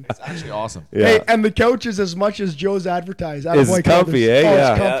Super Den. It's actually awesome. Yeah. Hey, and the couch is as much as Joe's advertised. It's comfy, eh? Oh,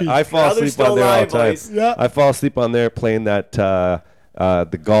 Yeah. it's comfy. I fall asleep on there all the time. Yeah. I fall asleep on there playing that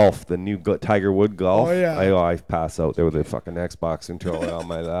the golf, the new Tiger Wood golf. Oh, yeah. I pass out there with a fucking Xbox controller on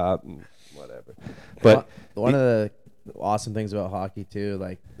my lap and whatever. But one of the awesome things about hockey too,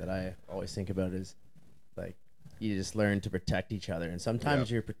 like that I always think about is like you just learn to protect each other, and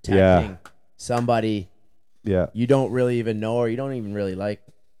sometimes you're protecting somebody you don't really even know or you don't even really like.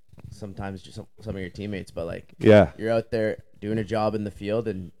 Sometimes just some of your teammates, but like you're out there doing a job in the field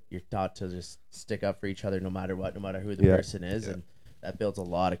and you're taught to just stick up for each other no matter what, no matter who the person is, and that builds a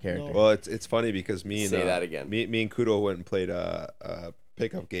lot of character. Well, it's funny because me and that again. Me and Couto went and played a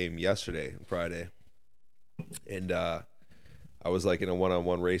pickup game yesterday, Friday, and I was like in a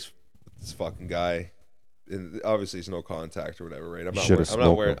one-on-one race with this fucking guy. And obviously, it's no contact or whatever, right?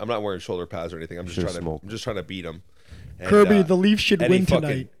 I'm not wearing shoulder pads or anything. I'm just trying to beat him. And, Kirby, the Leafs should win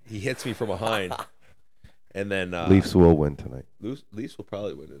tonight. He hits me from behind, and then Leafs will win tonight. Leafs will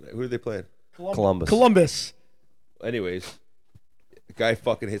probably win tonight. Who are they playing? Columbus. Anyways, the guy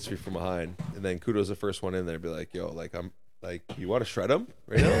fucking hits me from behind, and then Couto's the first one in there. Be like, yo, like I'm like, you want to shred him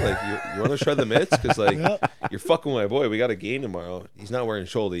right now? Like you want to shred the mitts because like you're fucking with my boy. We got a game tomorrow. He's not wearing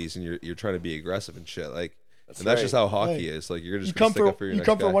shouldies, and you're trying to be aggressive and shit. Like, that's just how hockey is. Like you're just you come for your you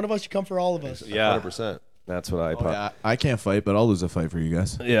come for one of us. You come for all of us. Yeah, 100%. That's what I thought. Yeah, I can't fight, but I'll lose a fight for you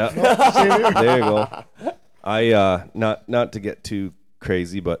guys. Yeah, there you go. I not to get too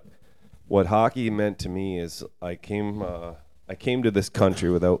crazy, but what hockey meant to me is I came to this country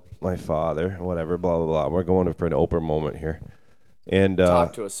without my father, whatever, blah blah blah. We're going for an Oprah moment here, and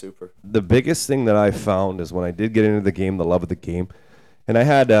talk to us, Super. The biggest thing that I found is when I did get into the game, the love of the game. And I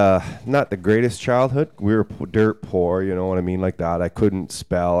had not the greatest childhood. We were dirt poor, you know what I mean, like that. I couldn't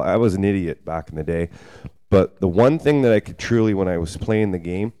spell. I was an idiot back in the day. But the one thing that I could truly, when I was playing the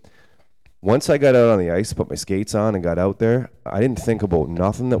game, once I got out on the ice, put my skates on and got out there, I didn't think about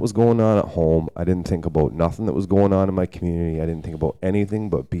nothing that was going on at home. I didn't think about nothing that was going on in my community. I didn't think about anything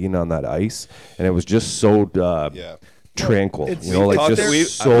but being on that ice. And it was just so tranquil, you know, like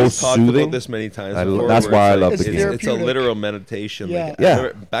just so soothing. About this many times. That's why I love the game. It's a literal meditation. Yeah.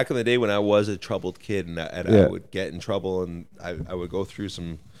 Like, back in the day when I was a troubled kid and I would get in trouble and I would go through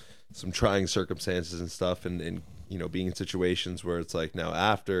some trying circumstances and stuff and you know, being in situations where it's like now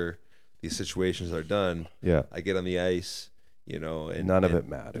after these situations are done, I get on the ice, you know, and none of it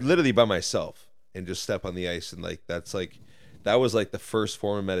matters. Literally by myself and just step on the ice and like that was like the first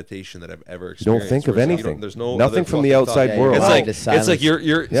form of meditation that I've ever experienced. You don't think of anything. There's nothing from the outside world. It's like you're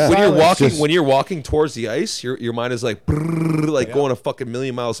when you're walking towards the ice, your mind is like going a fucking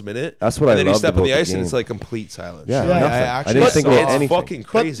million miles a minute. That's what I love. And then you step on the ice game. and it's like complete silence. Yeah, I didn't think of anything. It's fucking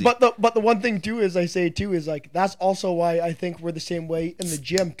crazy. But the one thing too is I say too is like that's also why I think we're the same way in the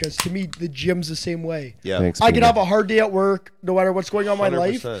gym, because to me the gym's the same way. Yeah, thanks, I can have a hard day at work, no matter what's going on in my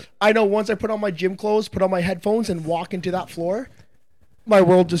 100%. life. I know once I put on my gym clothes, put on my headphones, and walk into that floor, my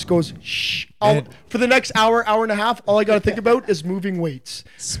world just goes shh. For the next hour and a half, all I got to think about is moving weights.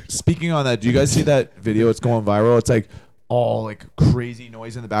 Speaking on that, do you guys see that video? It's going viral. It's like all like crazy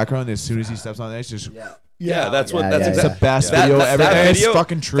noise in the background. As soon as he steps on the ice, just that's the best video ever. It's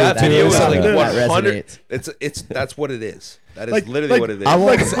fucking true. That video is like that 100. resonates. That's what it is. That is Like- literally like- what it is. I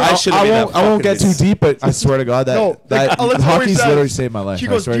won't get too deep, but I swear to God that Alex always hockey's says- literally saved my life. She I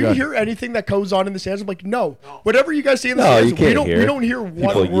goes, swear "Do to you God. hear anything that goes on in the stands?" I'm like, "No. Whatever you guys say in the No, you stands, can't hear. we don't hear one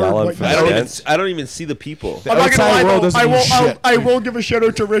People word." yelling What from you the say. I don't even see the people. I'm not gonna outside lie, world though, doesn't I mean will. shit. I will give a shout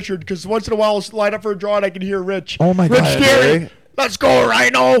out to Richard, because once in a while I'll line up for a draw and I can hear Rich. Oh my God, Rich Gary, Gary. let's go,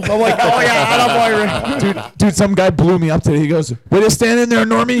 Rhyno. I'm like, oh yeah, attaboy, Rich. Dude, some guy blew me up today. He goes, "Way to stand in there,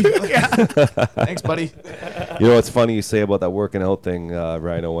 Normie." Thanks, buddy. You know, it's funny you say about that working out thing,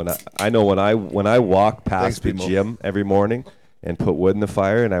 Rhino. When I walk past the gym every morning and put wood in the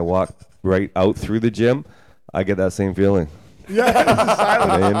fire, and I walk right out through the gym, I get that same feeling.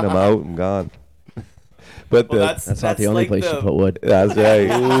 I'm in, I'm out, I'm gone. But That's not the only place you put wood. That's right.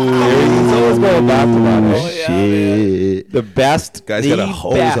 Someone's going back to that. Shit. The best Guy's got a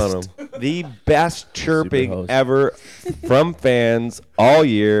hose on him. The best Super chirping hose. ever from fans all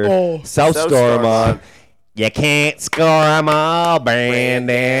year. Oh. South Stormont. You can't score 'em all,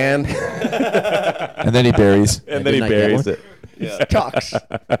 Brandon. And then he buries. And then he Didn't I get buries one? it. Yeah. Talks.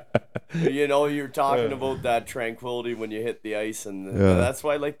 You know, you're talking about that tranquility when you hit the ice, and that's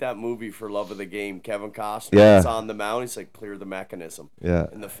why I like that movie For Love of the Game. Kevin Costner is on the mound. He's like, clear the mechanism. Yeah.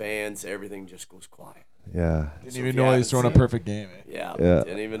 And the fans, everything just goes quiet. Yeah. Didn't even know he was throwing a perfect game. Eh? Yeah. Yeah.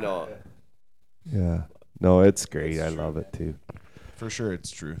 Didn't even know it. Yeah. No, it's great. I love it too. For sure,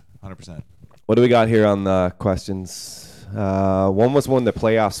 it's true. 100%. What do we got here on the questions? One was when the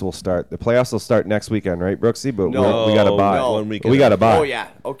playoffs will start. The playoffs will start next weekend, right, Brooksy? But No, we got to buy. no. 1 weekend. We got to buy. Oh, yeah.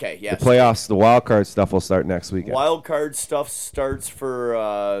 Okay, yes. The playoffs, the wild card stuff will start next weekend. Wild card stuff starts for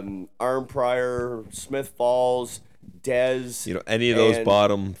Arm Prior, Smith Falls, Dez. You know, any of those and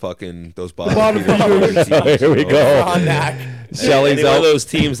bottom Bottom feeders. Here we go. Frontenac. Shelly's Any one out. of those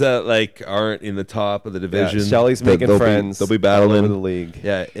teams that like aren't in the top of the division. Yeah, Shelly's making they'll friends. They'll be all over battling the league.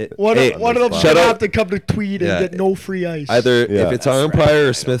 Yeah. One of them Shout should out- have to come to Tweed and Yeah. get no free ice. Either Yeah. if it's That's Arm right. Prior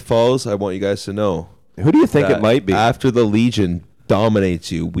or Smith Falls, I want you guys to know Who do you think that it might be? after the Legion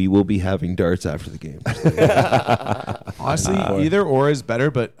dominates you, we will be having darts after the game. Honestly, either or is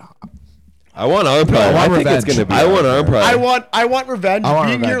better, but I want Arm Prior. I think revenge. it's going to be. I want Arm Prior. I want revenge. I want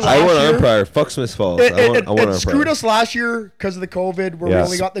Being here revenge. last I want year, Arm Prior. Fuck Smith Falls. It, I want it Arm screwed Prior. us last year because of the COVID, where we Yes.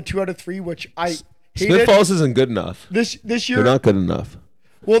 only got the 2 out of 3, which I Smith hated. Falls isn't good enough. This They're year, not good enough.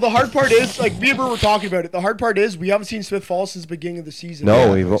 well, the hard part is, like me and Bert were talking about it. The hard part is we haven't seen Smith Falls since the beginning of the season.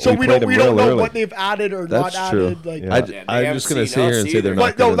 No, so we we played don't them know real early. what they've added or That's not true. added. Like, Yeah. Yeah, they I'm haven't just going to seen sit here us and say they're either.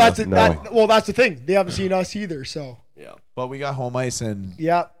 not but no, good that's enough. well, that's the thing. They haven't seen us either. So Yeah. but we got home ice and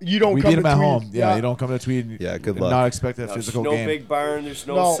yeah, you don't we come beat to them at Tweed. home. Yeah, you don't come to Tweed. Yeah, good and luck. Not expect a There's physical no game. big barn. There's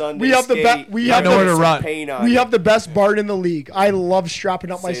no No, Sunday we have the skate. we You have nowhere to the, run. paint on we you. have the best barn in the league. I love strapping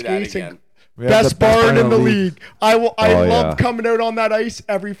up my Say that skates and again. We have best barn in the league. I Oh, love yeah. coming out on that ice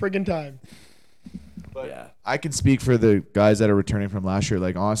every friggin' time. Yeah. I can speak for the guys that are returning from last year.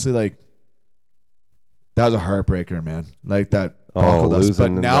 Like honestly, like that was a heartbreaker, man. Like that buckled us. But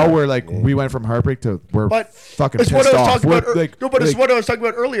losing in now that we're like game. we went from heartbreak to we're But fucking it's pissed what I was off. talking We're, about. like, No, but it's like, what I was talking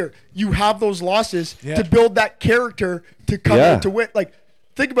about earlier. You have those losses Yeah. to build that character to come Yeah. in to win. Like,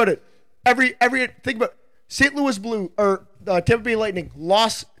 think about it. Think about St. Louis Blue or Tampa Bay Lightning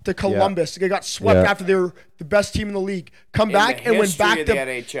lost to Columbus. They got swept Yeah. after they were the best team in the league. Come In back the and win history back of to the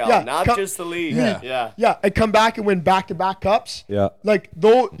NHL, not just the league. Yeah. Yeah, and come back and win back-to-back cups. Yeah. Like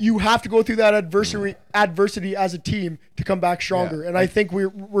though you have to go through that adversity as a team to come back stronger. Yeah. And I think we're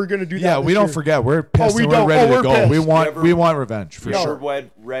gonna do that. yeah, this we don't year. forget. We're pissed we and we're don't. ready Oh, to we're go. pissed. We want revenge for You sure. ever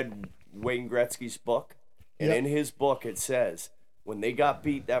read Wayne Gretzky's book? And Yeah. in his book, it says when they got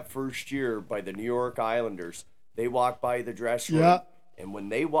beat that first year by the New York Islanders, they walked by the dressing room. Yeah. And when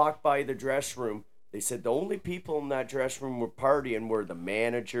they walked by the dressing room, they said the only people in that dressing room were partying were the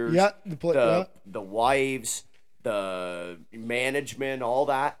managers, Yeah, the wives, the management, all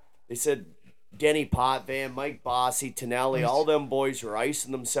that. They said Denny Potvin, Mike Bossy, Tonelli, all them boys were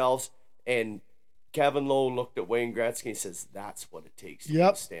icing themselves. And Kevin Lowe looked at Wayne Gretzky and says, "That's what it takes to win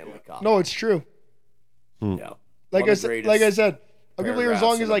Yep. the Stanley Cup." No, it's true. Yeah. Like One I of the said, greatest I'll give it here as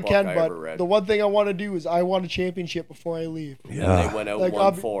long paragraphs as in a I book can. I ever But read. the one thing I want to do is I want a championship before I leave. And they went out Like,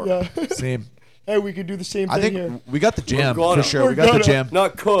 1-4. yeah. Same. Hey, we could do the same I thing think here. we got the jam gonna. for sure. We're We got the gonna. jam.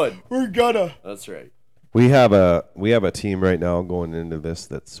 Not could. We're gonna. That's right. We have a team right now going into this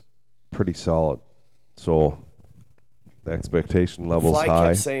that's pretty solid. So the expectation level's Fly high.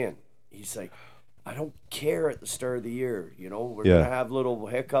 kept saying, he's like, I don't care at the start of the year. You know, we're Yeah. going to have little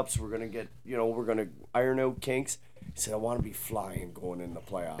hiccups. We're going to get, we're going to iron out kinks. He said, I want to be flying going in the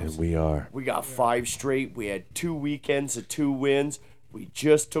playoffs. And we are. We got 5 straight. We had 2 weekends of 2 wins. We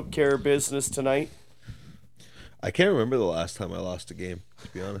just took care of business tonight. I can't remember the last time I lost a game, to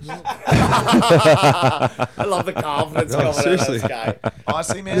be honest. I love the confidence coming out of seriously. this guy.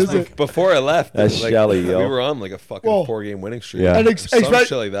 Honestly, man, like, Before I left, That's Shelly, we yo. were on like a fucking Well, 4-game winning streak. Yeah. And Or some expect-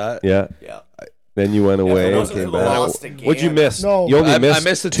 shit like that. Yeah. Yeah. Then you went away it and wasn't came for the back. lost again. What'd you miss? No. You only I missed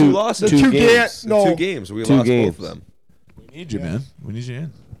missed the 2 losses. The two games. No. 2 games. We 2 lost games. both of them. we need you, man. We need you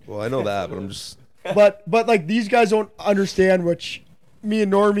in. Well, I know that, but I'm just... But like these guys don't understand, which me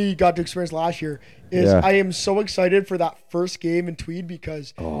and Normie got to experience last year. Is Yeah. I am so excited for that first game in Tweed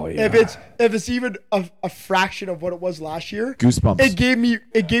because Oh, yeah. if it's even a fraction of what it was last year, Goosebumps. It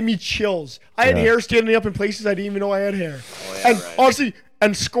gave me chills. I had Yeah. hair standing up in places I didn't even know I had hair. yeah, And right. honestly,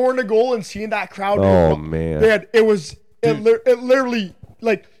 and scoring a goal and seeing that crowd. Oh, man. Man, it literally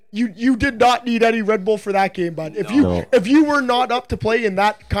like. You did not need any Red Bull for that game, bud. No. If you were not up to play in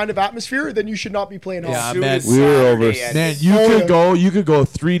that kind of atmosphere, then you should not be playing hockey. Yeah, Soon man. as We were over- Saturday Man, ended. you Oh, could yeah. go. You could go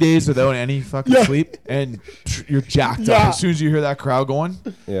 3 days without any fucking Yeah. sleep, and you're jacked Yeah. up as soon as you hear that crowd going.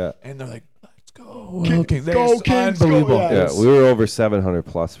 Yeah. And they're like, "Let's go, Kings, Kings!" go, Kings, go, Unbelievable. yeah. Yeah, we were over 700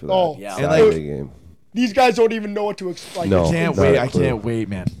 plus for that Oh. Yeah. Saturday game. These guys don't even know what to expect. No. I can't Not wait. a I clue. can't wait,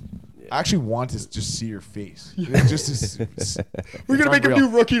 man. I actually want to just see your face. We're gonna make him do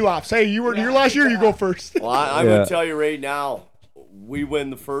rookie laps. Hey, you were here last year. You go first. Well, I'm Yeah. going to tell you right now, we win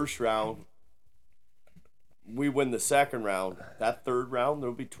the first round. we win the second round, that third round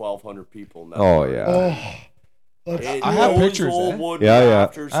there'll be 1,200 people in that. Oh yeah. I have pictures. Yeah.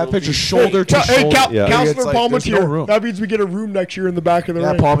 I have pictures shoulder to shoulder. Hey, Counselor Palmer's there's no here. room. That means we get a room next year in the back of the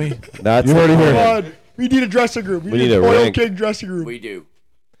Yeah, ring. Palmy. That's You heard it here. God, we need a dressing room. We need a an Oil rink. King dressing room. We do.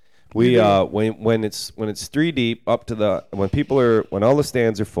 We when it's 3 deep up to the when all the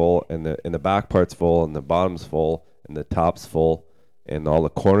stands are full and the back part's full and the bottom's full and the top's full and all the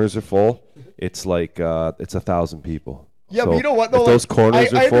corners are full, it's like it's 1,000 people. Yeah, So but you know what? if Though, those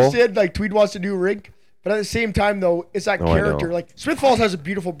corners I are full. understand like Tweed wants to do a rink, but at the same time though, it's that Oh, I character. know. Like Smith Falls has a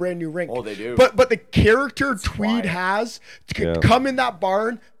beautiful brand new rink. Oh, they do. But the character Tweed has to come in that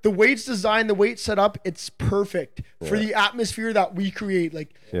barn, the way it's designed, the way it's set up, it's perfect for the atmosphere that we create.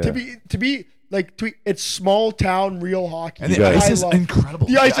 Like to be like Tweed, it's small town real hockey. And the ice is incredible.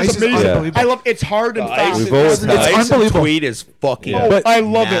 The ice is amazing. unbelievable. I love it's hard and fast. It's unbelievable. Tweed is fucking. Oh, I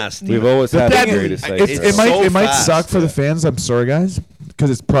love nasty. it. We've always had the thing greatest is, ice. It might suck for the fans. I'm sorry, guys, because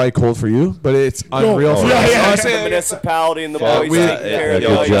it's probably cold for you, but it's unreal. For us. Honestly, The municipality and the boys we- taking care of yeah,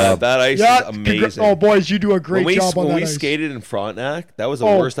 the good ice. job. That ice is amazing. Oh boys, you do a great when job on when that we ice. skated in Frontenac, that was the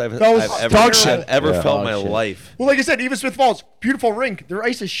Oh, worst I've that was ever dog shit. I've ever Yeah. felt in my Dog shit. life. Well, like I said, even Smith Falls, beautiful rink. Their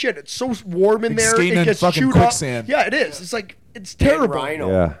ice is shit. It's so warm in Like there. skating It in gets fucking chewed quicksand. up. Yeah, it is. It's like it's terrible. Rhino.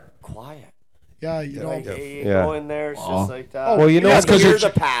 Yeah. Quiet. Yeah, you know. Like, you Yeah. go in there, it's just like that. Well, you know, That's because hear you're-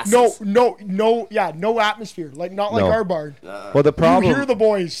 the passes. No atmosphere. Like not like No. our barn. Well, the problem You hear the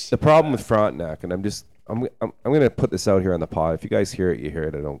boys. The problem with Frontenac, and I'm going to put this out here on the pod. If you guys hear it, you hear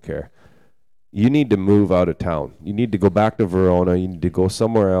it. I don't care. You need to move out of town. You need to go back to Verona. You need to go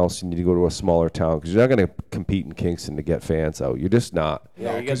somewhere else. You need to go to a smaller town because you're not going to compete in Kingston to get fans out. You're just not.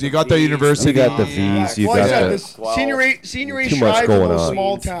 because you got the university. You got the V's. You Well, like I got said, the. this senior A Too much strives in going those on.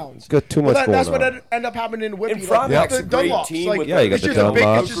 small towns. Got too much That's going what on. ended up happening in Whitby. In Frontenac's the a great Dunlops, team like, with Yeah, you got it's the just a big,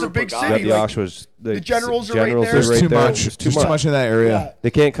 Dunlops. it's just a big You city. got the Like, Oshawas. the Generals are right there. are There's right too there. much. There's There's too much in that area. Yeah.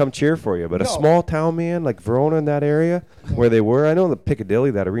 They can't come cheer for you. But a No. small town, man, like Verona in that area where they were, I know the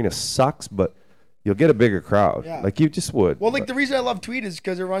Piccadilly, that arena sucks, but you'll get a bigger crowd. Yeah. Like you just would. Well, like the reason I love Tweed is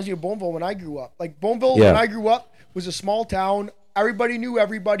because it reminds me of Boneville when I grew up. Like Boneville Yeah. when I grew up was a small town. Everybody knew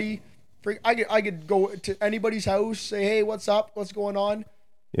everybody. I could go to anybody's house, say, hey, what's up? What's going on?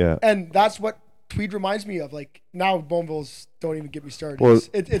 Yeah. And that's what Tweed reminds me of. Like now Boneville's don't even get me started. Well,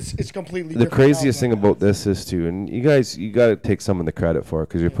 it's completely The different craziest now, thing about this is too, and you guys, you got to take some of the credit for it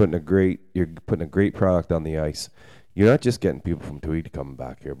because you're putting a great product on the ice. You're not just getting people from Tweed coming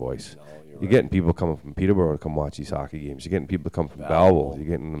back here, boys. You're getting people coming from Peterborough to come watch these hockey games. You're getting people to come from Belleville. You're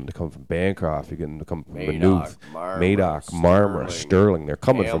getting them to come from Bancroft. You're getting them to come from Maynooth, Marmora, Sterling. They're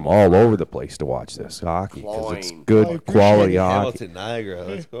coming from all over the place to watch this hockey because it's good quality hockey. Hamilton, Niagara,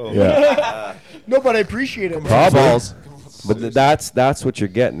 let's go. Yeah. No, but I appreciate it. Problems. But that's what you're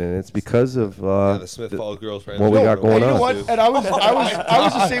getting, and it's because of the Smith Falls girls. Right what we got going You know on. what? And I was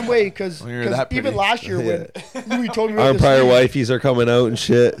the same way because you're that pretty. even last year when you told me about Our this prior league, wifeys are coming out and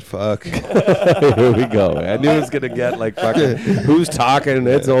shit. Fuck. Here we go. I knew it was gonna get like fucking. Who's talking?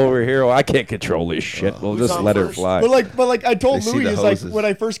 It's over here. Well, I can't control this shit. We'll just let her fly. But like I told They see Louis, the is like hoses. when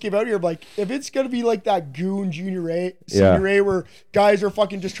I first came out here, I'm like, if it's gonna be like that goon junior A, Yeah. senior A, where guys are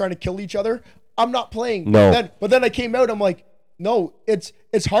fucking just trying to kill each other, I'm not playing. No. But then I came out, I'm like, no, it's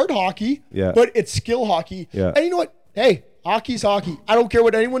hard hockey, Yeah. but it's skill hockey. Yeah. And you know what? Hey, hockey's hockey. I don't care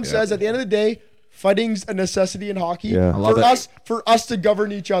what anyone says. At the end of the day, fighting's a necessity in hockey Yeah. I love it. for us to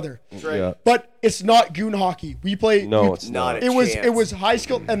govern each other. Yeah. But it's not goon hockey. We play. No, it's not. Not a It chance. was high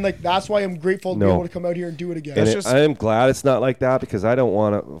skill, and like that's why I'm grateful to be No. able to come out here and do it again. And I am glad it's not like that because I don't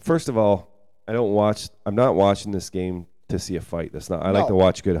want to. First of all, I'm not watching this game to see a fight. That's not. I like No. to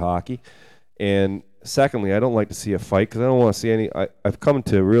watch good hockey, and secondly, I don't like to see a fight because I don't want to see any. I've come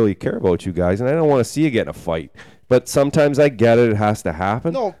to really care about you guys, and I don't want to see you get in a fight. But sometimes I get it; it has to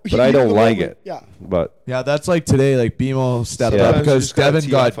happen. No, but I don't like it. Yeah. But Yeah, that's like today. Like BMO stepped Yeah. up Sometimes you because just gotta Devin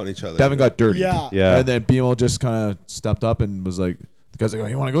tee got off on each other. Devin got dirty. Yeah. yeah, And then BMO just kind of stepped up and was like, the guy's like, oh,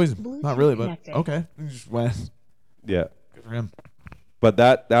 you want to go? He's not really, but okay. He just went. yeah. Good for him. But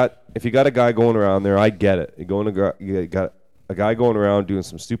that if you got a guy going around there, I get it. You got a guy going around doing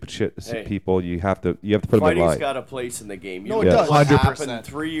some stupid shit to Hey. people. You have to put him in Fighting's line. got a place in the game. You No, know it does. what 100%. happened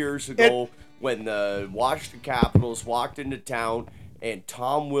 3 years ago when the Washington Capitals walked into town and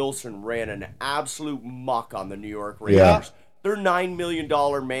Tom Wilson ran an absolute muck on the New York Rangers. Yeah. Their $9 million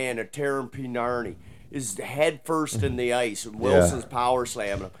man, a Taryn Pinarni, is head first in the ice, and Wilson's power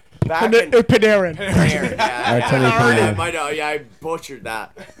slamming him. Back in Panarin. Panarin, Panarin. I butchered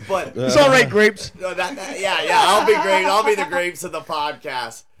that, but It's all right, grapes. no, I'll be great. I'll be the grapes of the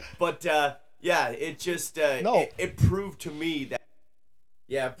podcast. But it just No. it proved to me that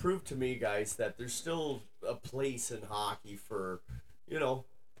it proved to me, guys, that there's still a place in hockey for,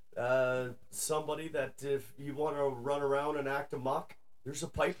 somebody that if you want to run around and act amok, there's a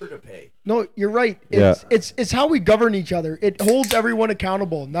piper to pay. No, you're right. It's how we govern each other. It holds everyone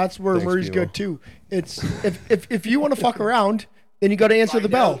accountable, and that's where Murray's good too. It's if you want to fuck around, then you got to answer the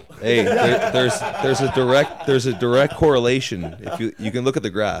bell. Hey, there's a direct correlation. If you can look at the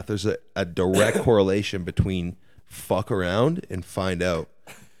graph, there's a direct correlation between fuck around and find out.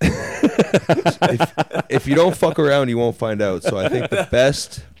 if you don't fuck around, you won't find out. So I think the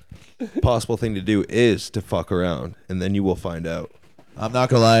best possible thing to do is to fuck around, and then you will find out. I'm not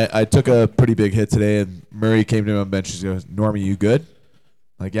gonna lie, I took a pretty big hit today, and Murray came to me on the bench. He goes, "Normie, you good?"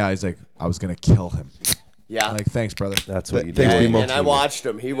 Like, yeah. He's like, "I was gonna kill him." Yeah. I'm like, thanks, brother. That's what you do. And I watched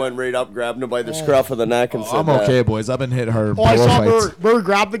him. He went right up, grabbed him by the scruff of the neck, and said, "I'm okay, boys. I've been hit hard." I saw Burr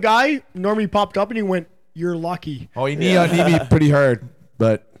grab the guy. Normie popped up and he went, "You're lucky." Oh, he knee me pretty hard,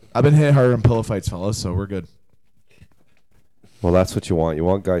 but I've been hit hard in pillow fights, fellas, so we're good. Well, that's what you want. You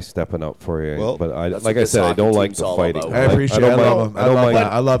want guys stepping up for you. Well, but like I said, I don't like the fighting. I appreciate it.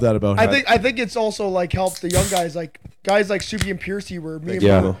 I love that about him. I think it's also like helped the young guys, like guys like Subi and Piercy, where me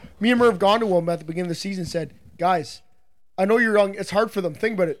and Merv gone to him at the beginning of the season, said, "Guys, I know you're young. It's hard for them.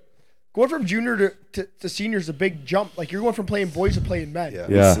 Think about it. Going from junior to senior is a big jump. Like you're going from playing boys to playing men."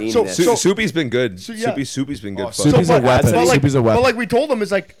 Yeah. So Soupy's been good. Soupy's been good. Soupy's a weapon. Soupy's a weapon. But like we told them,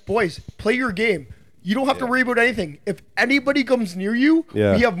 is like, boys, play your game. You don't have to worry about anything. If anybody comes near you,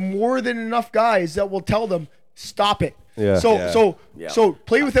 we have more than enough guys that will tell them, stop it. Yeah. So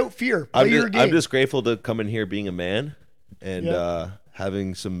play without fear. Play your game. I'm just grateful to come in here being a man and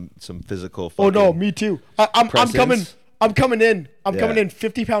having some physical. Oh no, me too. I'm coming. I'm coming in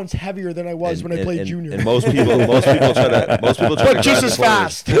 50 pounds heavier than I was when I played junior. And most people try but just as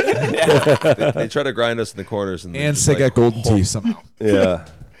fast. They try to grind us in the corners and sick at golden tea somehow. Yeah.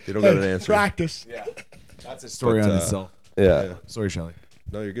 They don't got an answer. Practice. Yeah. That's a story on itself. Yeah. Sorry, Shelly.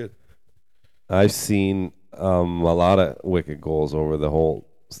 No, you're good. I've seen a lot of wicked goals over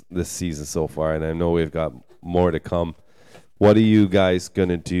this season so far, and I know we've got more to come. What are you guys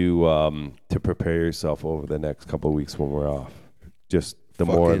gonna do to prepare yourself over the next couple of weeks when we're off? Just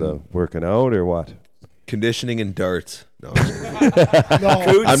more of the working out, or what? Conditioning and darts. No,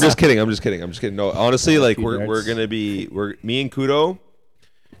 I'm just kidding. I'm just kidding. No, honestly, like we're gonna be me and Couto,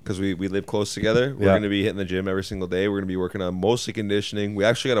 because we live close together. We're gonna be hitting the gym every single day. We're gonna be working on mostly conditioning. We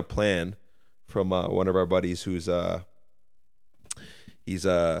actually got a plan from one of our buddies who's he's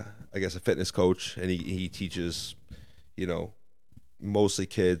I guess a fitness coach, and he teaches mostly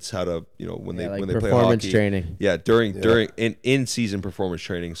kids how to when they play performance hockey. Training. Yeah, during in season performance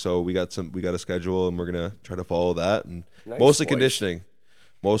training. So we got a schedule, and we're gonna try to follow that, and mostly conditioning,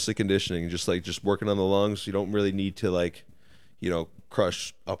 just working on the lungs. You don't really need to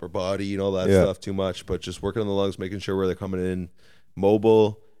crush upper body, that stuff too much, but just working on the lungs, making sure where they're coming in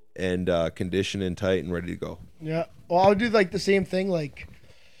mobile and conditioned and tight and ready to go. Yeah. Well, I'll do the same thing. Like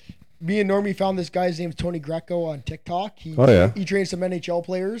me and Normie found this guy's name's Tony Greco on TikTok. He trains some NHL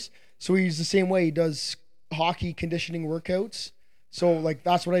players. So he's the same way. He does hockey conditioning workouts. So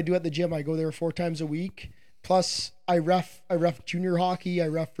that's what I do at the gym. I go there 4 times a week. Plus I ref junior hockey. I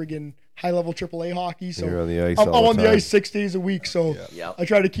ref friggin' high-level AAA hockey. So you're on the ice I'm on the ice 6 days a week. So I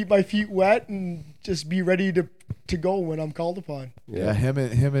try to keep my feet wet and just be ready to go when I'm called upon. Yeah, him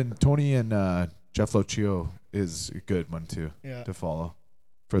and Tony and Jeff Lochio is a good one too to follow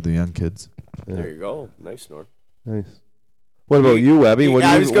for the young kids. Yeah. There you go. Nice, Norm. Nice. What about you, Webby? What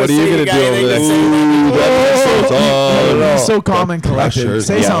are you going to do over this? He's so calm and collected.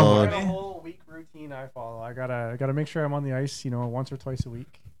 Say something. The whole week routine I follow. I gotta make sure I'm on the ice, once or twice a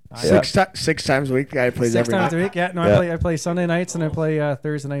week. 6 times a week. The guy plays every night. 6 times a week. Yeah. No, I play Sunday nights and I play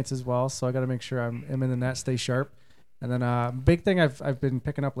Thursday nights as well. So I got to make sure I'm in the net, stay sharp. And then big thing I've been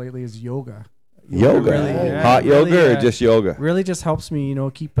picking up lately is yoga. Yoga, really, hot yoga, or just yoga? Really, just helps me,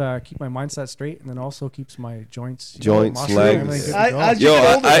 keep my mindset straight, and then also keeps my joints, legs. I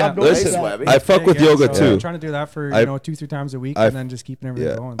fuck with yoga too. I'm trying to do that for 2-3 times a week, and then just keeping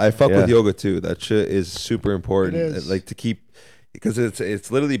everything going. I fuck with yoga too. That shit is super important. It is. To keep. Because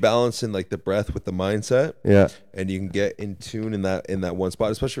it's literally balancing the breath with the mindset, and you can get in tune in that one spot,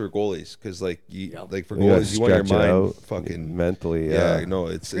 especially for goalies. Because for goalies, you want your mind fucking mentally.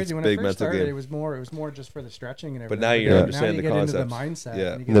 It's crazy. When big I first mental started, game. it was more just for the stretching and everything. But now you understand the concept. Now you get into the mindset.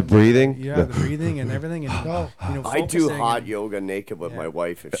 Yeah, and you the breathing. The breathing and everything. And I do hot yoga naked with my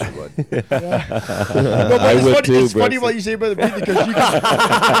wife if she would. I would too. It's funny what you say about the breathing because you can.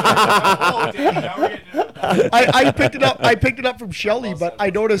 I picked it up from Shelly, but I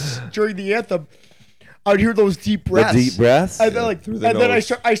noticed during the anthem, I would hear those deep breaths. The deep breaths? And then,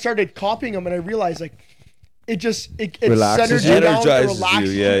 I started copying them, and I realized, it Relaxes centers you. you down, Energizes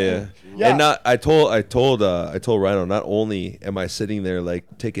relaxes you. Yeah. Yeah. And I told Rhyno, not only am I sitting there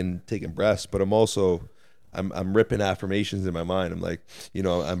like taking breaths, but I'm ripping affirmations in my mind. I'm like,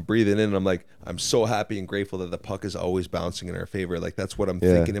 I'm breathing in and I'm like, I'm so happy and grateful that the puck is always bouncing in our favor. Like that's what I'm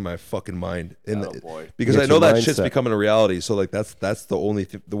thinking in my fucking mind. Because I know that shit's becoming a reality. So like that's the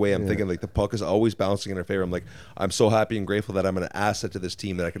way I'm thinking. Like the puck is always bouncing in our favor. I'm like, I'm so happy and grateful that I'm an asset to this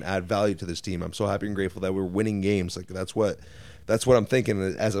team, that I can add value to this team. I'm so happy and grateful that we're winning games. Like that's what I'm thinking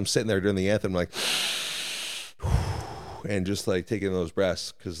as I'm sitting there during the anthem, like, and just like taking those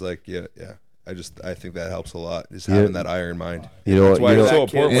breaths. Cause like, yeah. I think that helps a lot. Just having that iron mind. That's why it's so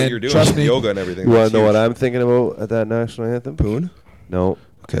important what you're doing with yoga and everything. You want to know what I'm thinking about at that national anthem? Poon? No.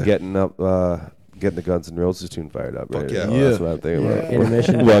 Okay. Getting the Guns N' Roses tune fired up. Right? Yeah. That's what I'm thinking about.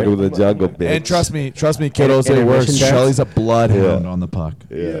 Intermission. Welcome to the jungle, bitch. And trust me, kiddos, it works. Shelly's a bloodhound on the puck.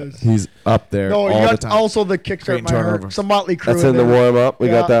 Yeah. He's up there all the time. Also the Kickstart My Heart. Some Motley Crue. That's in the warm-up. We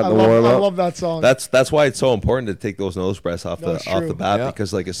got that in the warm-up. I love that song. That's why it's so important to take those nose breaths off the bat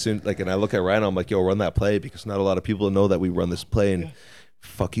because like as soon and I look at Rhyno, I'm like, yo, run that play because not a lot of people know that we run this play and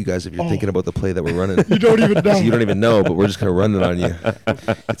fuck you guys if you're thinking about the play that we're running. You don't even know. You don't even know, but we're just gonna run it on you.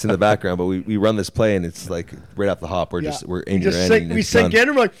 It's in the background, but we run this play and it's like right off the hop. We're in your end. We sink in.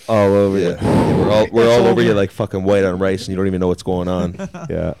 We're like all over you. We're all over you like fucking white on rice, and you don't even know what's going on.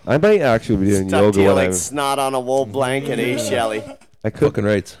 Yeah, I might actually be doing Stuck yoga to you when like I'm snot on a wool blanket, Shelly? I could fucking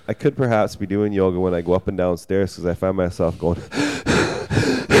right. I could perhaps be doing yoga when I go up and downstairs because I find myself going.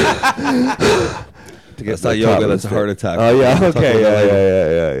 That's not yoga. That's a heart attack. Oh yeah. Okay.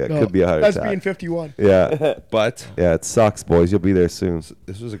 Yeah. No, Could be a heart that's attack. being 51. Yeah. But yeah, it sucks, boys. You'll be there soon.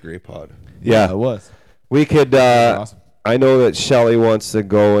 This was a great pod. Yeah, it was. We could. Awesome. I know that Shelly wants to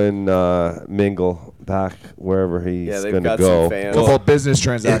go and mingle back wherever he's going to go. Couple business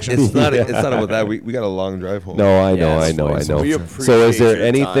transactions. It's not about that. We got a long drive home. No, I know. So is there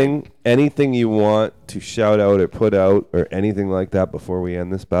anything you want to shout out or put out or anything like that before we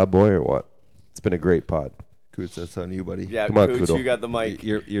end this bad boy or what? It's been a great pod. Coots, that's on you, buddy. Yeah, come on, Coots, Couto. You got the mic.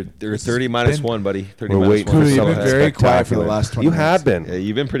 You're 30 minus 1, buddy. 30 We're minus waiting 1. for You've something been very quiet for the last 20 You minutes. have been. Yeah,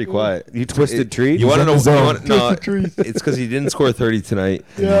 you've been pretty quiet. You twisted trees? You want to know? No, trees. it's because he didn't score 30 tonight.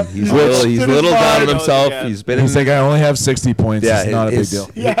 Yeah. He's a little down on himself. Yeah. He's been He's like, I only have 60 points. Yeah, it's not a big deal.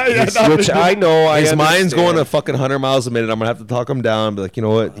 Which I know. His I mind's going understand. to fucking 100 miles a minute. I'm gonna have to talk him down. Be like, you know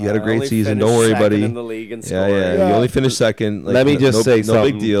what? You had a great Only season. finished Don't worry, second buddy. in the league in Yeah. scoring. You only finished second. Like, Let me just say no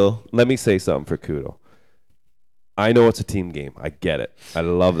something. big deal. Let me say something for Couto. I know it's a team game. I get it. I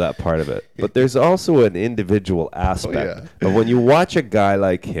love that part of it. But there's also an individual aspect of when you watch a guy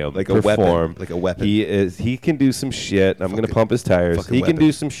like him Like a perform. weapon. Like a weapon. He can do some shit. I'm going to pump his tires. fucking He can weapon.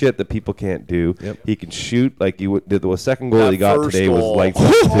 do some shit that people can't do. Yep. He can shoot like you did. The second goal That he got first today goal. was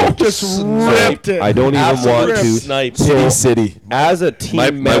like Just ripped it. I don't even want to. Snipe. City. As a team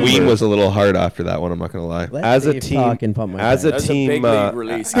My member, ween was a little hard after that one. I'm not gonna lie. as a team, as a That's team, a big league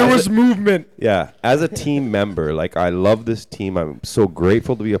release. There was movement. yeah, as a team member, like I love this team. I'm so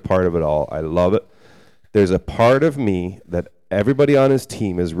grateful to be a part of it all. I love it. There's a part of me that everybody on his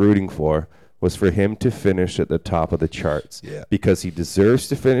team is rooting for was for him to finish at the top of the charts. Yeah. Because he deserves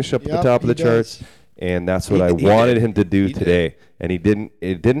to finish up at the top of the he charts. And that's what I He wanted did. him to do He today. And he didn't.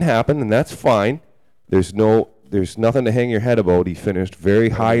 It didn't happen, and that's fine. There's nothing to hang your head about. He finished very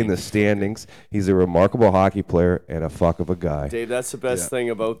high in the standings. He's a remarkable hockey player and a fuck of a guy. Dave, that's the best thing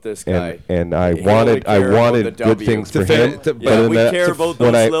about this guy. And I He only wanted care about the good W. things for To him. fin- to- But Yeah, in we that- care about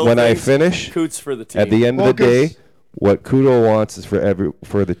when those I little when I things. finish Coots for the team. at the end of the day, what Couto wants is for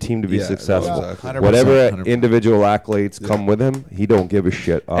the team to be Yeah, successful. exactly. 100%, Whatever 100%. individual accolades come with him, he don't give a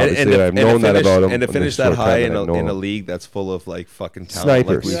shit. Obviously, to- I've known to that finish- about him. And to in finish the that short high time in that I know a him. league that's full of like fucking talent, like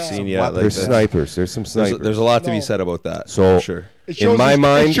Snipers. we've seen. Yeah, like There's that. snipers. There's some snipers. There's a lot to be said about that. So, for sure. It shows in my his,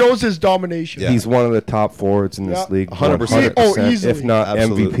 mind, it shows his domination. he's one of the top forwards in this Yeah. league. 100%. 100%, Oh, easily. if not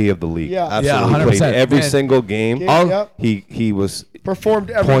Absolutely. MVP of the league. Yeah. Absolutely. Yeah, He 100%. played every Man. single game. Yeah. He was Performed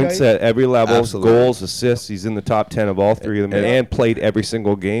every points night. at every level, Absolutely. goals, assists. He's in the top 10 of all three of them, and played every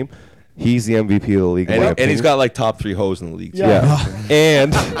single game. He's the MVP of the league. in my And he's opinion. got like top 3 hoes in the league. Too. Yeah.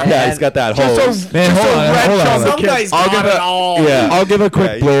 And he's got that hose. Man, hold on. Some guys got it all. Yeah. I'll give a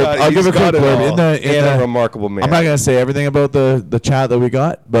quick he's blurb. got- I'll give he's a quick got it blurb. all. And a remarkable man. I'm not gonna say everything about the chat that we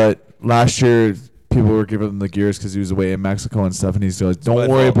got, but last year people were giving him the gears because he was away in Mexico and stuff, and he's like, "Don't my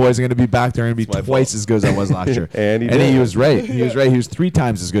worry, fault. boys, I'm gonna be back there and be It's my twice fault. as good as I was last year." And he and did. he was right. He was right. He was 3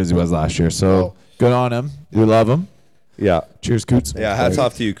 times as good as he was last year. So good on him. We love him. Yeah. Cheers, Coots. Yeah, hats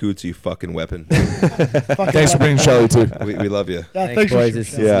off to you, Coots, you fucking weapon. Thanks for bringing Shelly too. we love you. Yeah, Thanks, boys.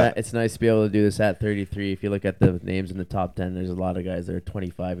 for It's nice to be able to do this at 33. If you look at the names in the top 10, there's a lot of guys that are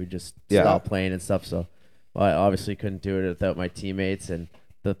 25 who just stopped playing and stuff. So well, I obviously couldn't do it without my teammates and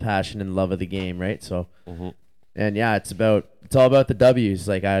the passion and love of the game, right? So, and yeah, it's all about the W's.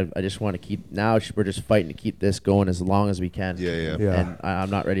 Like I just want to keep. Now we're just fighting to keep this going as long as we can. Yeah. And I'm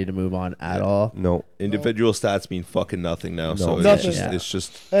not ready to move on at all. No, individual stats mean fucking nothing now. So Nothing. it's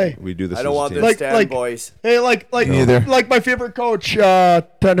just Hey. we do this. I don't as a want team. this stand, boys. Hey, like my favorite coach,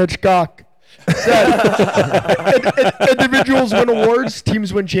 Tanachkak, said, individuals win awards,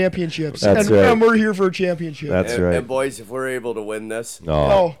 teams win championships. That's and, right. and we're here for a championship. That's right. And boys, if we're able to win this,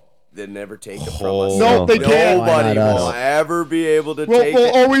 No. they'll never take it from us. No, they can't. Nobody Why not will us? ever be able to We'll take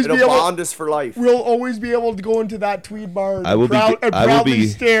it. always It'll be able- bond us for life. We'll always be able to go into that Tweed bar and, I will proudly be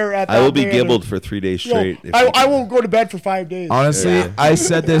stare at that I will be man gibbled and- for 3 days Yo, straight. I won't go to bed for 5 days. Honestly, I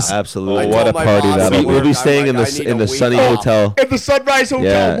said this. Absolutely. I What a told my party boss that'll at be. work, We'll be I'm staying in like, the I need in a the week Sunny off. Hotel. At the Sunrise Hotel,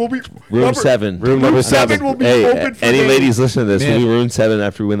 Yeah. we'll be Room number- 7. Room number 7. will be Hey, open for any days. ladies listening to this, Man. we'll be room 7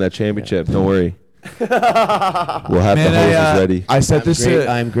 after we win that championship. Don't worry. We'll have Man, the hoses ready. I said this.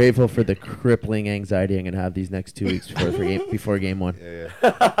 I'm grateful for the crippling anxiety I'm gonna have these next 2 weeks before game 1.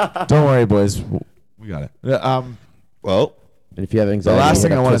 Don't worry, boys. We got it. Well, And if you have The anxiety, last you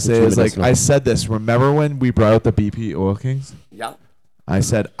thing I got want to Twisted say is, Tea, like, let us I said this. Remember when we brought out the BP Oil Kings? Yeah. I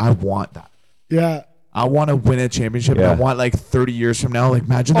said, I want that. Yeah. I want to win a championship. And Yeah. I want, like, 30 years from now. Like,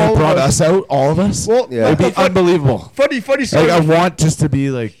 imagine All they of brought us. us out, all of us. Well, It'd be unbelievable. Funny Like, story. I want just to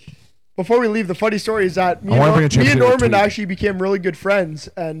be, like, Before we leave, the funny story is that me I wanna bring a and championship to Norman Tweed. actually became really good friends,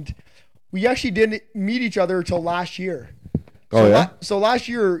 and we actually didn't meet each other until last year. Oh, yeah? So last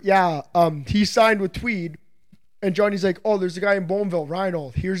year, he signed with Tweed, and Johnny's like, "Oh, there's a guy in Bowmanville,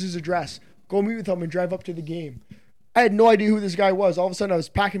 Rhyno. Here's his address. Go meet with him and drive up to the game." I had no idea who this guy was. All of a sudden, I was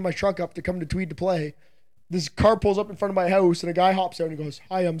packing my truck up to come to Tweed to play. This car pulls up in front of my house, and a guy hops out and he goes,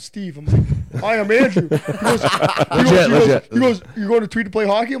 "Hi, I'm Steve." I'm like, "Hi, I'm Andrew." He goes, "You're going to Tweed to play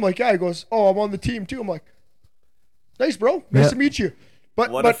hockey?" I'm like, "Yeah." He goes, "Oh, I'm on the team too." I'm like, "Nice, bro. Nice to meet you."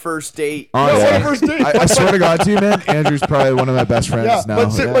 What a first date. What a first date. I swear to God to you, man, Andrew's probably one of my best friends now.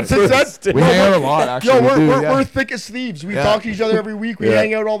 But since that, we hang out a lot, actually. We're thick as thieves. We talk to each other every week. We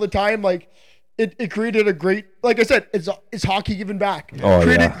hang out all the time. Like, it created a great, like I said, it's hockey giving back.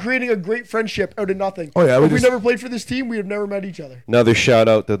 Creating a great friendship out of nothing. Oh, yeah, If we never played for this team, we have never met each other. Another shout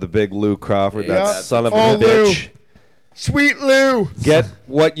out to the big Lou Crawford, that son of a Oh, bitch. Lou. Sweet Lou. Get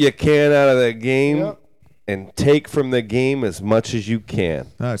what you can out of the game Yep. and take from the game as much as you can.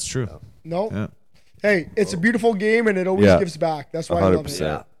 That's true. No. Yeah. Hey, it's a beautiful game, and it always Yeah. gives back. That's why I love it.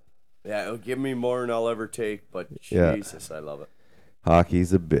 100%. Yeah, it'll give me more than I'll ever take, but Yeah. Jesus, I love it.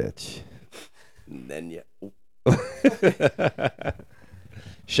 Hockey's a bitch. And then you.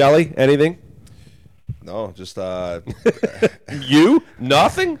 Shelly, anything? no, just You?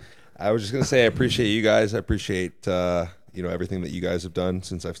 Nothing? I was just gonna say I appreciate you guys. I appreciate everything that you guys have done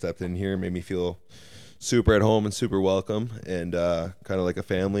since I've stepped in here. Made me feel super at home and super welcome and kind of like a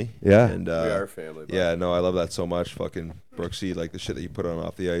family. Yeah. And We are family. Bro. yeah, no, I love that so much. Fucking Brooksy, like the shit that you put on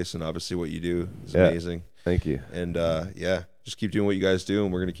off the ice, and obviously what you do is Yeah. amazing. Thank you. And just keep doing what you guys do,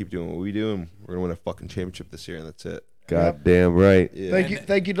 and we're gonna keep doing what we do, and we're gonna win a fucking championship this year, and that's it. God damn right. Yeah.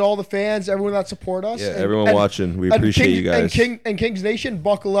 Thank you to all the fans, everyone that support us. Yeah, and- everyone watching, we appreciate you guys. And Kings Nation,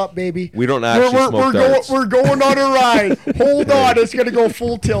 buckle up, baby. We don't actually smoke darts. We're going on a ride. Hold on, it's gonna go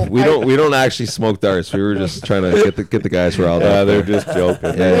full tilt. We don't actually smoke darts. We were just trying to get the guys riled up. They're just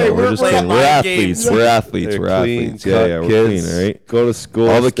joking. Yeah, we're just playing kidding. We're mind athletes. games. We're athletes. They're We're clean athletes. Yeah, cut we're kids. clean, all right? Go to school.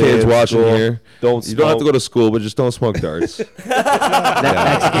 All the stay kids in watching school. here. Don't You don't have to smoke. go to school, but just don't smoke darts. hit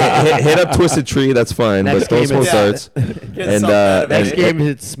up Twisted Tree. That's fine, Next but don't game smoke is- darts. Get something out of Next it. game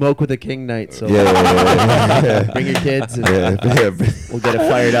is smoke with a king night. So Yeah. bring your kids and Yeah. we'll get it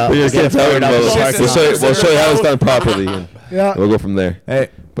fired up. We'll We'll get it fired up. in the parking lot. we'll show you how it's done properly. And Yeah. we'll go from there. Hey,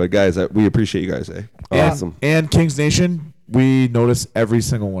 But guys, we appreciate you guys. Awesome. and Kings Nation, we notice every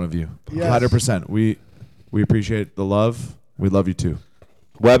single one of you. Yes. 100%. We appreciate the love. We love you too.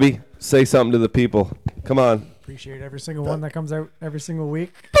 Webby, say something to the people. Come on. Appreciate every single one that comes out every single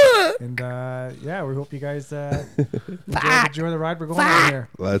week. And we hope you guys enjoy the ride we're going on here.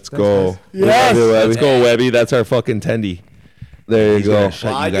 Let's Thanks, go. guys. Yes. Let's go, Webby. That's our fucking tendy. There you He's go. gonna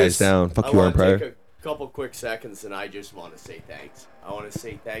shut you guys down. Fuck you, Aaron I want to Pryor. take a couple quick seconds, and I just want to say thanks. I want to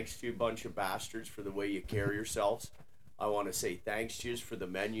say thanks to you, bunch of bastards, for the way you carry yourselves. I want to say thanks to you for the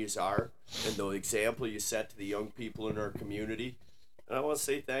men you are and the example you set to the young people in our community. And I want to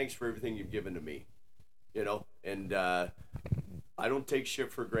say thanks for everything you've given to me. And I don't take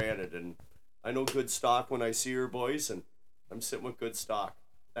shit for granted. And I know good stock when I see her, boys, and I'm sitting with good stock.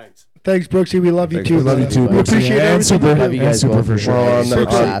 Thanks. Thanks, Brooksy. We love you too. We love you too, We Brooksy. appreciate And everything super, you do. Love you guys super both. for sure. Well,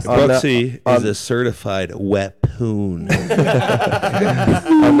 Brooksy is a certified wepoon. on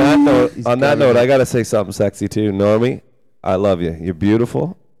that note, I gotta say something sexy too. Normie, I love you. You're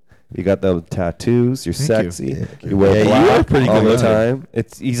beautiful. You got the tattoos. You're Thank you. sexy. Thank you. You wear Yeah, you black are pretty all good the looking. time.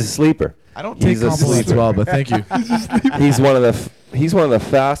 He's a sleeper. I don't take He's a compliments sleeper. well, but thank you. He's one of the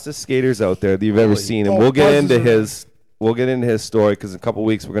fastest skaters out there that you've ever seen, and we'll get into his story because in a couple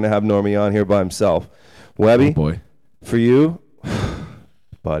weeks we're gonna have Normie on here by himself. Webby, Oh boy. for you,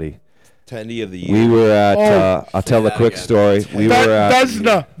 buddy. Attendee of the year. We were at. Oh. I'll tell a that quick again. story. We were at.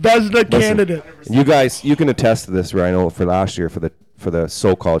 Desna candidate. You guys, you can attest to this, Rhyno, for last year for the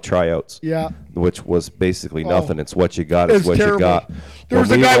so-called tryouts. Yeah. Which was basically Oh. nothing. It's what you got. It's It's what terrible. you got. There was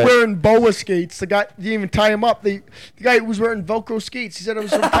When a we guy went- wearing boa skates. The guy didn't even tie him up. The guy was wearing Velcro skates. He said it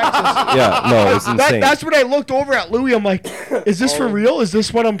was from Texas. Yeah, no, it's insane. That's when I looked over at Louis. I'm like, is this for real? Is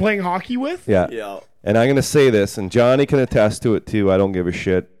this what I'm playing hockey with? Yeah. Yeah. And I'm gonna say this, and Johnny can attest to it too. I don't give a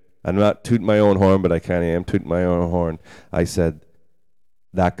shit. I'm not tooting my own horn, but I kind of am tooting my own horn. I said,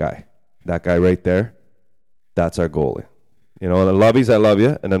 that guy right there, that's our goalie. You know, and I love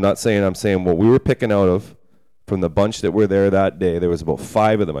you. And I'm saying what we were picking out of from the bunch that were there that day. There was about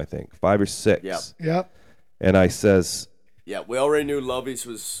 5 of them, I think, 5 or 6. Yep. Yep. And I says, Yeah, we already knew Lovey's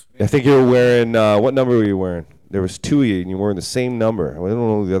was. I think you were wearing, what number were you wearing? There was 2 of you, and you were wearing the same number. I don't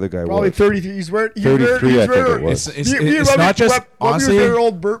know who the other guy Probably was. 33. He's wearing 33, I think it was. It's not just honestly. their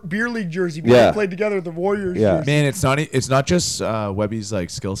old beer league jersey. We Yeah. played together at the Warriors. Yeah. jersey. Man, it's not just Webby's like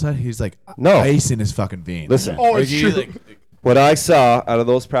skill set. He's like No. ice in his fucking veins. Listen. Oh, Like, it's he, true. like, What I saw out of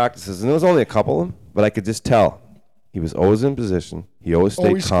those practices, and there was only a couple of them, but I could just tell he was always in position. He always stayed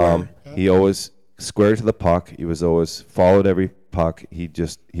Always calm. square. He always squared to the puck. He was always followed every puck. He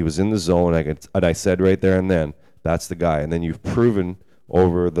was in the zone. And I said right there and then, that's the guy. And then you've proven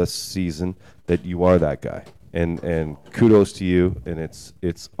over the season that you are that guy. And kudos to you. And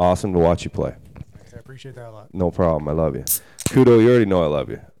it's awesome to watch you play. I appreciate that a lot. No problem. I love you. Kudo, you already know I love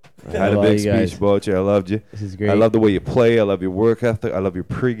you. I had a love big you guys. speech about you. I loved you. This is great. I love the way you play. I love your work ethic. I love your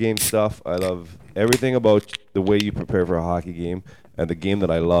pregame stuff. I love everything about the way you prepare for a hockey game and the game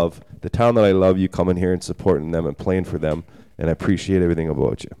that I love, the town that I love. You coming here and supporting them and playing for them, and I appreciate everything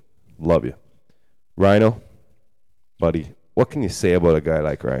about you. Love you. Rhyno, buddy, what can you say about a guy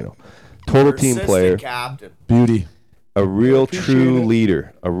like Rhyno? Total team Assistant player, captain. beauty. a real Appreciate true it.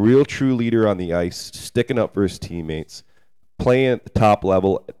 leader, a real true leader on the ice, sticking up for his teammates, playing at the top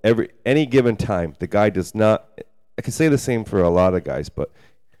level at any given time. The guy does not. I can say the same for a lot of guys, but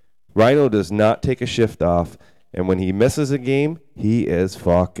Rhyno does not take a shift off, and when he misses a game, he is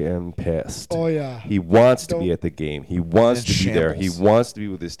fucking pissed. Oh yeah. He wants to be at the game. He wants In to be there. He shambles. wants to be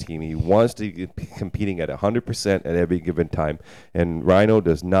with his team. He wants to be competing at 100% at every given time. And Rhyno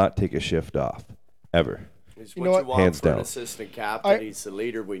does not take a shift off, ever. It's You what know you what? want Hands for an down. assistant captain. He's the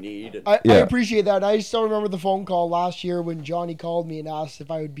leader we need. And I Yeah. appreciate that. I still remember the phone call last year when Johnny called me and asked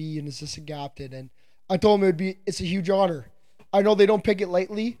if I would be an assistant captain, and I told him it's a huge honor. I know they don't pick it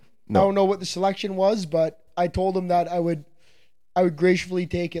lightly. No. I don't know what the selection was, but I told him that I would graciously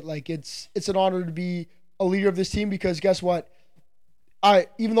take it. Like it's an honor to be a leader of this team because guess what?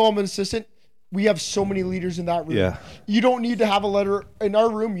 Even though I'm an assistant, we have so many leaders in that room. Yeah. You don't need to have a letter in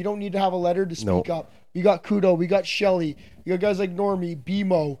our room. You don't need to have a letter to speak Nope. up. We got Couto, we got Shelly, we got guys like Normie,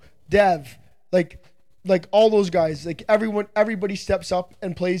 BMO, Dev, like all those guys. Like everybody steps up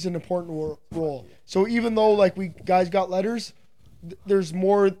and plays an important role. So even though like we guys got letters, there's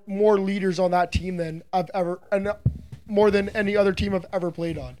more leaders on that team than I've ever, and more than any other team I've ever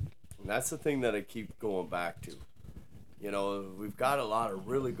played on. And that's the thing that I keep going back to. You know, we've got a lot of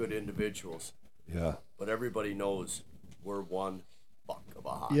really good individuals, Yeah. but everybody knows we're one fuck of a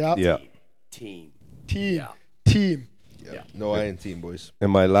hockey Yep. Yeah. team. Team. Yeah. Team. Yeah. No I in team, boys.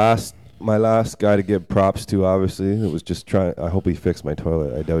 And my last guy to give props to, obviously, it was just trying. I hope he fixed my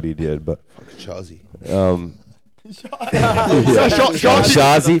toilet. I doubt he did, but Chazzy.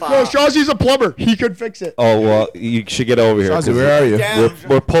 Shazi. No, Shawzy's a plumber. He could fix it. Oh well, you should get over here. Shazi, 'cause where are you?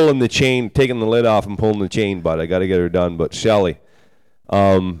 We're pulling the chain, taking the lid off, and pulling the chain. But I got to get her done. But Shelly,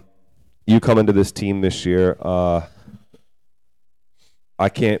 you come into this team this year. I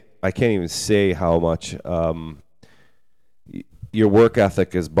can't even say how much your work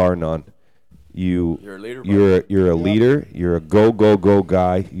ethic is bar none. You're a leader, you're a leader. You're a go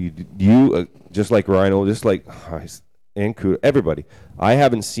guy. You just like Rhyno, just like and Couto, everybody. I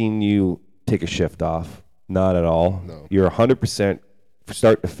haven't seen you take a shift off. Not at all. No. You're 100%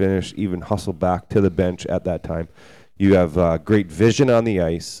 start to finish. Even hustle back to the bench at that time. You have great vision on the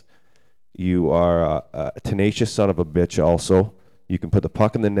ice. You are a tenacious son of a bitch. Also, You can put the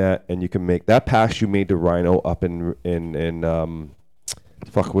puck in the net, and you can make that pass you made to Rhyno up in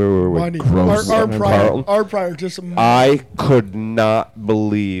fuck, where were we? Money. Carlton. Our prior just money. I could not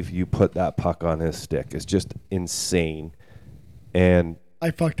believe you put that puck on his stick. It's just insane. And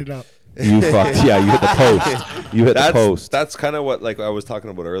I fucked it up. You fucked. Yeah, you hit the post. You hit the post. That's kind of what like I was talking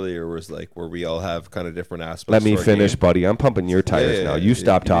about earlier. Was like where we all have kind of different aspects. Let me to our finish, game. buddy. I'm pumping your tires now. You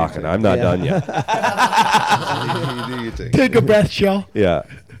stop talking. I'm not done yet. You do your thing. Take a breath, Shell. Yeah,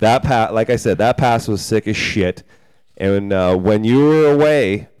 that pass. Like I said, that pass was sick as shit. And when you were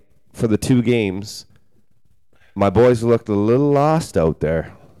away for the 2 games, my boys looked a little lost out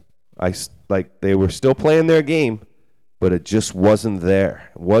there. They were still playing their game, but it just wasn't there.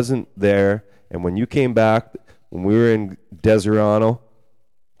 It wasn't there. And when you came back, when we were in Deserano,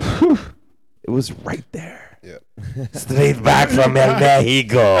 it was right there. Yeah. Straight back from El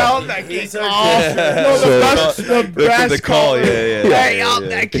Mexico. El Mexico. The best the call. Yeah. El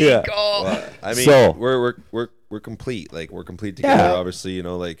Mexico. Well, I mean, So- we're complete. Like we're complete together. Yeah. Obviously,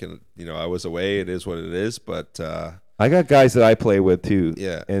 I was away. It is what it is. But I got guys that I play with too.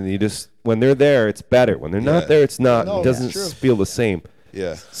 Yeah. And you just when they're there, it's better. When they're not there, it's not. No, it doesn't that's true. feel the same.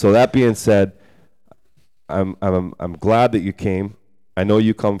 yeah. So that being said, I'm glad that you came. I know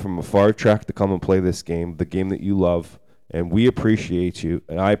you come from a far trek to come and play this game, the game that you love, and we appreciate you,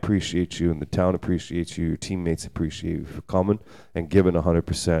 and I appreciate you, and the town appreciates you, your teammates appreciate you for coming and giving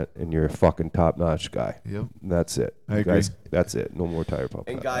 100%, and you're a fucking top-notch guy. Yep. That's it. I agree. Guys, that's it. No more tire pump.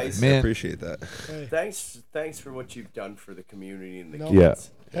 And guys, I appreciate that. thanks for what you've done for the community and the No.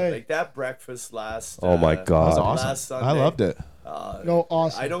 kids. Yeah. Hey. Like that breakfast last. Oh my That God. was awesome. Last Sunday. I loved it. No,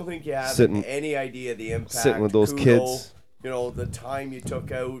 awesome. I don't think you have Sitting- any idea the impact. sitting with those Couto, kids. The time you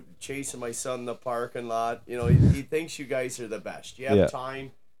took out chasing my son in the parking lot. He thinks you guys are the best. You have Yeah.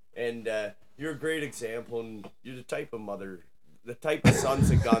 time, and you're a great example. And you're the type of mother, the type of sons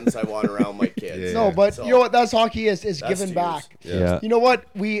and guns I want around my kids. Yeah. No, but So, you know what? That's hockey is that's giving to back. Yeah. You know what?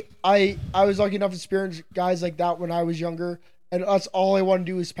 I was lucky enough to experience guys like that when I was younger, and that's all I want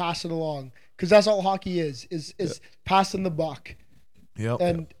to do is pass it along, because that's all hockey is passing the buck. Yep.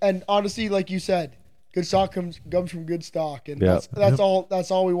 And honestly, like you said, good stock comes from good stock, and Yeah. that's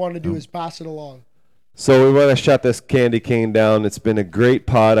all we want to do is pass it along. So we want to shut this candy cane down. It's been a great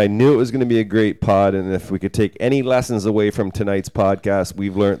pod. I knew it was going to be a great pod, and if we could take any lessons away from tonight's podcast,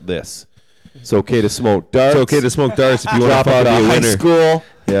 we've learned this. It's okay to smoke darts. It's okay to smoke darts if you want Drop to out fucking of be a high winner. school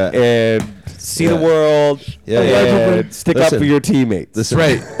Yeah. and see the world. Yeah, and stick up Listen. for your teammates. Listen,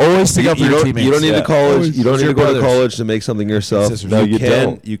 Right. Always stick up for you your don't, teammates. You don't need to college. Always. You don't Those need are to go to brothers. college to make something yourself. Sisters. No, you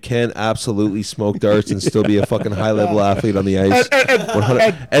don't. You can absolutely smoke darts and still be a fucking high level athlete on the ice.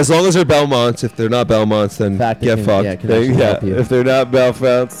 100 as long as they're Belmonts. If they're not Belmonts, then Fact, get it can- fucked. yeah, can actually help you. If they're not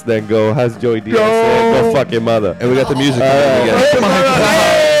Belfonts, then go. How's Joey Diaz saying? Go fuck your mother. And we got the music.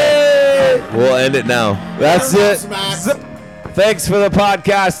 We'll end it now. That's it. Thanks for the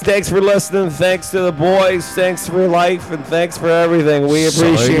podcast. Thanks for listening. Thanks to the boys. Thanks for life, and thanks for everything. We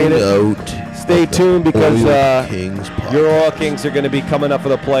appreciate it. Stay tuned because your Oil Kings are going to be coming up for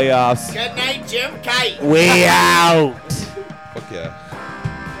the playoffs. Good night, Jim Kite. We out. Fuck yeah.